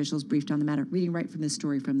industry officials briefed on the matter. Reading right from this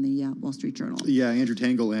story from the Wall Street Journal. Yeah, Andrew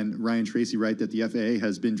Tangle and Ryan Tracy write that the FAA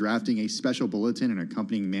has been drafting a special bulletin and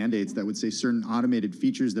accompanying mandates that would say certain automated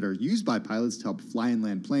features that are used by pilots to help fly and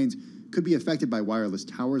land planes could be affected by wireless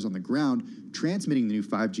towers on the ground transmitting the new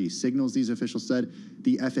 5G signals, these officials said.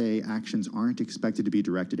 The FAA actions aren't expected to be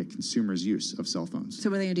directed at consumers' use of cell phones. So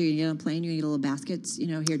what are they going to do? You get on a plane, you get little baskets,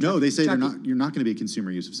 here? No, they say you're not going to be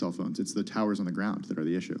consumer use of cell phones. It's the towers on the ground that are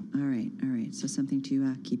the issue. All right. So something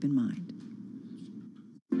to keep in mind.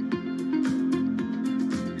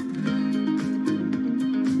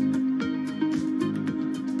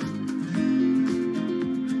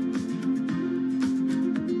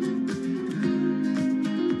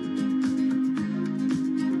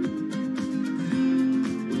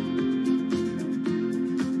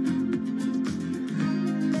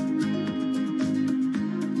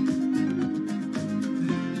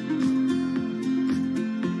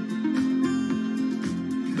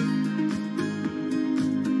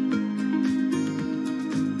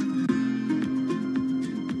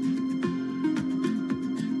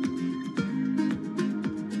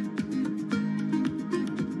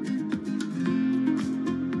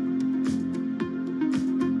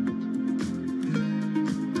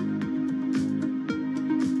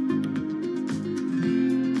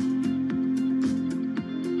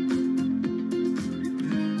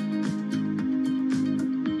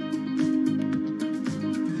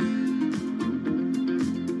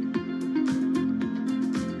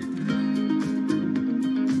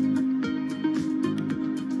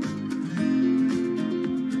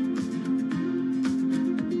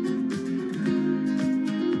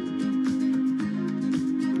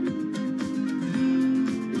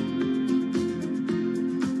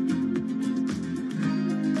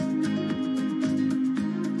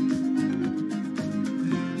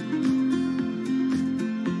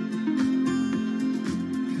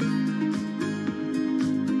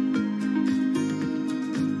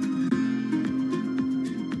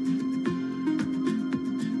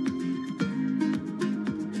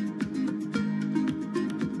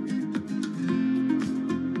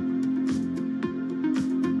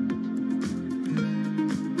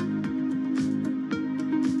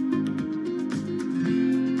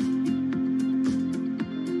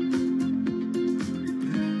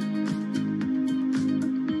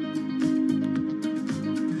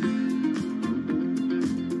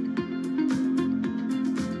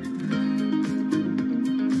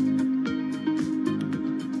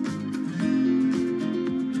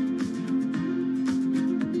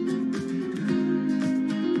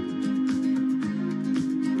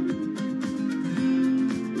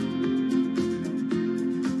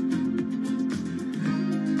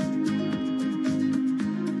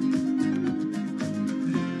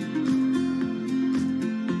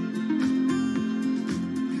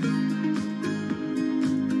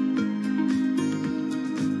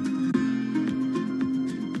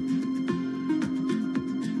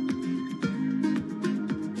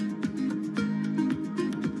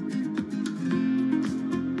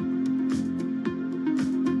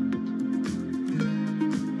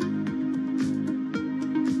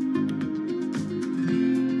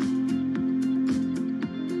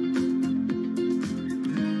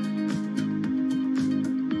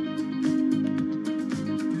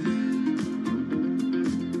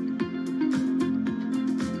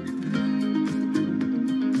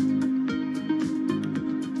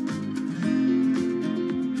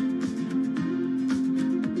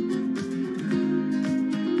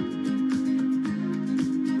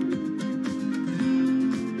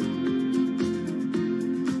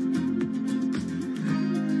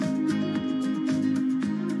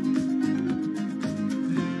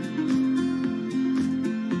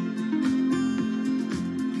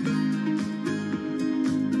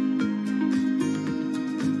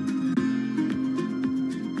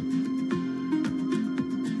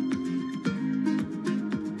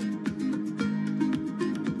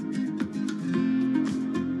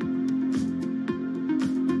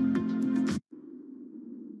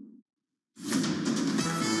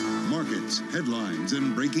 updates, headlines,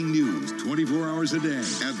 and breaking news 24 hours a day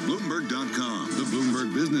at Bloomberg.com, the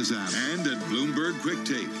Bloomberg Business app, and at Bloomberg Quick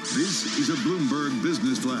Take. This is a Bloomberg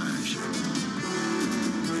Business Flash.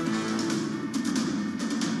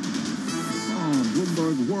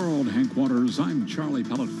 Bloomberg World Headquarters. I'm Charlie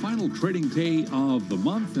Pellet. Final trading day of the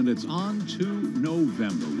month, and it's on to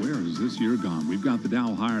November. Where has this year gone? We've got the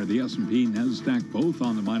Dow higher, the S&P, NASDAQ, both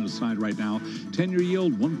on the minus side right now. 10-year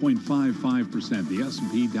yield, 1.55%. The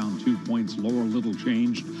S&P down 2 points, lower, little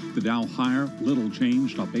changed. The Dow higher, little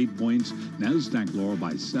changed, up 8 points. NASDAQ lower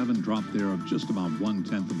by 7, drop there of just about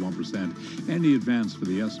 0.1%. And the advance for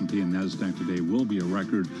the S&P and NASDAQ today will be a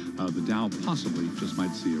record. The Dow possibly just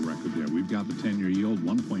might see a record there. We've got the 10-year yield,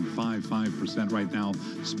 1.55% right now.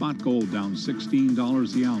 Spot gold down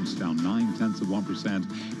 $16 the ounce, down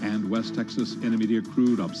 0.9%. And West Texas Intermediate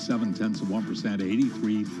crude up 0.7%,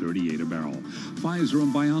 83.38 a barrel. Pfizer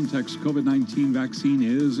and BioNTech's COVID-19 vaccine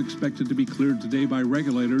is expected to be cleared today by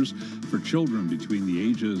regulators for children between the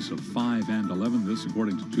ages of 5 and 11. This,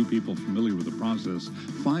 according to 2 people familiar with the process.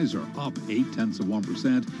 Pfizer up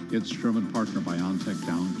 0.8%. Its German partner BioNTech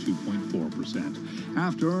down 2.4%.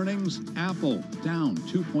 After earnings, Apple down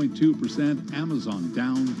 2.2%, Amazon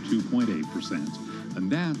down 2.8%.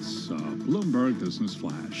 And that's Bloomberg Business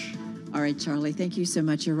Flash. All right, Charlie, thank you so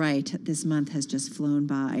much. You're right. This month has just flown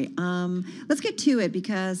by. Let's get to it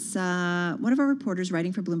because one of our reporters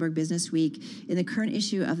writing for Bloomberg Business Week in the current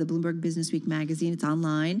issue of the Bloomberg Business Week magazine, it's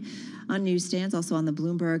online, on newsstands, also on the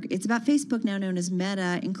Bloomberg. It's about Facebook, now known as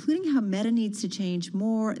Meta, including how Meta needs to change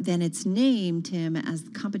more than its name, Tim, as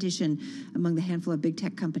the competition among the handful of big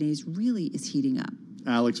tech companies really is heating up.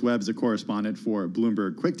 Alex Webb's a correspondent for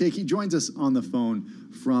Bloomberg Quick Take. He joins us on the phone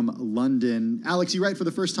from London. Alex, you write, for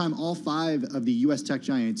the first time, all 5 of the U.S. tech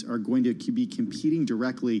giants are going to be competing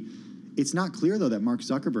directly. It's not clear, though, that Mark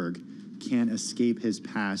Zuckerberg can escape his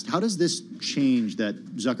past. How does this change that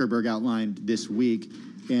Zuckerberg outlined this week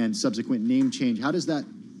and subsequent name change, how does that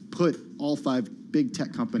put all 5 big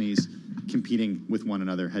tech companies competing with one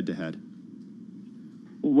another head-to-head?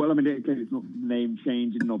 Well, I mean, it's not name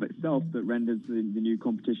change in and of itself that renders the new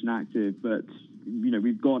competition active, but, you know,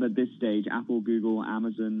 we've got at this stage Apple, Google,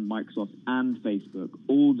 Amazon, Microsoft, and Facebook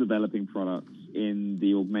all developing products in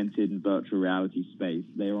the augmented and virtual reality space.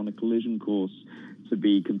 They are on a collision course to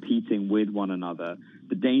be competing with one another.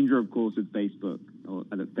 The danger, of course, with Facebook, or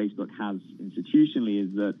that Facebook has institutionally,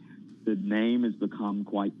 is that the name has become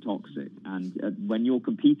quite toxic. And when you're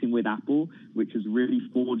competing with Apple, which has really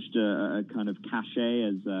forged a kind of cachet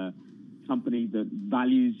as a company that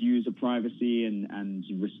values user privacy and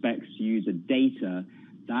respects user data,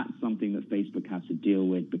 that's something that Facebook has to deal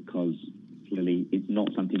with, because clearly it's not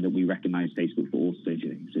something that we recognize Facebook for also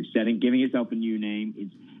doing. So giving itself a new name is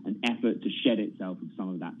an effort to shed itself of some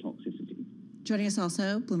of that toxicity. Joining us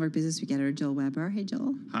also, Bloomberg Business Week editor Joel Weber. Hey,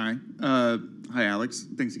 Joel. Hi. Hi, Alex.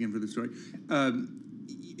 Thanks again for the story.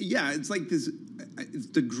 Yeah, it's like this. It's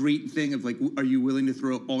the great thing of, like, are you willing to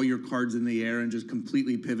throw all your cards in the air and just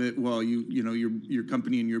completely pivot while your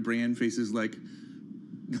company and your brand faces like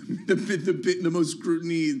the most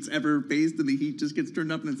scrutiny it's ever faced, and the heat just gets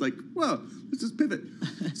turned up, and it's like, well, let's just pivot.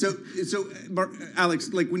 So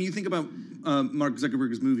Alex, like, when you think about Mark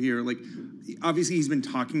Zuckerberg's move here, like, obviously he's been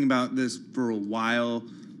talking about this for a while.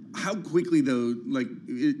 How quickly, though, like,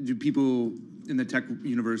 do people in the tech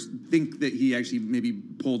universe think that he actually maybe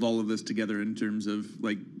pulled all of this together in terms of,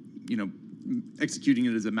 like, executing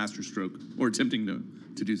it as a masterstroke or attempting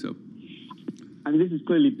to do so? I mean, this has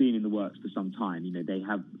clearly been in the works for some time. You know,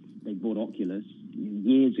 they bought Oculus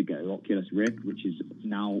years ago, Oculus Rift, which is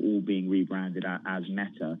now all being rebranded as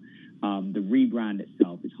Meta. The rebrand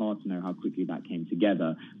itself, it's hard to know how quickly that came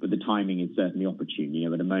together, but the timing is certainly opportune. You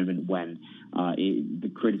know, at a moment when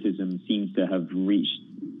the criticism seems to have reached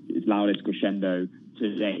its loudest crescendo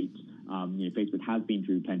to date. Facebook has been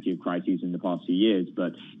through plenty of crises in the past few years,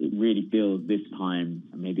 but it really feels this time,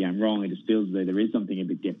 maybe I'm wrong, it just feels as though there is something a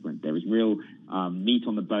bit different. There is real meat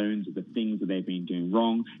on the bones of the things that they've been doing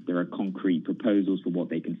wrong. There are concrete proposals for what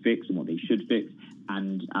they can fix and what they should fix.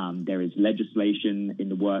 And there is legislation in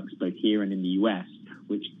the works, both here and in the US,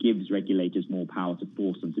 which gives regulators more power to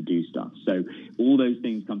force them to do stuff. So all those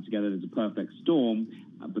things come together as a perfect storm,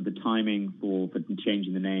 but the timing for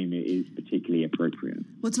changing the name is particularly appropriate.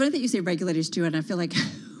 Well, it's funny that you say regulators do, and I feel like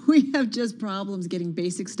we have just problems getting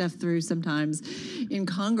basic stuff through sometimes in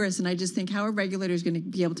Congress, and I just think, how are regulators going to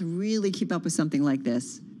be able to really keep up with something like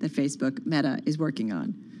this that Facebook, Meta, is working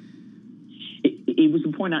on? It was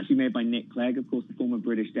a point actually made by Nick Clegg, of course, the former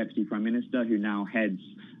British Deputy Prime Minister, who now heads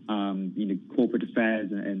corporate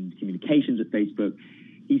affairs and communications at Facebook.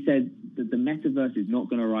 he said that the metaverse is not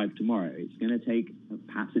going to arrive tomorrow. It's going to take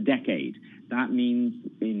perhaps a decade. That means,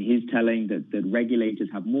 in his telling, that regulators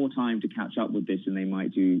have more time to catch up with this than they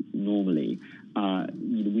might do normally.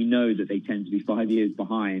 We know that they tend to be 5 years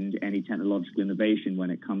behind any technological innovation when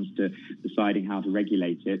it comes to deciding how to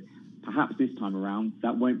regulate it. Perhaps this time around,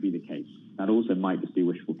 that won't be the case. That also might just be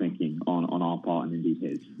wishful thinking on our part and indeed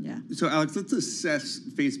his. Yeah. So, Alex, let's assess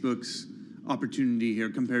Facebook's opportunity here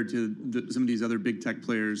compared to some of these other big tech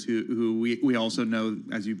players who we also know,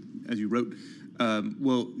 as you wrote,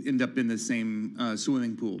 will end up in the same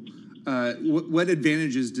swimming pool. What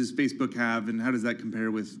advantages does Facebook have, and how does that compare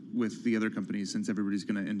with the other companies, since everybody's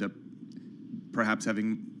going to end up perhaps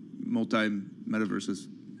having multi-metaverses?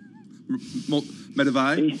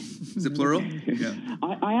 Metavi? Is it plural? Yeah.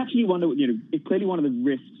 I actually wonder, it's clearly one of the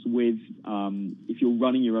risks with if you're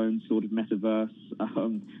running your own sort of metaverse,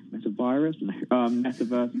 metaverse,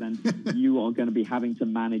 then you are going to be having to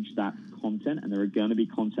manage that content, and there are going to be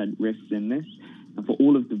content risks in this. And for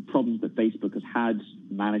all of the problems that Facebook has had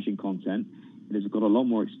managing content, it has got a lot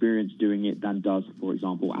more experience doing it than does, for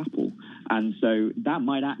example, Apple. And so that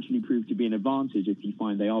might actually prove to be an advantage if you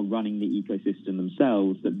find they are running the ecosystem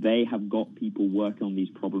themselves, that they have got people working on these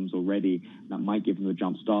problems already that might give them a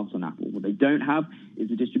jump start on Apple. What they don't have is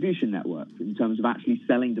a distribution network in terms of actually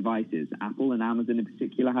selling devices. Apple and Amazon in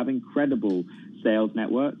particular have incredible sales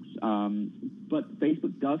networks. But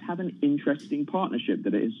Facebook does have an interesting partnership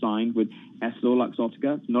that it has signed with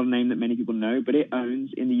EssilorLuxottica. It's not a name that many people know, but it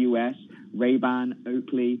owns in the US Ray-Ban,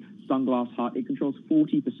 Oakley, Sunglass Hut. It controls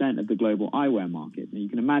 40% of the global eyewear market. Now, you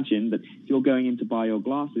can imagine that if you're going in to buy your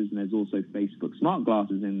glasses and there's also Facebook smart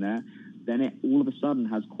glasses in there, then it all of a sudden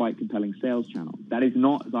has quite compelling sales channels. That is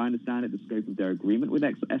not, as I understand it, the scope of their agreement with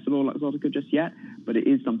EssilorLuxottica just yet, but it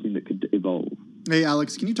is something that could evolve. Hey,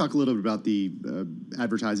 Alex, can you talk a little bit about the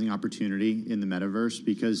advertising opportunity in the metaverse?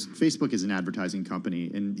 Because Facebook is an advertising company,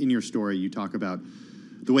 and in your story, you talk about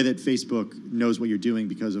the way that Facebook knows what you're doing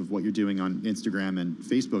because of what you're doing on Instagram and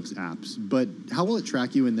Facebook's apps. But how will it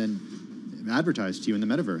track you and then advertise to you in the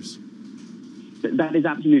metaverse? That is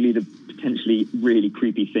absolutely the potentially really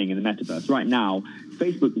creepy thing in the metaverse. Right now,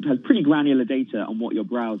 Facebook has pretty granular data on what you're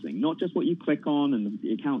browsing, not just what you click on and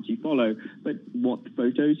the accounts you follow, but what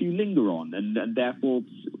photos you linger on. And therefore,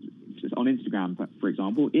 on Instagram, for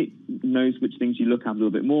example, it knows which things you look at a little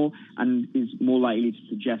bit more and is more likely to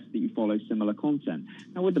suggest that you follow similar content.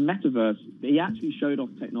 Now, with the metaverse, he actually showed off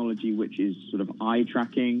technology which is sort of eye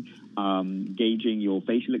tracking, gauging your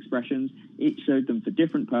facial expressions. It showed them for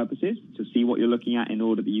different purposes to see what you're looking at in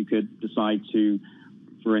order that you could decide to,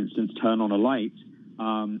 for instance, turn on a light,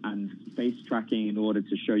 and face tracking in order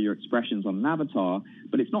to show your expressions on an avatar.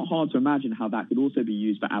 But it's not hard to imagine how that could also be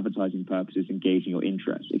used for advertising purposes and gauging your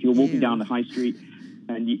interest. If you're walking down the high street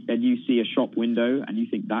and you see a shop window and you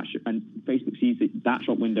think and Facebook sees that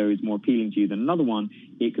shop window is more appealing to you than another one,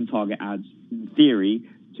 it can target ads in theory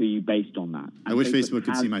to you based on that. And I wish Facebook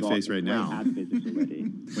could see my face right now ad business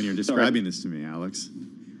already. when you're describing this to me, Alex.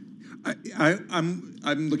 I'm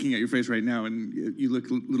looking at your face right now, and you look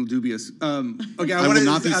a little dubious. Okay, I will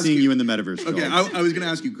not be seeing you in the metaverse. Okay, I was going to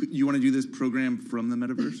ask you, you want to do this program from the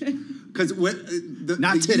metaverse? Because the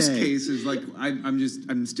use case is like,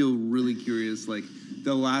 I'm still really curious. Like,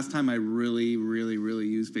 the last time I really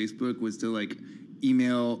used Facebook was to like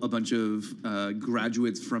email a bunch of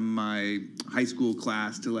graduates from my high school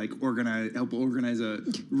class to like help organize a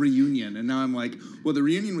reunion, and now I'm like, well, the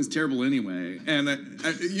reunion was terrible anyway, and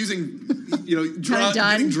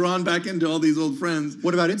getting drawn back into all these old friends.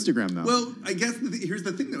 What about Instagram though? Well, I guess here's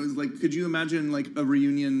the thing though, is like, could you imagine like a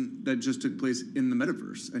reunion that just took place in the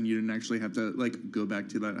metaverse and you didn't actually have to like go back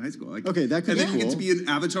to that high school? Like, okay, that could be cool. And then you get to be an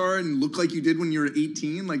avatar and look like you did when you were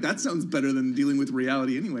 18. Like, that sounds better than dealing with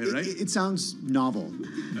reality anyway, right? It sounds novel,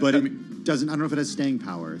 but it doesn't. I don't know if it has staying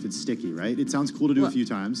power. If it's sticky, right? It sounds cool to do a few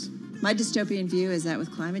times. My dystopian view is that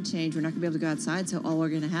with climate change, we're not going to be able to go outside, so all we're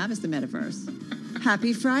going to have is the metaverse.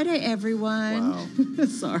 Happy Friday, everyone. Wow.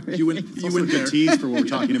 Sorry. You went good tease for what we're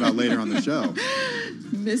talking about later on the show.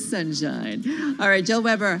 Miss Sunshine. All right, Jill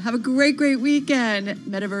Weber, have a great weekend,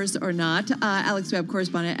 metaverse or not. Alex Webb,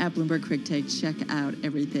 correspondent at Bloomberg Quick Take. Check out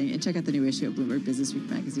everything and check out the new issue of Bloomberg Business Week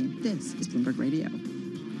magazine. This is Bloomberg Radio.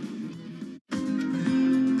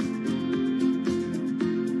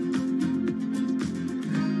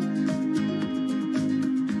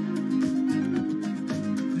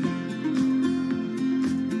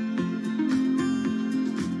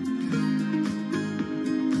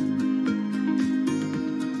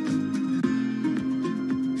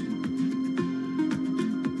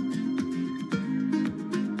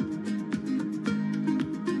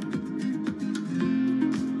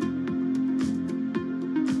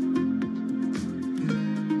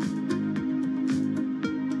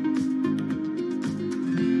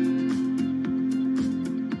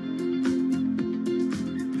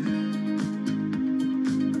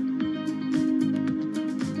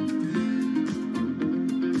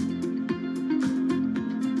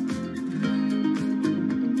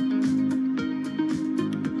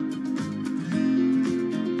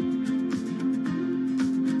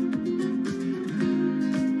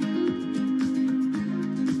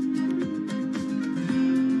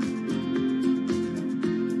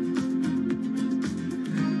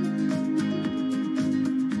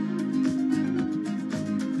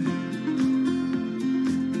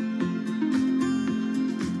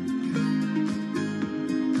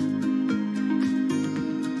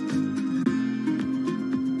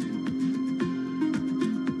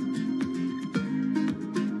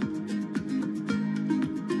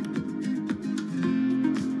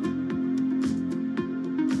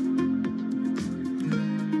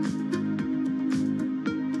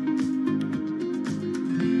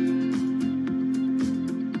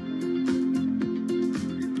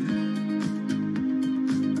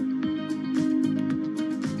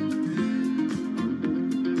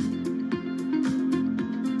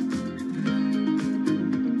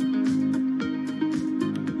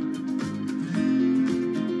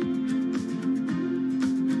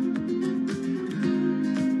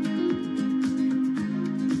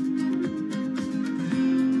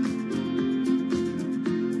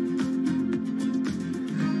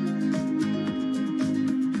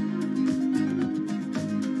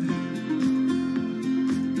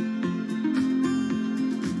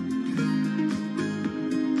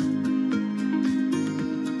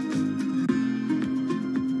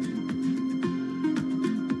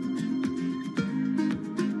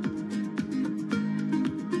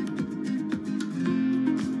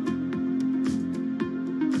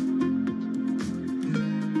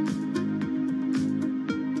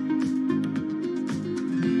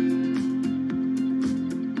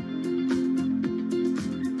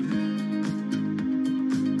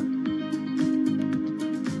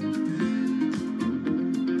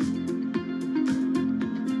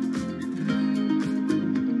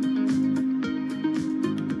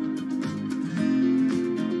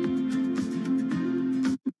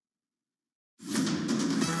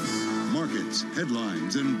 updates,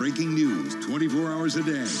 headlines, and breaking news 24 hours a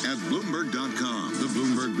day at Bloomberg.com, the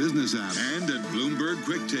Bloomberg Business app, and at Bloomberg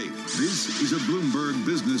Quick Take. This is a Bloomberg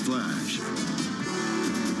Business Flash.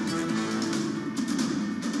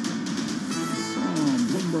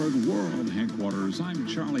 Bloomberg World Headquarters, I'm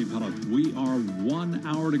Charlie Pellet. We are 1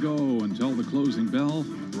 hour to go until the closing bell.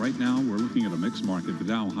 Right now, we're looking at a mixed market. The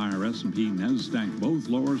Dow higher, S&P, NASDAQ both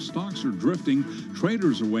lower. Stocks are drifting.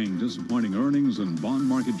 Traders are weighing disappointing earnings and bond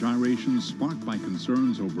market gyrations sparked by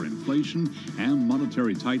concerns over inflation and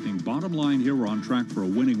monetary tightening. Bottom line here, we're on track for a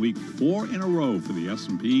winning week, 4 in a row for the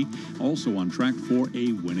S&P. Also on track for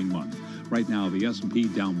a winning month. Right now, the S&P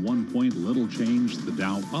down 1 point, little change. The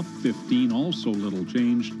Dow up 15, also little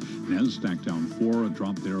changed. NASDAQ down 4, a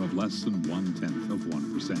drop there of less than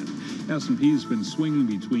 0.1%. S&P's been swinging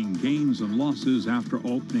between gains and losses after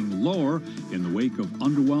opening lower in the wake of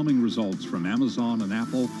underwhelming results from Amazon and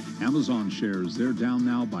Apple. Amazon shares, they're down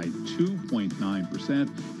now by 2.9%.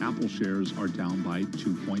 Apple shares are down by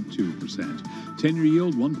 2.2%. 10-year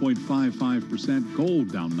yield 1.55%.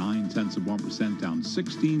 Gold down 0.9%, down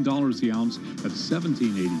 $16 the ounce at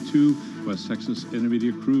 $17.82. West Texas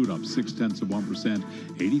Intermediate crude up 0.6%,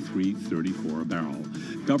 83.34 a barrel.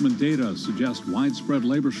 Government data suggests widespread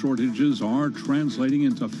labor shortages are translating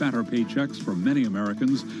into fatter paychecks for many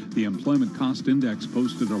Americans. The Employment Cost Index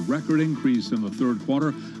posted a record increase in the third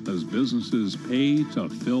quarter as businesses pay to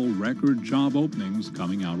fill record job openings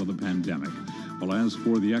coming out of the pandemic. Well, as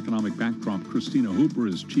for the economic backdrop, Christina Hooper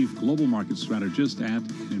is Chief Global Market Strategist at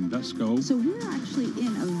Invesco. So we're actually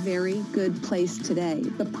in a very good place today.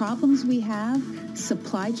 The problems we have,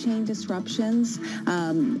 supply chain disruptions,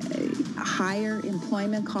 higher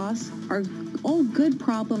employment costs, are all good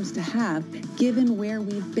problems to have given where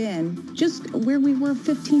we've been, just where we were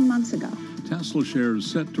 15 months ago. Tesla shares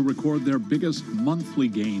set to record their biggest monthly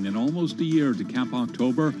gain in almost a year to cap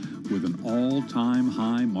October with an all-time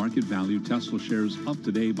high market value. Tesla shares up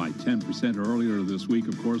today by 10%. Earlier this week,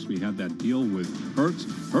 of course, we had that deal with Hertz.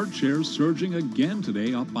 Hertz shares surging again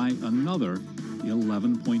today, up by another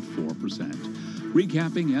 11.4%.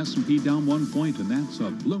 Recapping, S&P down 1 point, and that's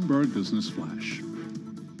a Bloomberg Business Flash.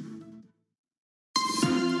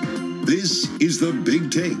 This is The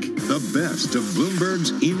Big Take, the best of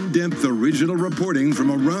Bloomberg's in-depth original reporting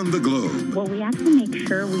from around the globe. What we have to make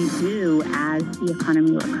sure we do as the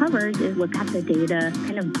economy recovers is look at the data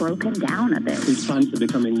kind of broken down a bit. These plants are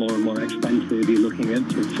becoming more and more expensive. You're looking at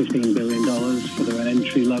 $15 billion for their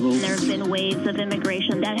entry level. There have been waves of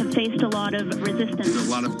immigration that have faced a lot of resistance. There's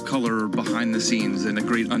a lot of color behind the scenes and a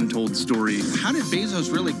great untold story. How did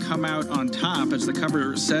Bezos really come out on top? As the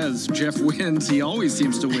cover says, Jeff wins. He always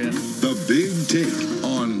seems to win. The Big Take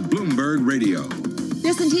on Bloomberg Radio.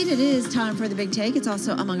 Yes, indeed, it is time for The Big Take. It's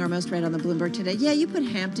also among our most read on the Bloomberg today. Yeah, you put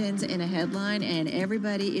Hamptons in a headline, and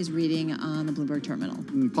everybody is reading on the Bloomberg terminal.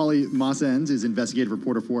 Polly Mossens is investigative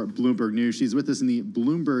reporter for Bloomberg News. She's with us in the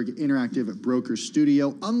Bloomberg Interactive Broker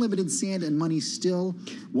Studio. Unlimited sand and money still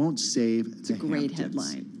won't save It's a great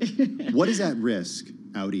headline. What is at risk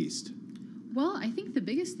out east? Well, I think the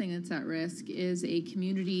biggest thing that's at risk is a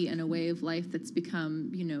community and a way of life that's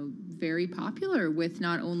become, very popular with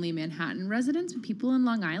not only Manhattan residents, but people in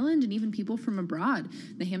Long Island and even people from abroad.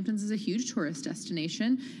 The Hamptons is a huge tourist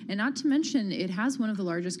destination, and not to mention it has one of the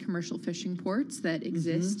largest commercial fishing ports that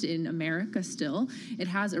exist in America still. It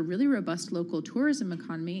has a really robust local tourism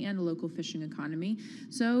economy and a local fishing economy.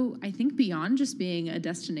 So I think beyond just being a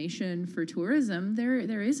destination for tourism,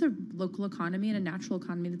 there is a local economy and a natural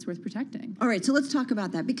economy that's worth protecting. All right, so let's talk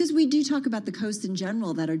about that, because we do talk about the coast in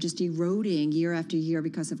general that are just eroding year after year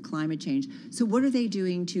because of climate change. So what are they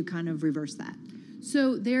doing to kind of reverse that?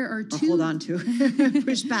 So there are two... hold on to.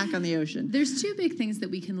 Push back on the ocean. There's two big things that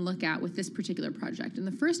we can look at with this particular project. And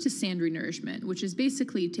the first is sand renourishment, which is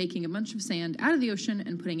basically taking a bunch of sand out of the ocean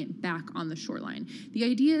and putting it back on the shoreline. The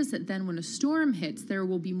idea is that then when a storm hits, there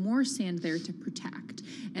will be more sand there to protect.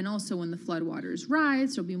 And also when the floodwaters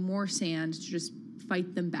rise, there'll be more sand to just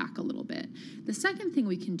fight them back a little bit. The second thing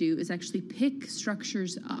we can do is actually pick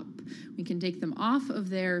structures up. We can take them off of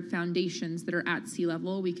their foundations that are at sea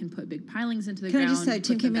level. We can put big pilings into the ground. Can I just say,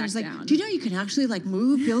 Tim came in and was like, do you know you can actually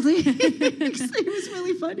move buildings? It was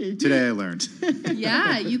really funny. Today I learned.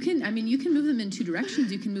 Yeah, you can move them in two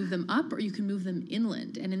directions. You can move them up or you can move them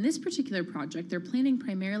inland. And in this particular project, they're planning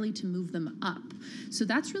primarily to move them up. So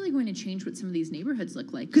that's really going to change what some of these neighborhoods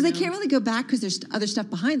look like. Because they can't really go back because there's other stuff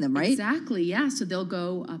behind them, right? Exactly, yeah. So they'll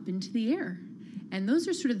go up into the air. And those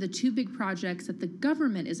are sort of the two big projects that the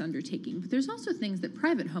government is undertaking. But there's also things that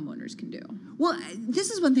private homeowners can do. Well, this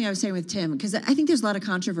is one thing I was saying with Tim, because I think there's a lot of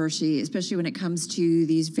controversy, especially when it comes to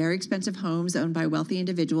these very expensive homes owned by wealthy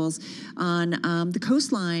individuals on the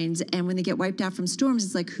coastlines. And when they get wiped out from storms,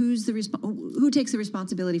 it's like, who takes the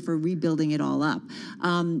responsibility for rebuilding it all up?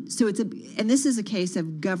 And this is a case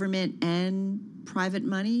of government and private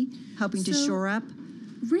money helping to shore up.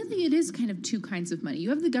 Really, it is kind of two kinds of money.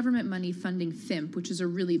 You have the government money funding FIMP, which is a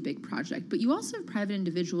really big project, but you also have private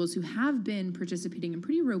individuals who have been participating in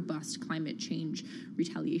pretty robust climate change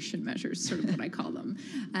retaliation measures, sort of what I call them.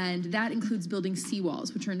 And that includes building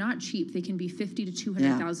seawalls, which are not cheap. They can be $50,000 to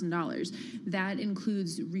 $200,000. That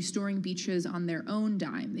includes restoring beaches on their own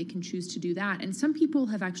dime. They can choose to do that. And some people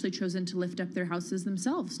have actually chosen to lift up their houses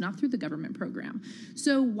themselves, not through the government program.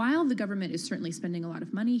 So while the government is certainly spending a lot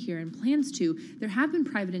of money here and plans to, there have been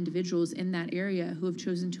private individuals in that area who have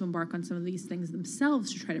chosen to embark on some of these things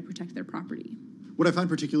themselves to try to protect their property. What I find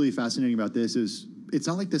particularly fascinating about this is it's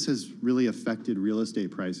not like this has really affected real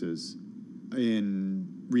estate prices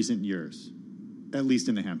in recent years, at least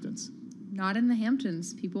in the Hamptons. Not in the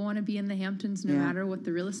Hamptons. People want to be in the Hamptons no matter what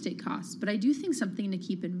the real estate costs. But I do think something to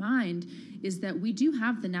keep in mind is that we do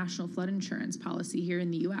have the national flood insurance policy here in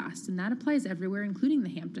the U.S., and that applies everywhere, including the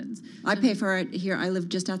Hamptons. I pay for it here. I live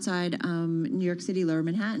just outside New York City, Lower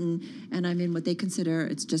Manhattan, and I'm in what they consider,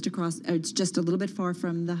 it's just a little bit far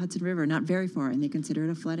from the Hudson River, not very far, and they consider it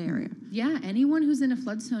a flood area. Yeah, anyone who's in a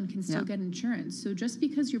flood zone can still get insurance. So just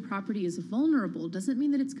because your property is vulnerable doesn't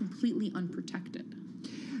mean that it's completely unprotected.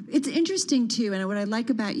 It's interesting, too, and what I like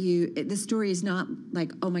about you, this story is not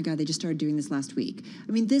like, oh, my God, they just started doing this last week.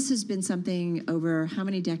 I mean, this has been something over how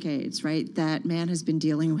many decades, right, that man has been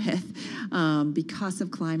dealing with because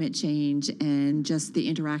of climate change and just the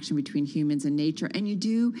interaction between humans and nature. And you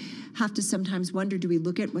do have to sometimes wonder, do we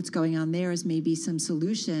look at what's going on there as maybe some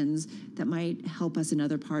solutions that might help us in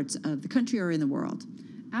other parts of the country or in the world?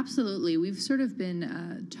 Absolutely. We've sort of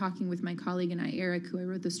been talking with my colleague and I, Eric, who I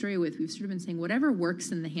wrote the story with. We've sort of been saying whatever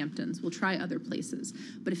works in the Hamptons, we'll try other places.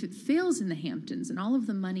 But if it fails in the Hamptons and all of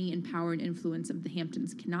the money and power and influence of the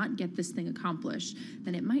Hamptons cannot get this thing accomplished,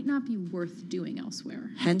 then it might not be worth doing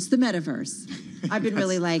elsewhere. Hence the metaverse. I've been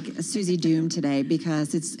really like Susie Doom today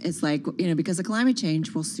because it's like, because of climate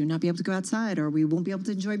change, we'll soon not be able to go outside or we won't be able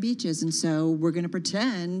to enjoy beaches. And so we're going to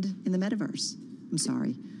pretend in the metaverse. I'm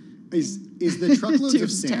sorry. Is the truckloads of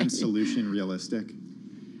sand solution realistic?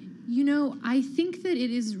 I think that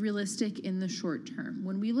it is realistic in the short term.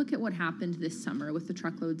 When we look at what happened this summer with the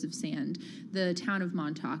truckloads of sand, the town of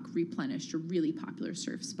Montauk replenished a really popular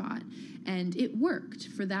surf spot. And it worked.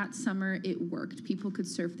 For that summer, it worked. People could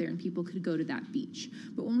surf there and people could go to that beach.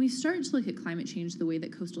 But when we start to look at climate change the way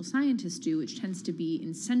that coastal scientists do, which tends to be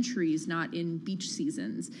in centuries, not in beach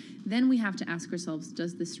seasons, then we have to ask ourselves,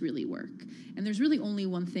 does this really work? And there's really only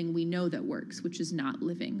one thing we know that works, which is not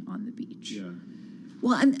living on the beach. Yeah.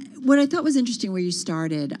 Well, and what I thought was interesting where you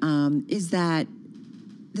started is that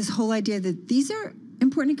this whole idea that these are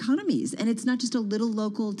important economies, and it's not just a little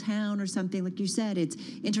local town or something, like you said, it's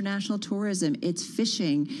international tourism, it's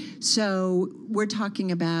fishing. So we're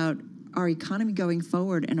talking about our economy going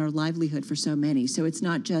forward and our livelihood for so many. So it's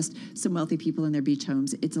not just some wealthy people in their beach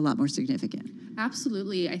homes, it's a lot more significant.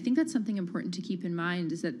 Absolutely. I think that's something important to keep in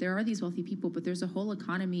mind is that there are these wealthy people, but there's a whole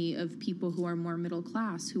economy of people who are more middle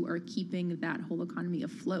class who are keeping that whole economy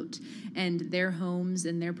afloat. And their homes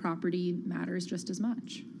and their property matters just as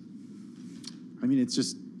much. I mean,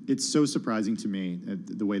 it's so surprising to me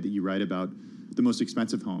the way that you write about the most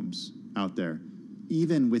expensive homes out there,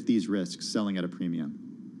 even with these risks selling at a premium.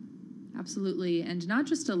 Absolutely. And not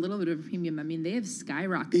just a little bit of a premium. I mean, they have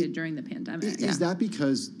skyrocketed during the pandemic. Is that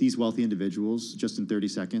because these wealthy individuals, just in 30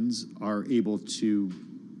 seconds, are able to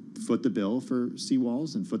foot the bill for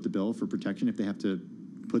seawalls and foot the bill for protection if they have to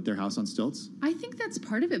put their house on stilts? I think that's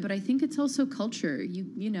part of it, but I think it's also culture.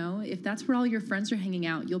 You know, if that's where all your friends are hanging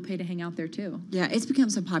out, you'll pay to hang out there too. Yeah, it's become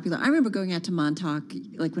so popular. I remember going out to Montauk,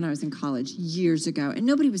 like when I was in college years ago, and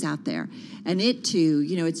nobody was out there. And it too,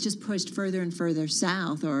 it's just pushed further and further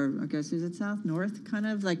south, or I guess is it south, north, kind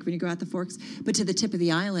of like when you go out the Forks, but to the tip of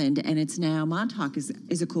the island. And it's now Montauk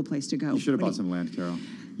is a cool place to go. You should have bought some land, Carol.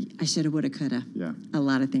 I shoulda, woulda, coulda. Yeah. A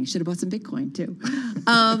lot of things. Should have bought some Bitcoin, too.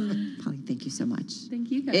 Polly, thank you so much. Thank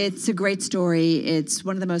you, guys. It's a great story. It's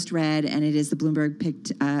one of the most read, and it is the Bloomberg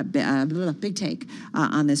Big Take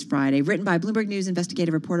on this Friday. Written by Bloomberg News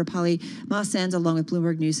investigative reporter Polly Moss-Sens, along with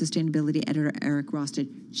Bloomberg News sustainability editor Eric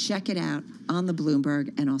Rosted. Check it out on the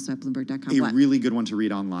Bloomberg and also at Bloomberg.com. A really good one to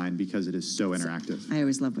read online because it is so interactive. I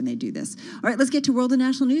always love when they do this. All right, let's get to world and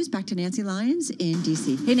national news. Back to Nancy Lyons in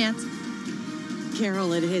D.C. Hey, Nance.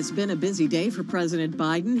 Carol, it has been a busy day for President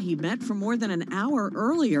Biden. He met for more than an hour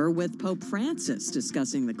earlier with Pope Francis,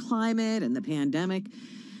 discussing the climate and the pandemic.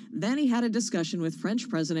 Then he had a discussion with French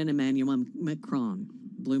President Emmanuel Macron.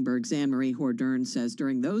 Bloomberg's Anne-Marie Hordern says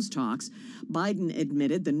during those talks, Biden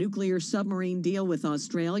admitted the nuclear submarine deal with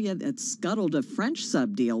Australia that scuttled a French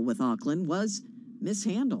sub deal with Auckland was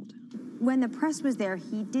mishandled. When the press was there,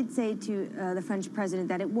 he did say to the French president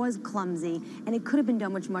that it was clumsy and it could have been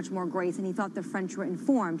done with much more grace, and he thought the French were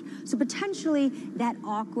informed. So potentially that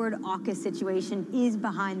awkward AUKUS situation is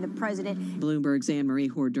behind the president. Bloomberg's Anne-Marie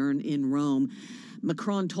Hordern in Rome.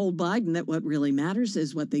 Macron told Biden that what really matters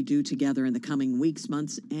is what they do together in the coming weeks,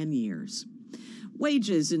 months, and years.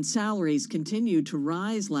 Wages and salaries continued to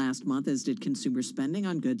rise last month, as did consumer spending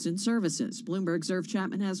on goods and services. Bloomberg's Irv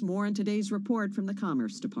Chapman has more in today's report from the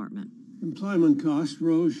Commerce Department. Employment costs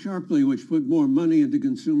rose sharply, which put more money into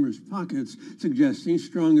consumers' pockets, suggesting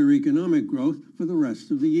stronger economic growth for the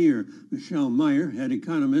rest of the year. Michelle Meyer, head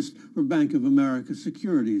economist for Bank of America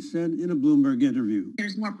Securities, said in a Bloomberg interview.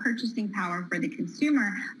 There's more purchasing power for the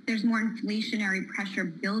consumer. There's more inflationary pressure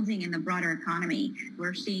building in the broader economy.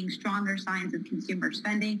 We're seeing stronger signs of consumer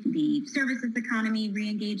spending, the services economy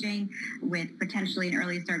re-engaging with potentially an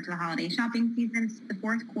early start to the holiday shopping season. The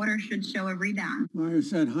fourth quarter should show a rebound. Meyer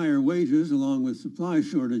said higher wages, along with supply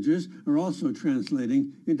shortages, are also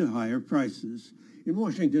translating into higher prices. In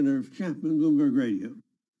Washington, Irv Chapman, Bloomberg Radio.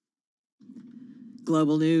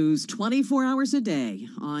 Global news 24 hours a day,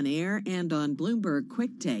 on air and on Bloomberg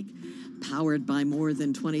Quick Take, powered by more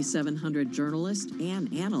than 2,700 journalists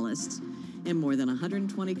and analysts in more than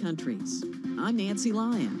 120 countries. I'm Nancy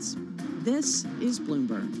Lyons. This is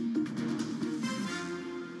Bloomberg.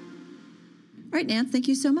 All right, Nance, thank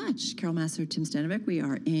you so much. Carol Massar, Tim Stanovic. We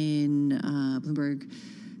are in Bloomberg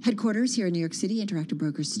headquarters here in New York City, Interactive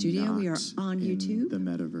Brokers Studio. We are on YouTube. The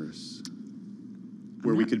metaverse,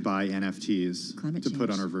 where we could buy NFTs to put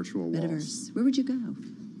on our virtual walls. Metaverse. Where would you go?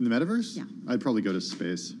 In the metaverse? Yeah. I'd probably go to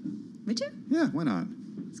space. Would you? Yeah, why not?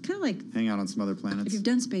 It's kind of like hang out on some other planets. If you've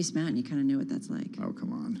done Space Mountain, you kind of know what that's like. Oh,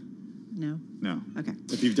 come on. No? No. Okay.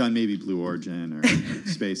 If you've done maybe Blue Origin or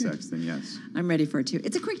SpaceX, then yes. I'm ready for it too.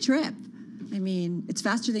 It's a quick trip. I mean, it's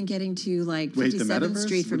faster than getting to like 57th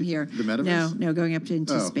Street from here. The metaverse? No, going up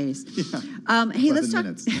into space. Yeah. Hey, let's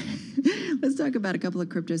talk about a couple of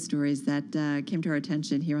crypto stories that came to our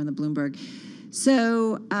attention here on the Bloomberg.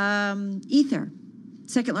 So, Ether,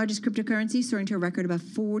 second largest cryptocurrency, soaring to a record about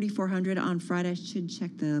 4,400 on Friday. I should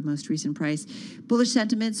check the most recent price. Bullish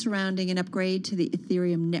sentiment surrounding an upgrade to the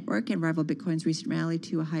Ethereum network and rival Bitcoin's recent rally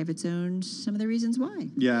to a high of its own. Some of the reasons why.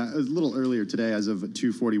 Yeah, a little earlier today, as of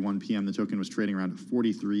 2:41 p.m., the token was trading around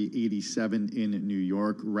 43.87 in New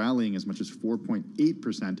York, rallying as much as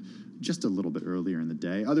 4.8% just a little bit earlier in the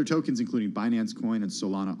day. Other tokens, including Binance Coin and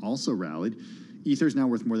Solana, also rallied. Ether is now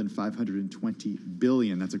worth more than $520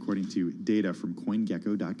 billion. That's according to data from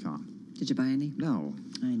CoinGecko.com. Did you buy any? No.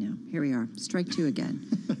 I know. Here we are. Strike two again.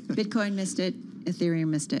 Bitcoin missed it. Ethereum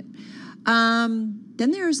missed it. Then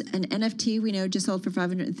there's an NFT we know just sold for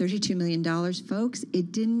 $532 million. Folks,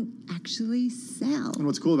 it didn't actually sell. And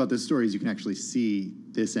what's cool about this story is you can actually see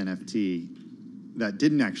this NFT that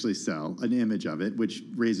didn't actually sell, an image of it, which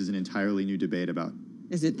raises an entirely new debate about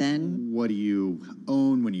is it then? What do you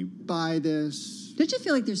own when you buy this? Don't you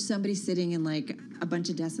feel like there's somebody sitting in like a bunch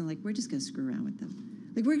of desks and like, we're just going to screw around with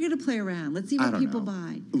them? Like, we're going to play around. Let's see what people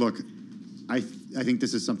buy. Look, I think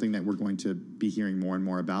this is something that we're going to be hearing more and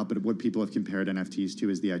more about, but what people have compared NFTs to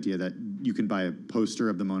is the idea that you can buy a poster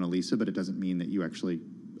of the Mona Lisa, but it doesn't mean that you actually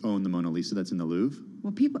own the Mona Lisa that's in the Louvre.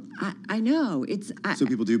 Well, people, I know. So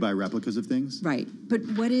people do buy replicas of things? Right. But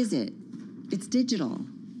what is it? It's digital.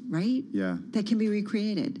 Right? Yeah. That can be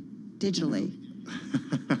recreated digitally.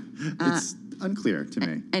 It's unclear to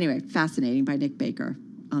me. Anyway, fascinating by Nick Baker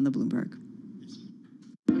on the Bloomberg.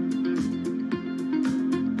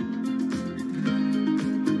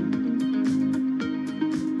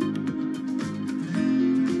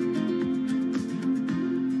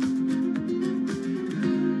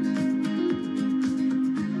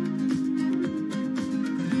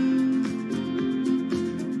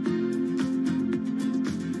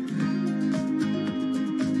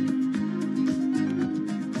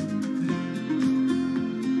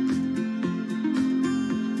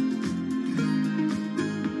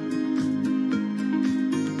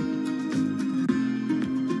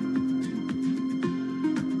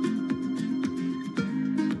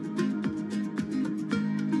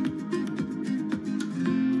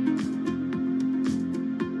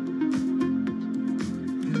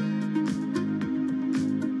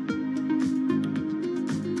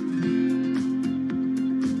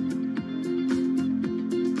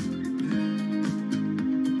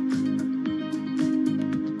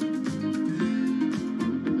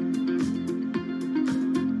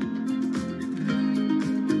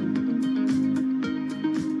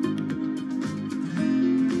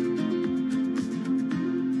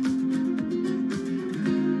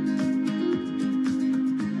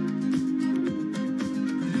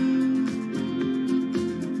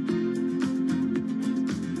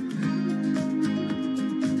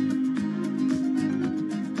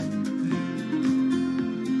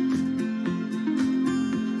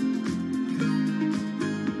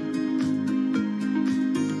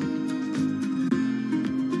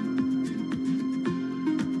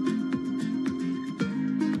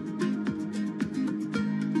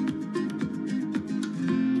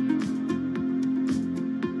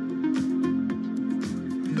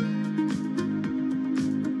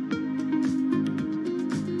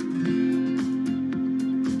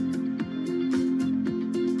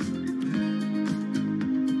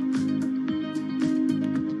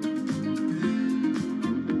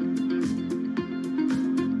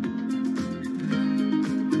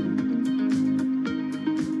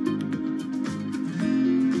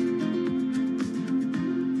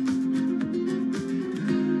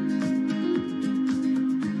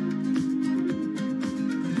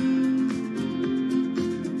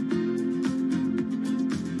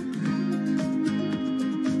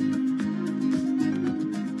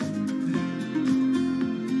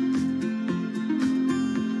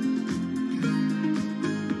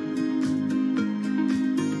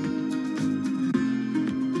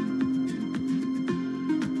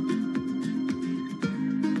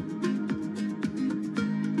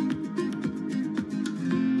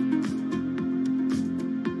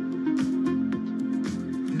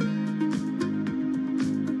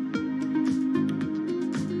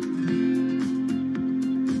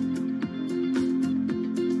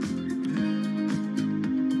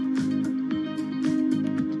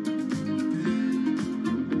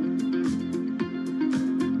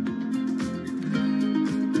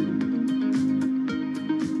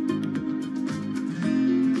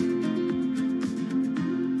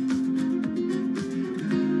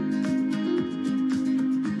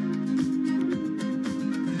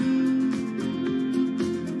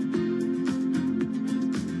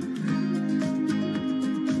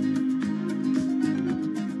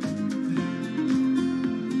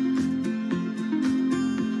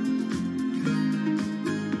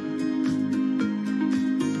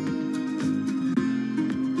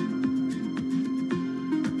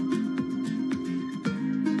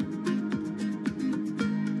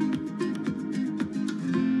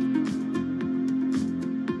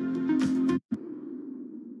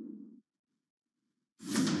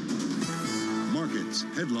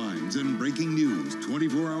 Headlines and breaking news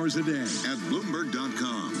 24 hours a day at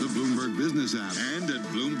Bloomberg.com, the Bloomberg Business app, and at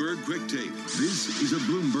Bloomberg Quick Take. This is a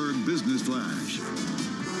Bloomberg Business Flash.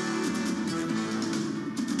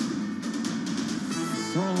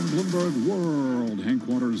 From Bloomberg World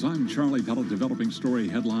Headquarters, I'm Charlie Pellet, developing story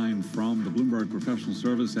headline from the Bloomberg Professional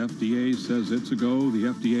Service. FDA says it's a go. The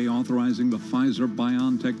FDA authorizing the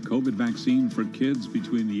Pfizer-BioNTech COVID vaccine for kids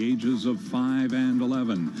between the ages of 5 and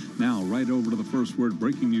 11. Now, right over to the First Word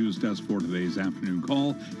breaking news desk for today's afternoon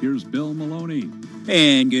call. Here's Bill Maloney.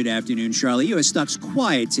 And good afternoon, Charlie. U.S. stocks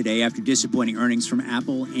quiet today after disappointing earnings from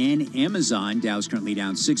Apple and Amazon. Dow's currently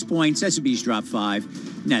down 6 points. S&P's dropped 5.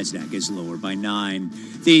 NASDAQ is lower by 9.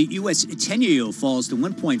 The U.S. 10-year yield falls to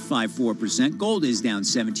 1.54%. Gold is down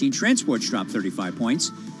 17. Transports dropped 35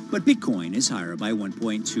 points. But Bitcoin is higher by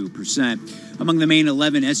 1.2%. Among the main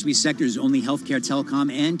 11 S&P sectors, only healthcare,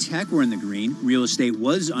 telecom, and tech were in the green. Real estate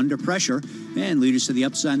was under pressure. And leaders to the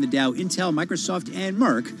upside in the Dow, Intel, Microsoft, and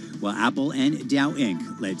Merck, while Apple and Dow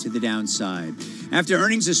Inc. led to the downside. After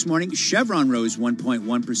earnings this morning, Chevron rose 1.1%.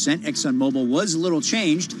 ExxonMobil was little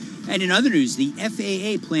changed. And in other news, the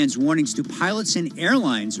FAA plans warnings to pilots and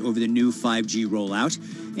airlines over the new 5G rollout.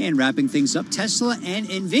 And wrapping things up, Tesla and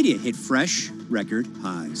NVIDIA hit fresh record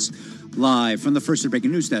highs. Live from the First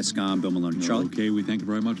Breaking News Desk, I'm Bill Maloney. Charlie? Okay, we thank you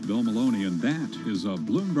very much, Bill Maloney, and that is a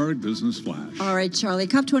Bloomberg Business Flash. All right, Charlie.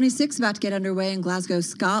 COP26 about to get underway in Glasgow,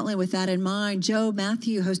 Scotland. With that in mind, Joe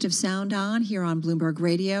Matthew, host of Sound On here on Bloomberg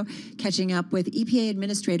Radio, catching up with EPA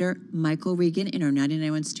Administrator Michael Regan in our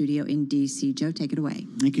 99.1 studio in D.C. Joe, take it away.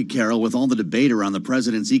 Thank you, Carol. With all the debate around the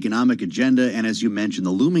president's economic agenda and, as you mentioned,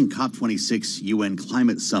 the looming COP26 UN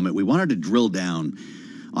Climate Summit, we wanted to drill down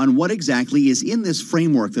on what exactly is in this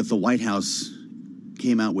framework that the White House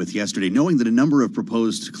came out with yesterday, knowing that a number of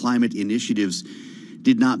proposed climate initiatives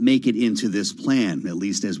did not make it into this plan, at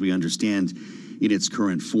least as we understand in its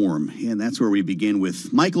current form. And that's where we begin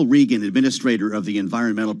with Michael Regan, administrator of the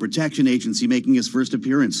Environmental Protection Agency, making his first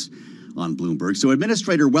appearance on Bloomberg. So,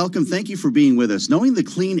 Administrator, welcome. Thank you for being with us. Knowing the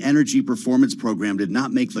Clean Energy Performance Program did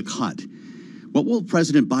not make the cut, what will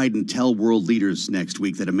President Biden tell world leaders next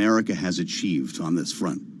week that America has achieved on this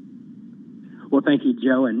front? Well, thank you,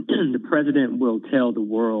 Joe. And the president will tell the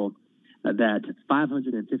world that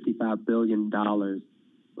 $555 billion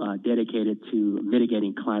dedicated to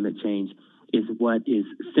mitigating climate change is what is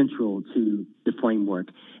central to the framework.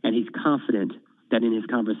 And he's confident that in his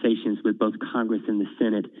conversations with both Congress and the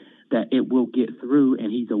Senate, that it will get through, and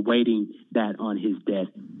he's awaiting that on his desk.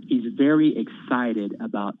 He's very excited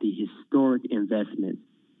about the historic investments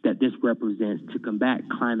that this represents to combat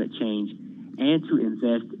climate change and to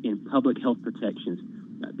invest in public health protections.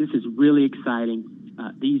 This is really exciting.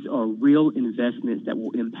 These are real investments that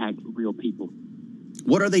will impact real people.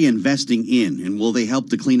 What are they investing in, and will they help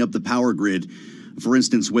to clean up the power grid, for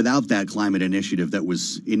instance, without that climate initiative that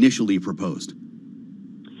was initially proposed?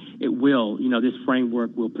 It will. You know, this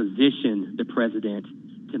framework will position the president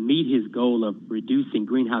to meet his goal of reducing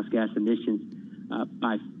greenhouse gas emissions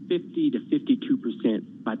by 50 to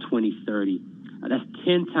 52% by 2030. That's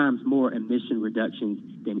 10 times more emission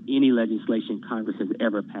reductions than any legislation Congress has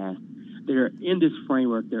ever passed. In this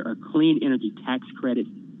framework, there are clean energy tax credits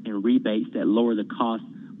and rebates that lower the cost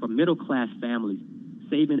for middle-class families,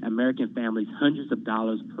 saving American families hundreds of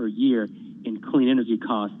dollars per year in clean energy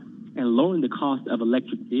costs and lowering the cost of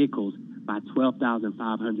electric vehicles by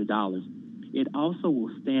 $12,500. It also will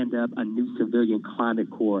stand up a new civilian climate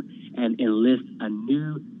corps and enlist a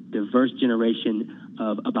new diverse generation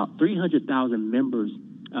of about 300,000 members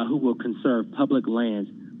who will conserve public lands,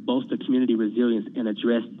 bolster community resilience, and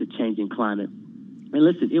address the changing climate. And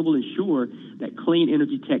listen, it will ensure that clean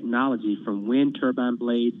energy technology from wind turbine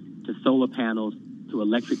blades to solar panels to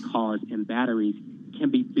electric cars and batteries can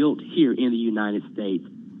be built here in the United States.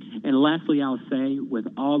 And lastly, I'll say, with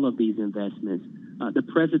all of these investments, the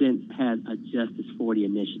president has a Justice 40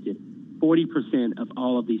 initiative. 40% of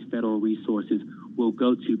all of these federal resources will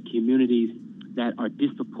go to communities that are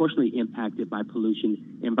disproportionately impacted by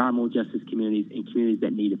pollution, environmental justice communities, and communities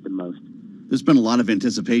that need it the most. There's been a lot of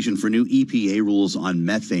anticipation for new EPA rules on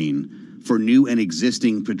methane for new and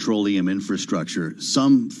existing petroleum infrastructure.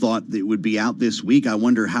 Some thought that it would be out this week. I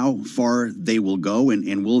wonder how far they will go,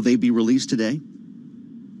 and will they be released today?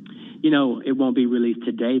 You know, it won't be released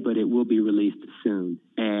today, but it will be released soon,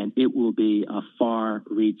 and it will be a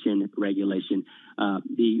far-reaching regulation.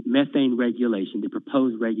 The methane regulation, the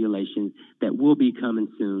proposed regulation that will be coming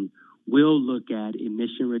soon, will look at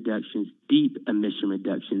emission reductions, deep emission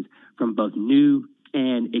reductions from both new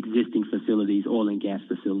and existing facilities, oil and gas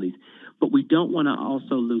facilities. But we don't want to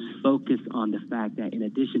also lose focus on the fact that in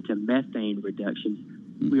addition to methane reductions,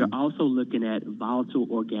 We are also looking at volatile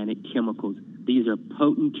organic chemicals. These are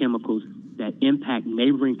potent chemicals that impact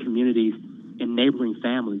neighboring communities and neighboring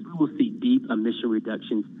families. We will see deep emission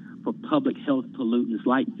reductions for public health pollutants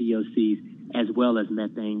like VOCs, as well as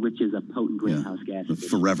methane, which is a potent greenhouse gas. The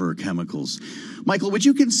forever chemicals. Michael, would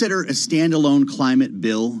you consider a standalone climate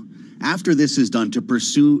bill after this is done to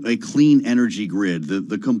pursue a clean energy grid,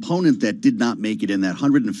 the component that did not make it in, that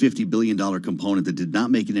 $150 billion component that did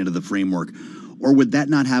not make it into the framework, or would that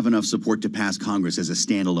not have enough support to pass Congress as a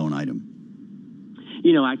standalone item?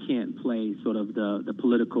 You know, I can't play sort of the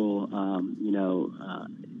political,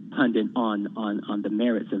 pundit on the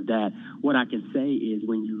merits of that. What I can say is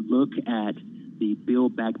when you look at the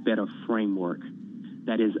Build Back Better framework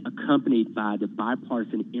that is accompanied by the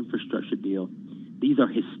bipartisan infrastructure deal, these are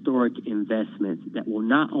historic investments that will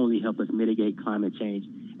not only help us mitigate climate change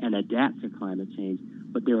and adapt to climate change,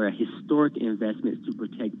 but there are historic investments to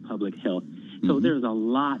protect public health. So there's a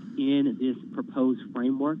lot in this proposed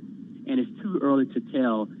framework, and it's too early to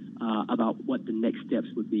tell about what the next steps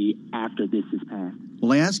would be after this is passed.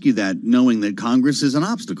 Well, I ask you that knowing that Congress is an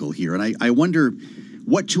obstacle here, and I wonder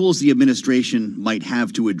what tools the administration might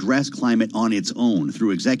have to address climate on its own through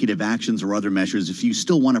executive actions or other measures if you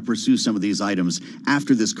still want to pursue some of these items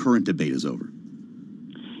after this current debate is over.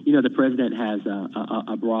 You know, the president has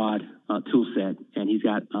a broad tool set, and he's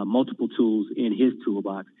got multiple tools in his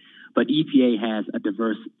toolbox, but EPA has a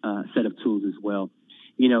diverse set of tools as well.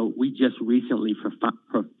 You know, we just recently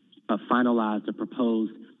finalized a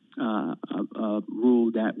proposed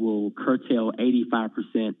rule that will curtail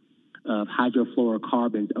 85% of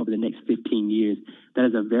hydrofluorocarbons over the next 15 years. That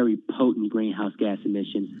is a very potent greenhouse gas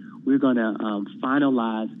emission. We're going to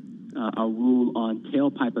finalize a rule on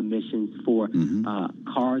tailpipe emissions for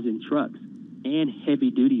cars and trucks and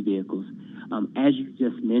heavy-duty vehicles. As you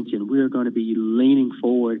just mentioned, we're going to be leaning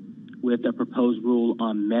forward with a proposed rule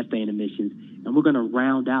on methane emissions, and we're going to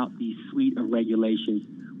round out the suite of regulations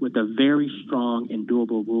with a very strong and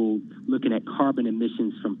durable rule looking at carbon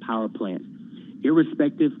emissions from power plants.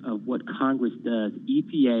 Irrespective of what Congress does,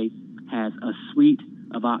 EPA has a suite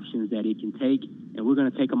of options that it can take, and we're going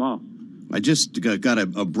to take them all. I just got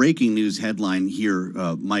a breaking news headline here,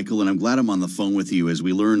 Michael, and I'm glad I'm on the phone with you as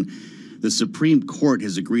we learn the Supreme Court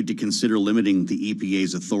has agreed to consider limiting the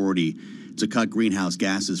EPA's authority to cut greenhouse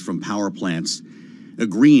gases from power plants,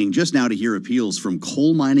 agreeing just now to hear appeals from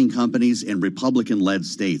coal mining companies and Republican-led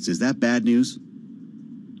states. Is that bad news?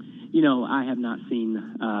 You know, I have not seen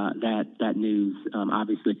that news.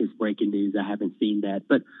 Obviously, if it's breaking news, I haven't seen that.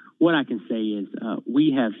 But what I can say is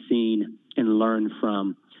we have seen and learned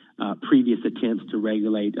from previous attempts to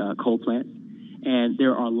regulate coal plants, and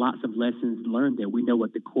there are lots of lessons learned there. We know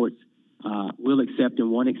what the courts will accept and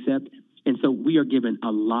won't accept, and so we are giving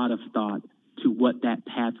a lot of thought to what that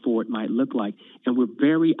path forward might look like, and we're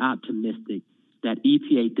very optimistic that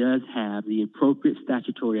EPA does have the appropriate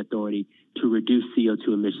statutory authority to reduce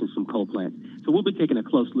CO2 emissions from coal plants. So we'll be taking a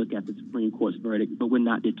close look at the Supreme Court's verdict, but we're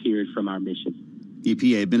not deterred from our mission.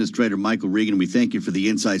 EPA Administrator Michael Regan, we thank you for the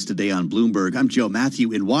insights today on Bloomberg. I'm Joe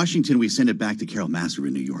Matthew in Washington. We send it back to Carol Massar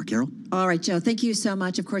in New York. Carol? All right, Joe, thank you so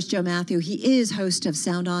much. Of course, Joe Matthew, he is host of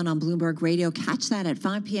Sound On Bloomberg Radio. Catch that at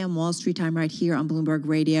 5 p.m. Wall Street time right here on Bloomberg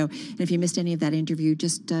Radio. And if you missed any of that interview,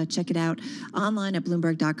 just check it out online at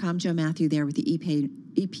Bloomberg.com. Joe Matthew there with the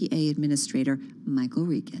EPA Administrator Michael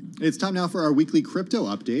Regan. It's time now for our weekly crypto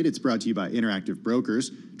update. It's brought to you by Interactive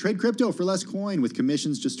Brokers. Trade crypto for less coin with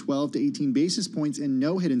commissions just 12 to 18 basis points and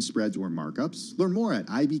no hidden spreads or markups. Learn more at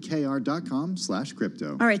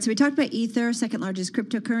ibkr.com/crypto. All right, so we talked about Ether, second largest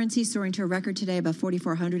cryptocurrency, soaring to a record today above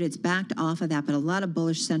 4,400. It's backed off of that, but a lot of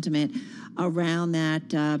bullish sentiment around that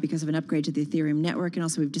because of an upgrade to the Ethereum network. And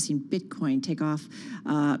also we've just seen Bitcoin take off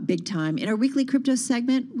big time. In our weekly crypto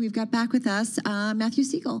segment, we've got back with us Matthew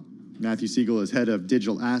Siegel. Matthew Siegel is head of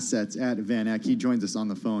digital assets at Van Eck. He joins us on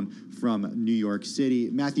the phone from New York City.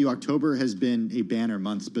 Matthew, October has been a banner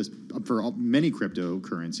month for many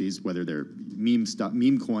cryptocurrencies, whether they're meme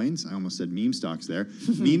coins, I almost said meme stocks there,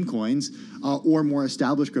 meme coins, or more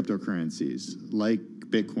established cryptocurrencies like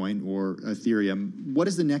Bitcoin or Ethereum. What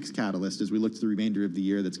is the next catalyst as we look to the remainder of the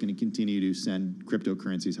year that's going to continue to send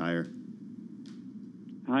cryptocurrencies higher?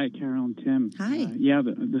 Hi, Carol and Tim. Hi.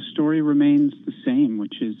 The story remains the same,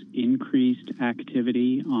 which is increased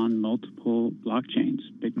activity on multiple blockchains,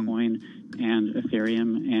 Bitcoin and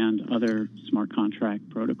Ethereum and other smart contract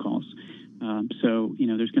protocols.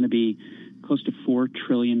 There's going to be close to $4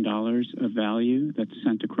 trillion of value that's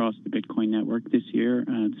sent across the Bitcoin network this year.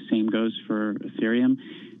 The same goes for Ethereum.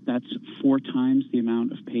 That's 4 times the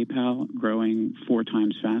amount of PayPal growing 4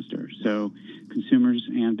 times faster. So consumers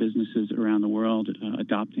and businesses around the world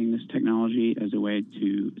adopting this technology as a way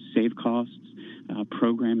to save costs,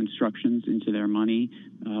 program instructions into their money,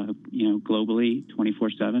 globally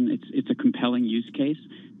 24/7. It's a compelling use case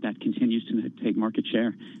that continues to take market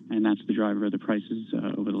share, and that's the driver of the prices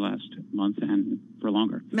over the last month and for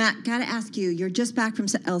longer. Matt, got to ask you, you're just back from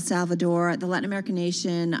El Salvador, the Latin American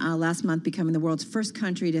nation, last month becoming the world's first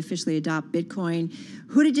country to officially adopt Bitcoin.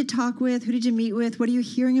 Who did you talk with? Who did you meet with? What are you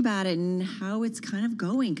hearing about it and how it's kind of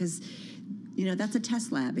going? Because, that's a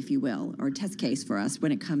test lab, if you will, or a test case for us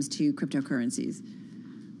when it comes to cryptocurrencies.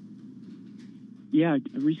 Yeah, I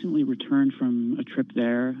recently returned from a trip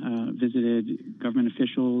there, visited government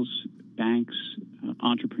officials, banks,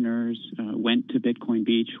 entrepreneurs, went to Bitcoin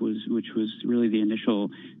Beach, which was really the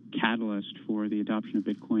initial catalyst for the adoption of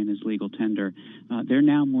Bitcoin as legal tender. There are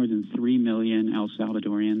now more than 3 million El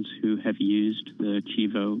Salvadorians who have used the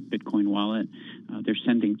Chivo Bitcoin wallet. They're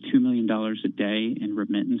sending $2 million a day in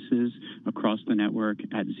remittances across the network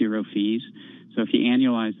at 0 fees. So if you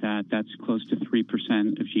annualize that, that's close to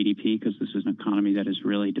 3% of GDP, because this is an economy that is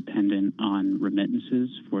really dependent on remittances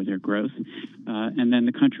for their growth. And then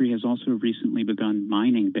the country has also recently begun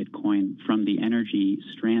mining Bitcoin from the energy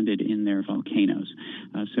stranded in their volcanoes.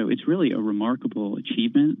 So it's really a remarkable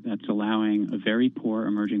achievement that's allowing a very poor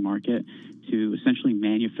emerging market to essentially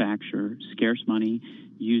manufacture scarce money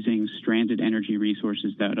using stranded energy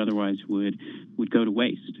resources that otherwise would go to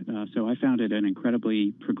waste. So I found it an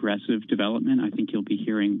incredibly progressive development. I think you'll be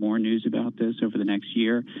hearing more news about this over the next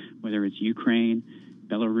year, whether it's Ukraine,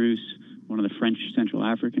 Belarus, one of the French Central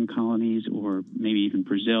African colonies, or maybe even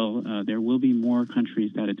Brazil. There will be more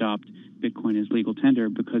countries that adopt Bitcoin as legal tender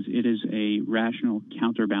because it is a rational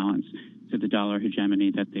counterbalance to the dollar hegemony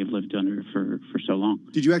that they've lived under for so long.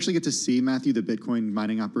 Did you actually get to see, Matthew, the Bitcoin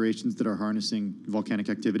mining operations that are harnessing volcanic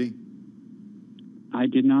activity? I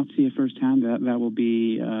did not see it firsthand. That will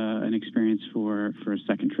be an experience for a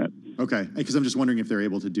second trip. Okay, because I'm just wondering if they're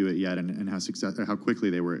able to do it yet and how quickly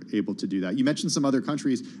they were able to do that. You mentioned some other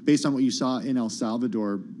countries. Based on what you saw in El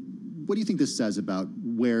Salvador, what do you think this says about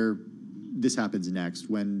where this happens next,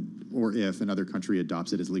 when or if another country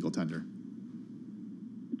adopts it as legal tender?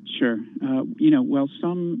 Sure.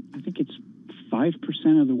 I think it's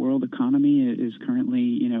 5% of the world economy is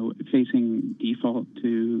currently, facing default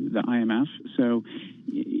to the IMF. So,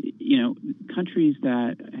 countries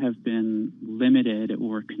that have been limited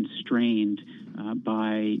or constrained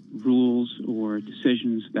by rules or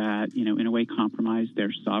decisions that, in a way compromise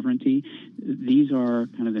their sovereignty, these are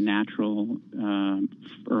kind of the natural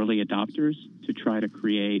early adopters to try to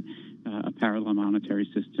create a parallel monetary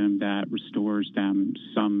system that restores them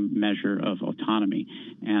some measure of autonomy.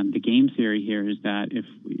 And the game theory here is that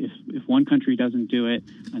if one country doesn't do it,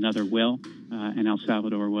 another will. And El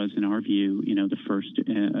Salvador was, in our view, the first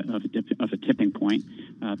of a tipping point.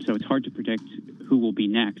 So it's hard to predict who will be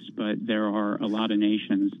next, but there are a lot of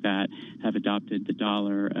nations that have adopted the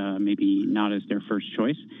dollar, maybe not as their first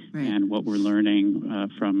choice. Right. And what we're learning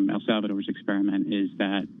from El Salvador's experiment is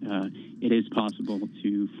that it is possible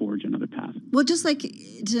to forge another path. Well, just like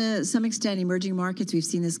to some extent, emerging markets, we've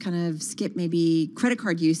seen this kind of skip maybe credit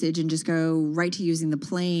card usage and just go right to using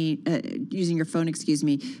using your phone,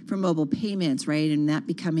 for mobile payments, right? And that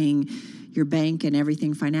becoming your bank and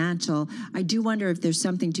everything financial. I do wonder if there's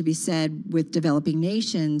something to be said with developing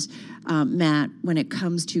nations, Matt, when it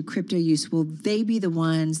comes to crypto use. Will they be the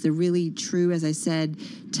ones, the really true, as I said,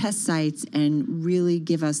 test sites and really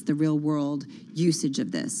give us the real world usage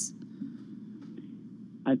of this?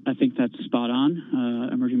 I think that's spot on.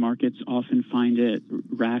 Emerging markets often find it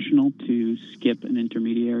rational to skip an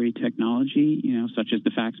intermediary technology, such as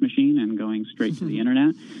the fax machine, and going straight to the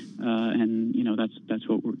internet. And that's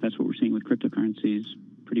what we're seeing with cryptocurrencies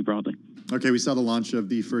pretty broadly. Okay, we saw the launch of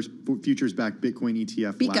the first futures-backed Bitcoin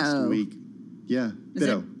ETF last week. Yeah,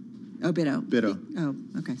 Bitto. Oh, Bitto. Bitto.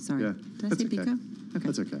 Oh, okay, sorry. Yeah, Did I say Pico? Okay.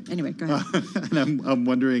 That's okay. Anyway, go ahead. And I'm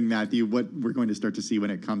wondering, Matthew, what we're going to start to see when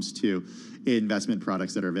it comes to investment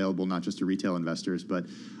products that are available not just to retail investors, but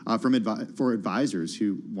for advisors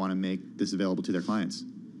who want to make this available to their clients.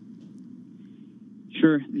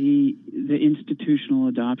 Sure. The institutional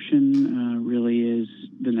adoption really is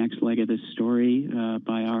the next leg of this story.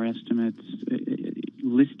 By our estimates,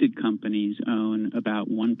 listed companies own about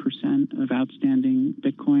 1% of outstanding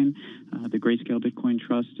Bitcoin. The Grayscale Bitcoin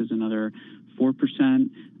Trust is another 4%.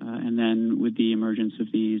 And then with the emergence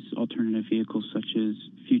of these alternative vehicles such as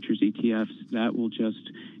futures ETFs, that will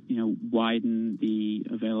just widen the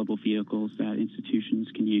available vehicles that institutions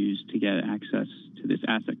can use to get access to this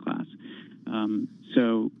asset class.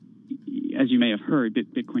 So, as you may have heard,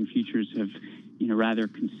 Bitcoin futures have rather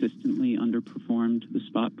consistently underperformed the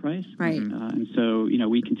spot price. Right. And so,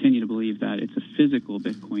 we continue to believe that it's a physical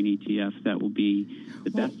Bitcoin ETF that will be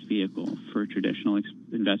the best vehicle for traditional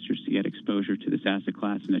investors to get exposure to this asset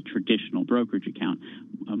class in a traditional brokerage account.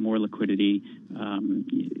 More liquidity,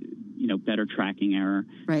 better tracking error.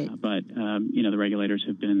 Right. But the regulators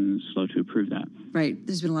have been slow to approve that. Right.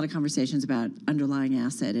 There's been a lot of conversations about underlying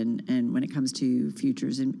asset and when it comes to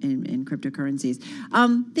futures in cryptocurrencies.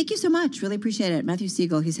 Thank you so much. Really appreciate it. Matthew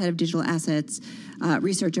Siegel, he's head of digital assets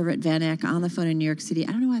research over at Van Eck, on the phone in New York City.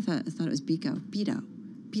 I don't know why I thought it was BITO,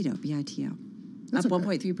 B-I-T-O. That's Up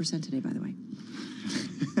okay. 1.3% today, by the way.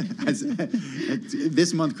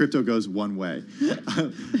 This month, crypto goes one way.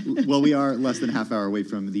 Well, we are less than a half hour away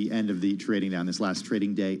from the end of the trading down, this last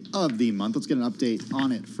trading day of the month. Let's get an update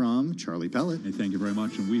on it from Charlie Pellet. Hey, thank you very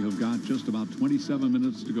much. And we have got just about 27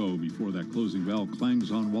 minutes to go before that closing bell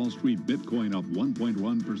clangs on Wall Street. Bitcoin up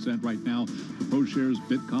 1.1% right now. The ProShares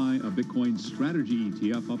Bitcoin Strategy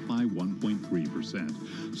ETF up by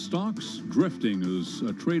 1.3%. Stocks drifting as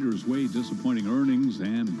traders weigh disappointing earnings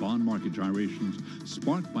and bond market gyrations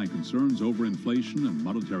sparked by concerns over inflation and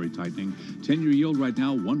monetary tightening. 10-year yield right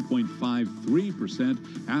now 1.53%.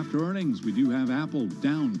 After earnings, we do have Apple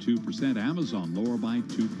down 2%, Amazon lower by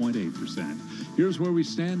 2.8%. Here's where we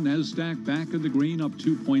stand. NASDAQ back in the green, up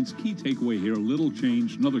 2 points. Key takeaway here, little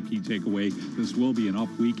change. Another key takeaway, this will be an up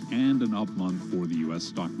week and an up month for the U.S.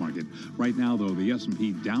 stock market. Right now, though, the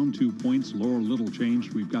S&P down 2 points, lower little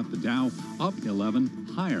change. We've got the Dow up 11,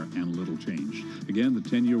 higher and little change. Again, the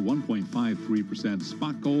 10-year 1.53%.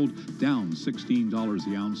 Spot gold down $16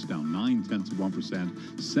 the ounce, down 0.9%,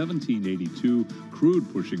 17.82.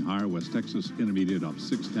 Crude pushing higher. West Texas Intermediate up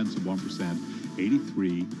 0.6%,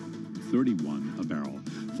 83.31 a barrel.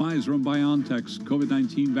 Pfizer and BioNTech's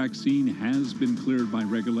COVID-19 vaccine has been cleared by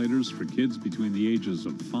regulators for kids between the ages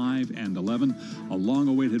of 5 and 11, a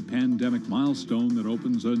long-awaited pandemic milestone that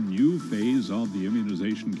opens a new phase of the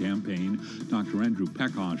immunization campaign. Dr. Andrew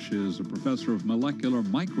Pekosh is a professor of molecular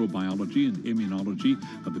microbiology and immunology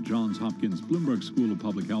at the Johns Hopkins Bloomberg School of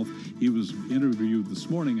Public Health. He was interviewed this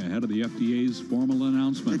morning ahead of the FDA's formal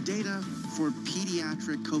announcement. The data for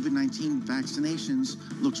pediatric COVID-19 vaccinations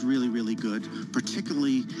looks really, really good,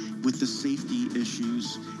 particularly with the safety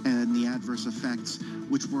issues and the adverse effects,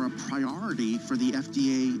 which were a priority for the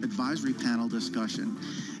FDA advisory panel discussion.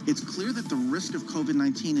 It's clear that the risk of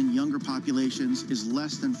COVID-19 in younger populations is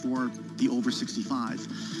less than for the over 65.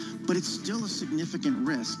 But it's still a significant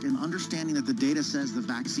risk, and understanding that the data says the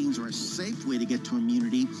vaccines are a safe way to get to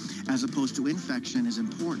immunity as opposed to infection is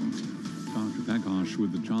important. Dr. Pekosh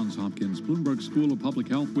with the Johns Hopkins Bloomberg School of Public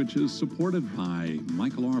Health, which is supported by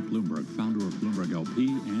Michael R. Bloomberg, founder of Bloomberg LP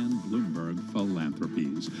and Bloomberg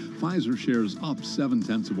Philanthropies. Pfizer shares up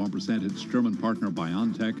 0.7%. Its German partner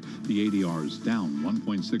BioNTech, the ADRs down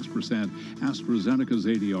 1.6%. AstraZeneca's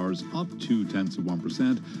ADRs up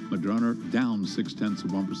 0.2%. Moderna down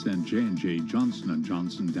 0.6%. J&J Johnson &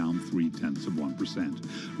 Johnson down 0.3%.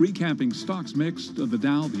 Recapping stocks mixed, the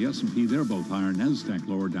Dow, the S&P, they're both higher. NASDAQ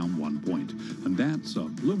lower, down 1 point. And that's a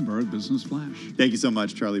Bloomberg Business Flash. Thank you so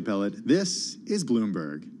much, Charlie Pellet. This is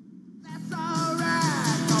Bloomberg. That's all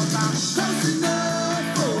right, 'cause I'm close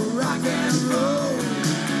enough for rock and roll.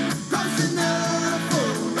 Close enough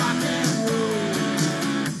for rock and roll.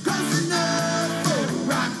 Close enough for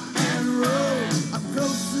rock and roll. I'm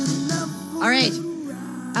close enough for All right.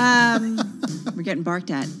 We're getting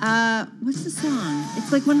barked at. What's the song?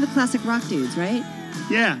 It's like one of the classic rock dudes, right?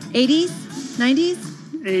 Yeah. 80s? 90s?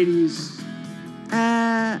 80s.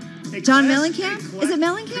 John Mellencamp? Is it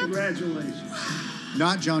Mellencamp? Congratulations.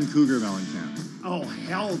 Not John Cougar Mellencamp. Oh,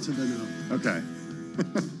 hell to the no. Okay.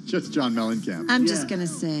 Just John Mellencamp. I'm just going to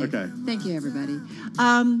say. Okay. Thank you, everybody.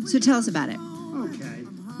 So tell us about it. Okay,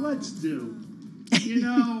 let's do.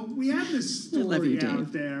 We have this story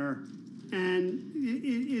out there, and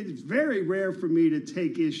it's very rare for me to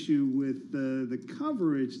take issue with the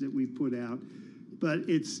coverage that we put out, but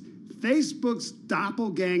it's Facebook's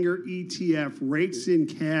doppelganger ETF rates in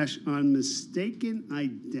cash on mistaken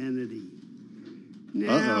identity.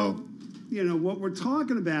 Now, what we're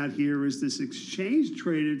talking about here is this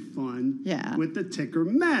exchange-traded fund with the ticker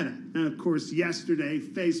Meta. And, of course, yesterday,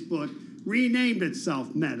 Facebook renamed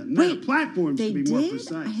itself Meta. Meta Platforms, to be more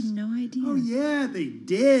precise. I had no idea. Oh, yeah, they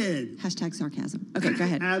did. Hashtag sarcasm. Okay, go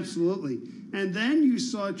ahead. Absolutely. And then you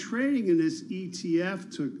saw trading in this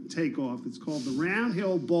ETF take off. It's called the Round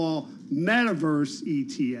Hill Ball Metaverse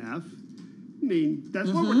ETF. I mean, that's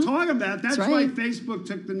what we're talking about. That's why Facebook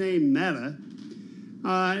took the name Meta.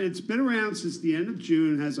 It's been around since the end of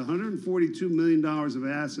June, has $142 million of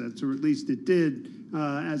assets, or at least it did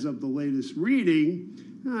as of the latest reading.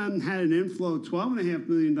 Had an inflow of $12.5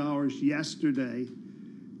 million yesterday.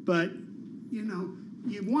 But, you know,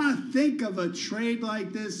 you want to think of a trade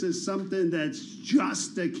like this as something that's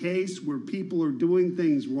just a case where people are doing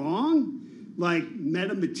things wrong, like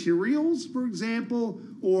metamaterials, for example,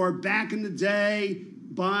 or back in the day,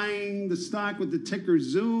 buying the stock with the ticker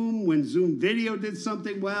Zoom when Zoom Video did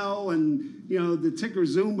something well, and, you know, the ticker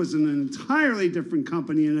Zoom was an entirely different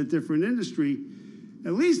company in a different industry.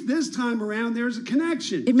 At least this time around, there's a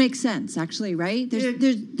connection. It makes sense, actually, right?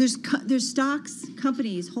 There's stocks,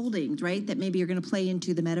 companies, holdings, right, that maybe are going to play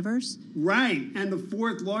into the metaverse. Right, and the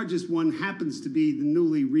fourth largest one happens to be the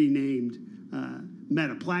newly renamed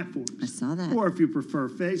Meta Platforms. I saw that. Or if you prefer,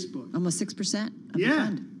 Facebook. Almost 6% of the Yeah,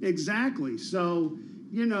 fund. exactly. So,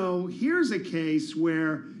 you know, here's a case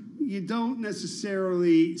where you don't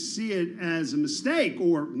necessarily see it as a mistake,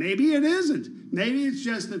 or maybe it isn't. Maybe it's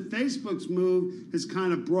just that Facebook's move has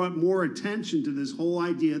kind of brought more attention to this whole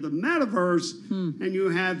idea of the metaverse, and you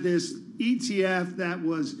have this ETF that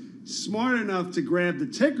was smart enough to grab the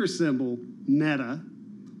ticker symbol, Meta,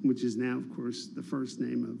 which is now, of course, the first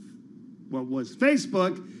name of what was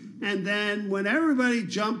Facebook, and then when everybody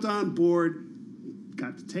jumped on board,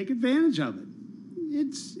 got to take advantage of it.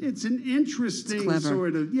 It's an interesting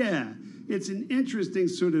sort of, it's an interesting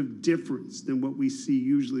sort of difference than what we see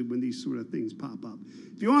usually when these sort of things pop up.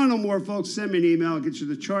 If you want to know more, folks, send me an email. I'll get you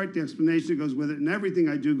the chart, the explanation that goes with it, and everything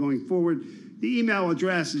I do going forward. The email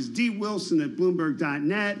address is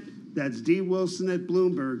dwilson@bloomberg.net. That's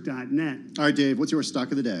dwilson@bloomberg.net. All right, Dave, what's your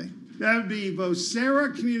stock of the day? That would be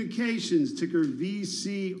Vocera Communications, ticker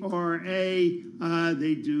VCRA.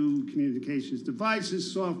 They do communications devices,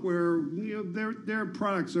 software. You know, their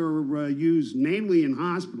products are used mainly in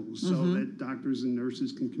hospitals so that doctors and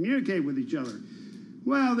nurses can communicate with each other.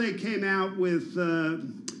 Well, they came out with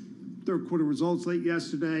third quarter results late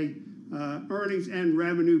yesterday. Earnings and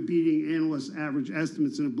revenue beating analyst average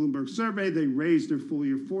estimates in a Bloomberg survey. They raised their full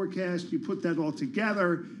year forecast. You put that all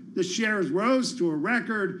together, the shares rose to a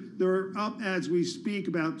record. They're up as we speak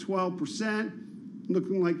about 12%,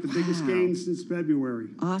 looking like the biggest gain since February.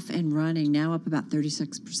 Off and running, now up about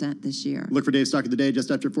 36% this year. Look for Dave's Stock of the Day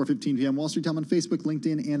just after 4:15 p.m. Wall Street Time on Facebook,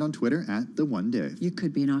 LinkedIn, and on Twitter @TheOneDave. You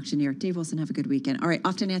could be an auctioneer. Dave Wilson, have a good weekend. All right,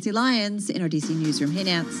 off to Nancy Lyons in our DC newsroom. Hey,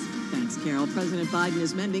 Nance. Thanks, Carol. President Biden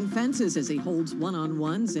is mending fences as he holds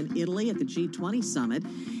one-on-ones in Italy at the G20 summit.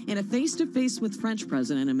 In a face-to-face with French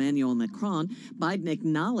President Emmanuel Macron, Biden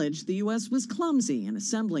acknowledged the U.S. was clumsy in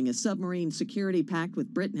assembling a submarine security pact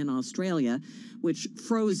with Britain and Australia, which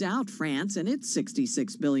froze out France and its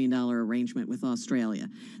 $66 billion arrangement with Australia.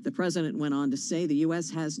 The president went on to say the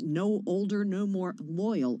U.S. has no older, no more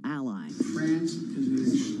loyal ally. France is an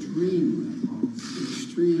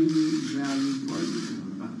extremely valued partner.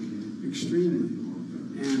 Extremely.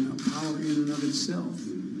 And a power in and of itself.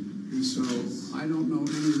 And so I don't know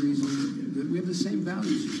any reason that we have the same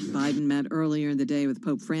values. Biden met earlier in the day with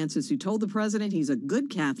Pope Francis, who told the president he's a good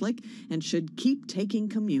Catholic and should keep taking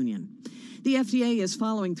communion. The FDA is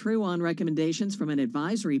following through on recommendations from an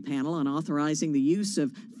advisory panel on authorizing the use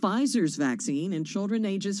of Pfizer's vaccine in children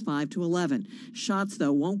ages 5 to 11. Shots,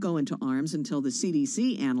 though, won't go into arms until the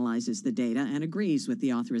CDC analyzes the data and agrees with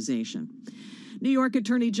the authorization. New York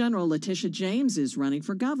Attorney General Letitia James is running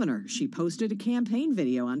for governor. She posted a campaign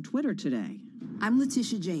video on Twitter today. I'm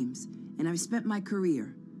Letitia James, and I've spent my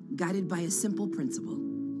career guided by a simple principle: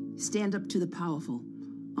 stand up to the powerful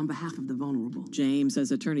on behalf of the vulnerable. James,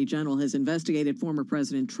 as Attorney General, has investigated former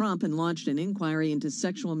President Trump and launched an inquiry into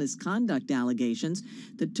sexual misconduct allegations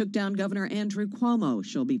that took down Governor Andrew Cuomo.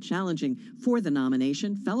 She'll be challenging for the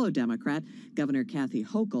nomination fellow Democrat Governor Kathy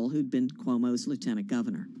Hochul, who'd been Cuomo's lieutenant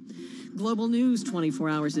governor. Global news 24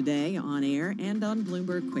 hours a day, on air and on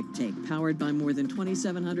Bloomberg Quick Take, powered by more than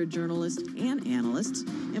 2,700 journalists and analysts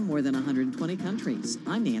in more than 120 countries.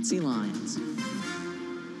 I'm Nancy Lyons.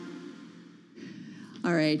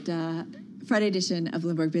 All right, Friday edition of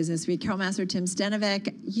Bloomberg Business Week. Carol Massar, Tim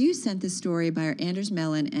Stanovic, you sent this story by our Anders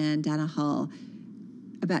Mellon and Dana Hull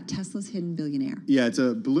about Tesla's hidden billionaire. Yeah, it's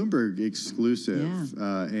a Bloomberg exclusive,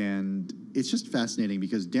 and it's just fascinating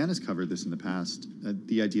because Dan has covered this in the past,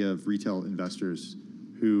 the idea of retail investors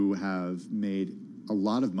who have made a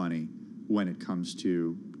lot of money when it comes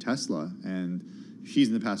to Tesla, and she's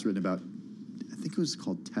in the past written about, I think it was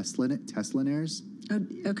called Teslanaires. Oh,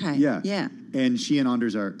 okay. Yeah. And she and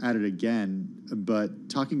Anders are at it again, but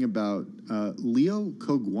talking about Leo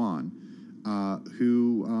Kogwan,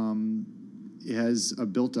 who has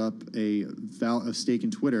built up a stake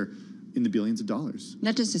in Twitter in the billions of dollars.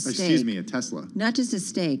 Not just a stake. Excuse me, a Tesla. Not just a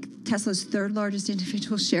stake. Tesla's third largest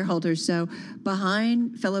individual shareholder. So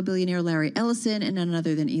behind fellow billionaire Larry Ellison and none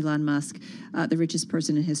other than Elon Musk, the richest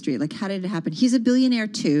person in history. Like, how did it happen? He's a billionaire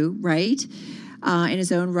too, right? In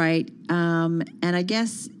his own right. And I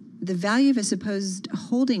guess the value of his supposed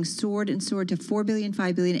holdings soared to $4 billion,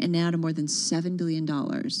 $5 billion, and now to more than $7 billion.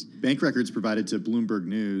 Bank records provided to Bloomberg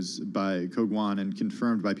News by Kogwan and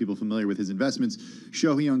confirmed by people familiar with his investments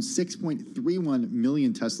show he owns 6.31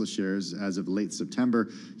 million Tesla shares as of late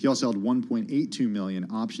September. He also held 1.82 million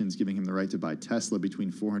options, giving him the right to buy Tesla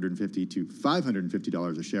between $450 to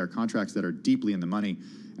 $550 a share, contracts that are deeply in the money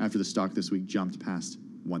after the stock this week jumped past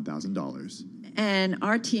 $1,000. And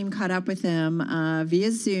our team caught up with him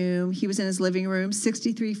via Zoom. He was in his living room,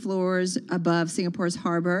 63 floors above Singapore's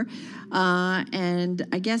harbor. And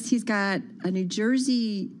I guess he's got a New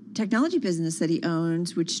Jersey technology business that he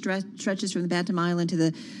owns, which stretches from the Batam Island to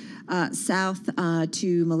the south,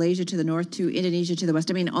 to Malaysia to the north, to Indonesia to the west.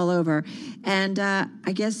 I mean, all over. And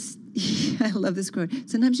I guess... I love this quote.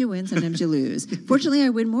 Sometimes you win, sometimes you lose. Fortunately, I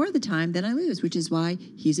win more of the time than I lose, which is why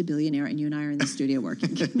he's a billionaire and you and I are in the studio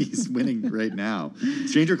working. He's winning right now.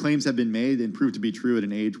 Stranger claims have been made and proved to be true at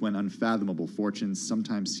an age when unfathomable fortunes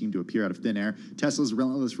sometimes seem to appear out of thin air. Tesla's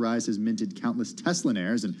relentless rise has minted countless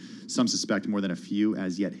Teslanaires, and some suspect more than a few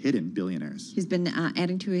as yet hidden billionaires. He's been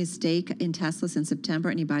adding to his stake in Tesla since September,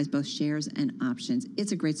 and he buys both shares and options.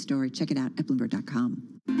 It's a great story. Check it out at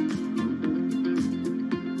Bloomberg.com.